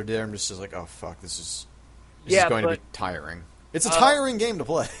guys that are there. I'm just like, oh fuck, this is going to be tiring. It's a tiring game to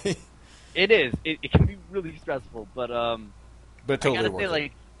play, It is. It can be really stressful, but but totally I gotta worth say,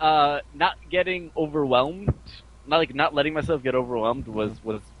 it. like, not getting overwhelmed, not letting myself get overwhelmed was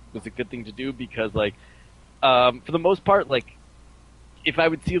a good thing to do because, like, for the most part, like, if I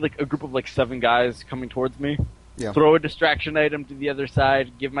would see like a group of like 7 guys coming towards me, Yeah. throw a distraction item to the other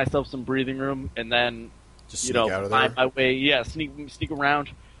side, give myself some breathing room, and then Just sneak out of there. find my way. Yeah, sneak around,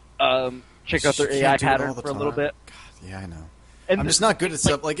 check out You their can't AI do it all pattern the for a little time. bit. God, yeah, I know. And I'm just not good at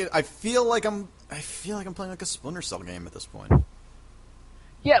stuff like it. I feel like I'm playing like a Splinter Cell game at this point.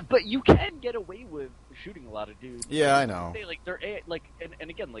 Yeah, but you can get away with shooting a lot of dudes. Yeah, I know. Say, like, they're AI, like, and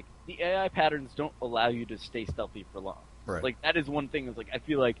again, like, the AI patterns don't allow you to stay stealthy for long. Right. Like, that is one thing. Is like, I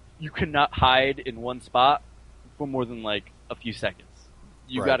feel like you cannot hide in one spot for more than like a few seconds.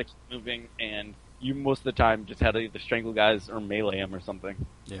 You Right. got to keep moving, and you most of the time just had to either strangle guys or melee them or something.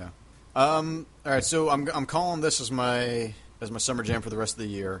 Yeah. All right. So I'm calling this as my summer jam for the rest of the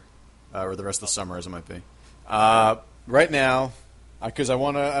year, or the rest of the summer, as it might be. Right now, because I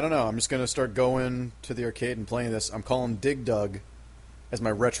want to. I don't know. I'm just going to start going to the arcade and playing this. I'm calling Dig Dug as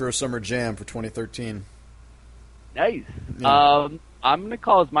my retro summer jam for 2013. Nice. Yeah. I'm gonna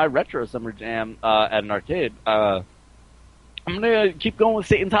call it my retro summer jam at an arcade. I'm gonna keep going with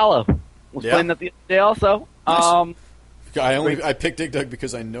Satan's Hollow. Was Yeah. playing that the other day also. Nice. I picked Dig Dug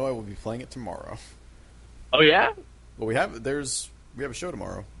because I know I will be playing it tomorrow. Oh yeah. Well, we have a show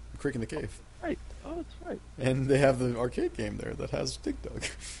tomorrow, Creek in the Cave, Right. Oh, that's right. and they have the arcade game there that has Dig Dug.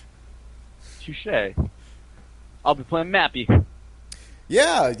 Touche. I'll be playing Mappy.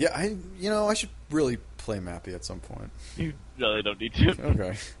 Yeah. I should really play Mappy at some point. You really don't need to.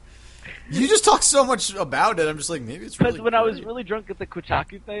 Okay. You just talk so much about it. I'm just like, maybe it's really Because when I was great. really drunk at the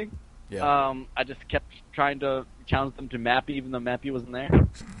Kotaku thing, Yeah. I just kept trying to challenge them to Mappy, even though Mappy wasn't there.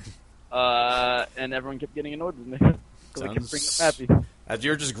 And everyone kept getting annoyed with me. So I kept bringing up Mappy. As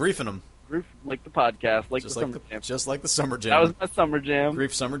you're just griefing them, Grief, like the podcast, like just the like summer jam. just like the summer jam. That was my summer jam.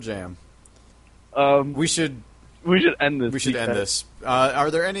 Grief Summer Jam. We We should should end this. end because- this. Are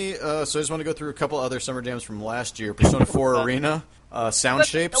there any? So I just want to go through a couple other summer jams from last year. Persona 4 Arena, Sound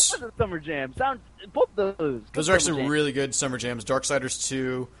Shapes. That was a summer jam. Both those. Those are actually really good summer jams. Darksiders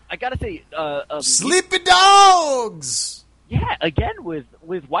 2, I gotta say, Sleepy Dogs. yeah. Again, with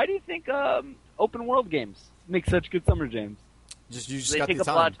why do you think open world games make such good summer jams? You just They got take the up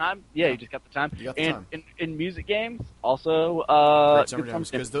time. a lot of time. Yeah, you just got the time. You got the and time. In music games, also Great summer good jams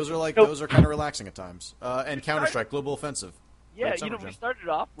because those are So- those are kind of relaxing at times. And Counter Strike Global Offensive. Yeah, Great summer we jam. started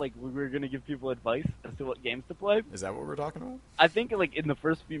off like we were gonna give people advice as to what games to play. Is that what we're talking about? I think like in the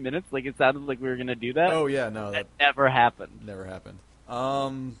first few minutes, like it sounded like we were gonna do that. Oh yeah, no, that that never happened. never happened.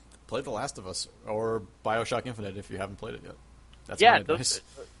 Play The Last of Us or BioShock Infinite if you haven't played it yet. That's Yeah, my advice.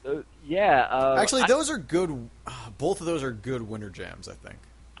 Actually, those are good. Both of those are good winter jams, I think.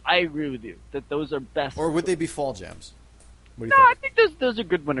 I agree with you that those are best. Or would they be fall jams? What do No, you I think those are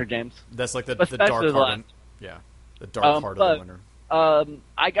good winter games. That's like the Especially dark the heart. last. Yeah, the dark heart of the winter.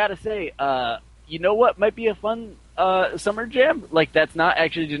 I gotta say, you know what might be a fun summer jam? Like that's not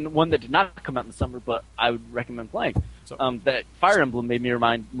actually one that did not come out in the summer, but I would recommend playing. So, That Fire Emblem made me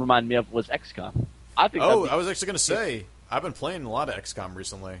remind me of was XCOM. I think. I was actually going to say I've been playing a lot of XCOM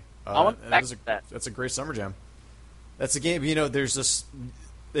recently. I want back to that. That's a great summer jam. That's a game. There's this.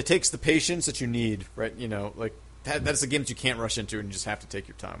 It takes the patience that you need, right? Like that's a game that you can't rush into, and you just have to take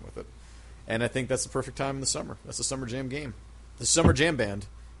your time with it. And I think that's the perfect time in the summer. That's the summer jam game. The summer jam band.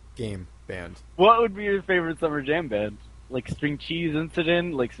 What would be your favorite summer jam band? Like String Cheese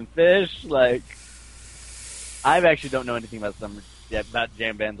Incident, like some Fish, like. I actually don't know anything about about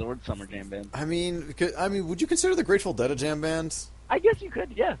jam bands or summer jam bands. I mean, would you consider the Grateful Dead a jam band? I guess you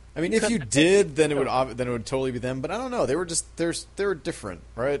could, yeah. I mean, if you did, then it would totally be them. But I don't know. They were different,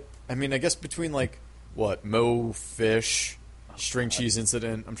 right? I mean, I guess between like what Mo Fish, String Cheese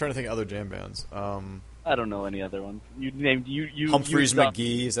Incident. I'm trying to think of other jam bands. I don't know any other ones. You named you. Humphreys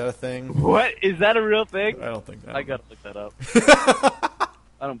McGee, is that a thing? What is that a real thing? I don't think that. I gotta look that up.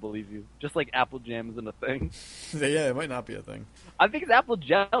 I don't believe you. Just like apple jam isn't a thing. Yeah, it might not be a thing. I think it's apple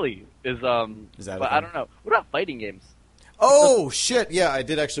jelly is that but I don't know. What about fighting games? Oh shit! Yeah, I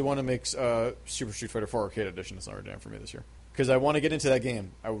did actually want to make Super Street Fighter 4 Arcade Edition a summer jam for me this year because I want to get into that game.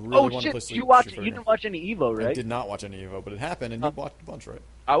 I really want to play Super you watched? Street You Fighter didn't watch any Evo, right? I did not watch any Evo, but it happened, and you watched a bunch, right?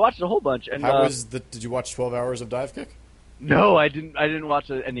 I watched a whole bunch. And Did you watch 12 hours of Dive Kick? No, I didn't. I didn't watch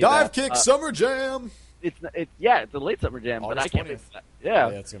any Dive of that. Kick Summer Jam. It's a late summer jam, August but I can't 20th. wait for that. Yeah,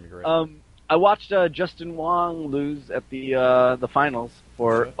 it's gonna be great. I watched Justin Wong lose at the finals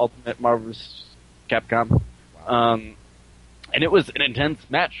for Okay. Ultimate Marvel's Capcom. Wow. And it was an intense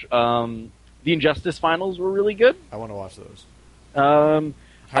match. The Injustice finals were really good. I want to watch those. I How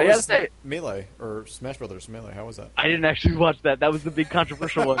gotta was say, Melee or Smash Brothers Melee? How was that? I didn't actually watch that. That was the big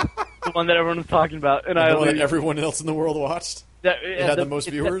controversial one, the one that everyone was talking about. And The one that everyone else in the world watched. It had the most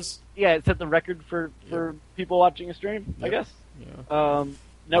viewers. It set the record for people watching a stream. Yep. I guess. Yeah. Nope.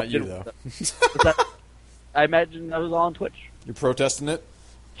 Not you though. I imagine that was all on Twitch. You're protesting it,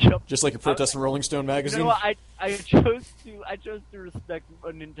 Yep. just like you're protesting Rolling Stone magazine. You know what? I chose to respect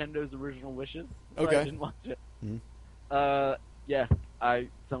Nintendo's original wishes. So Okay. I didn't watch it. Mhm. Yeah.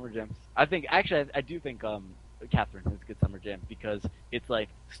 Summer jams. I do think Catherine is a good summer jam because it's like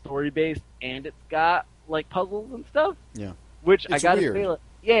story based and it's got like puzzles and stuff. Yeah. Which It's I gotta weird. say, like,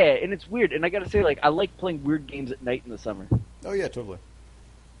 yeah, and it's weird. And I gotta say, like, I like playing weird games at night in the summer. Oh yeah, totally.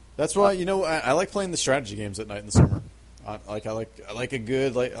 That's why I like playing the strategy games at night in the summer. I like an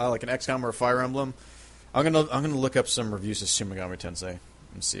XCOM or a Fire Emblem. I'm gonna look up some reviews of Shin Megami Tensei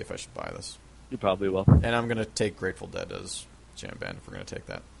and see if I should buy this. You probably will. And I'm gonna take Grateful Dead as jam band if we're gonna take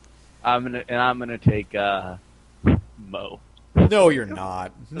that. I'm gonna take Mo. No, you're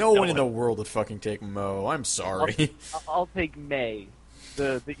not. No one in the world would fucking take Mo. I'm sorry. I'll take May,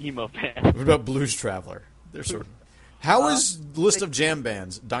 the emo band. What about Blues Traveler? They're sort of. How is list of jam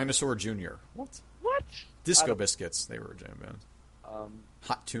bands? Dinosaur Jr. What? Disco Biscuits. They were a jam band.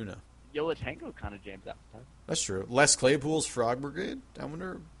 Hot Tuna. Yola Tango kind of jams out. That's true. Les Claypool's Frog Brigade. I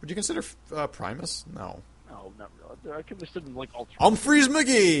wonder. Would you consider Primus? No. No, not really. I consider them like ultra. Humphreys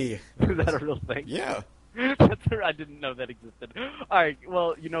McGee. Is that a real thing? Yeah. I didn't know that existed. All right.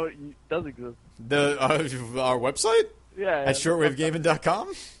 Well, you know it does exist. Our website Yeah. at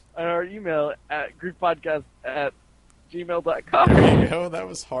shortwavegaming.com. And our email at GreekPodcast@gmail.com. There you go. That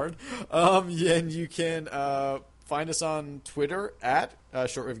was hard. Yeah, and you can find us on Twitter at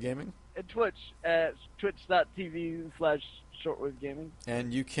Shortwave Gaming. And Twitch at twitch.tv/shortwavegaming.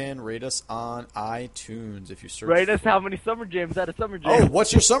 And you can rate us on iTunes if you search. Rate us how many summer jams at a summer jam. Oh,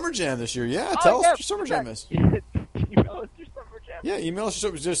 what's your summer jam this year? Yeah, tell us what your summer jam is. Email us your summer jam. Yeah, email us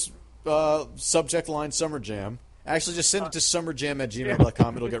just subject line summer jam. Actually, just send it to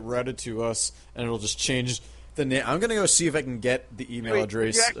summerjam@gmail.com. It'll get routed to us, and it'll just change the name. I'm gonna go see if I can get the email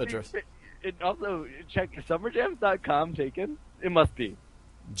address. And also check your summerjams.com taken. It must be.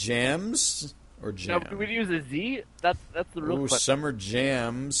 Jams or jam? No, we use a Z. That's the real Ooh, question. Summer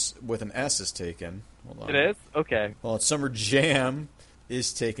Jams with an S is taken. Hold on. It is? Okay. Well, Summer Jam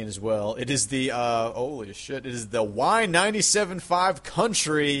is taken as well. It is the holy shit! It is the Y97.5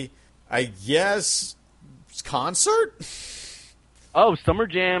 Country, I guess, concert. Oh, Summer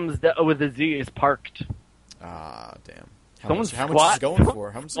Jams with a Z is parked. Ah, damn. How Someone's much is it going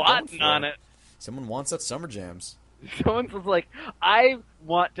for? How much is it going squatting for? on it. Someone wants that Summer Jams. Someone was like, I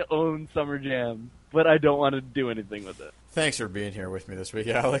want to own Summer Jam, but I don't want to do anything with it. Thanks for being here with me this week,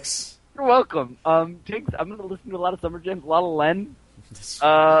 Alex. You're welcome. Tiggs, I'm going to listen to a lot of Summer Jams, a lot of Len.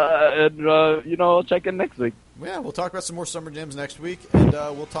 I'll check in next week. Yeah, we'll talk about some more Summer Jams next week, and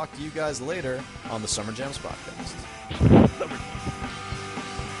we'll talk to you guys later on the Summer Jams podcast.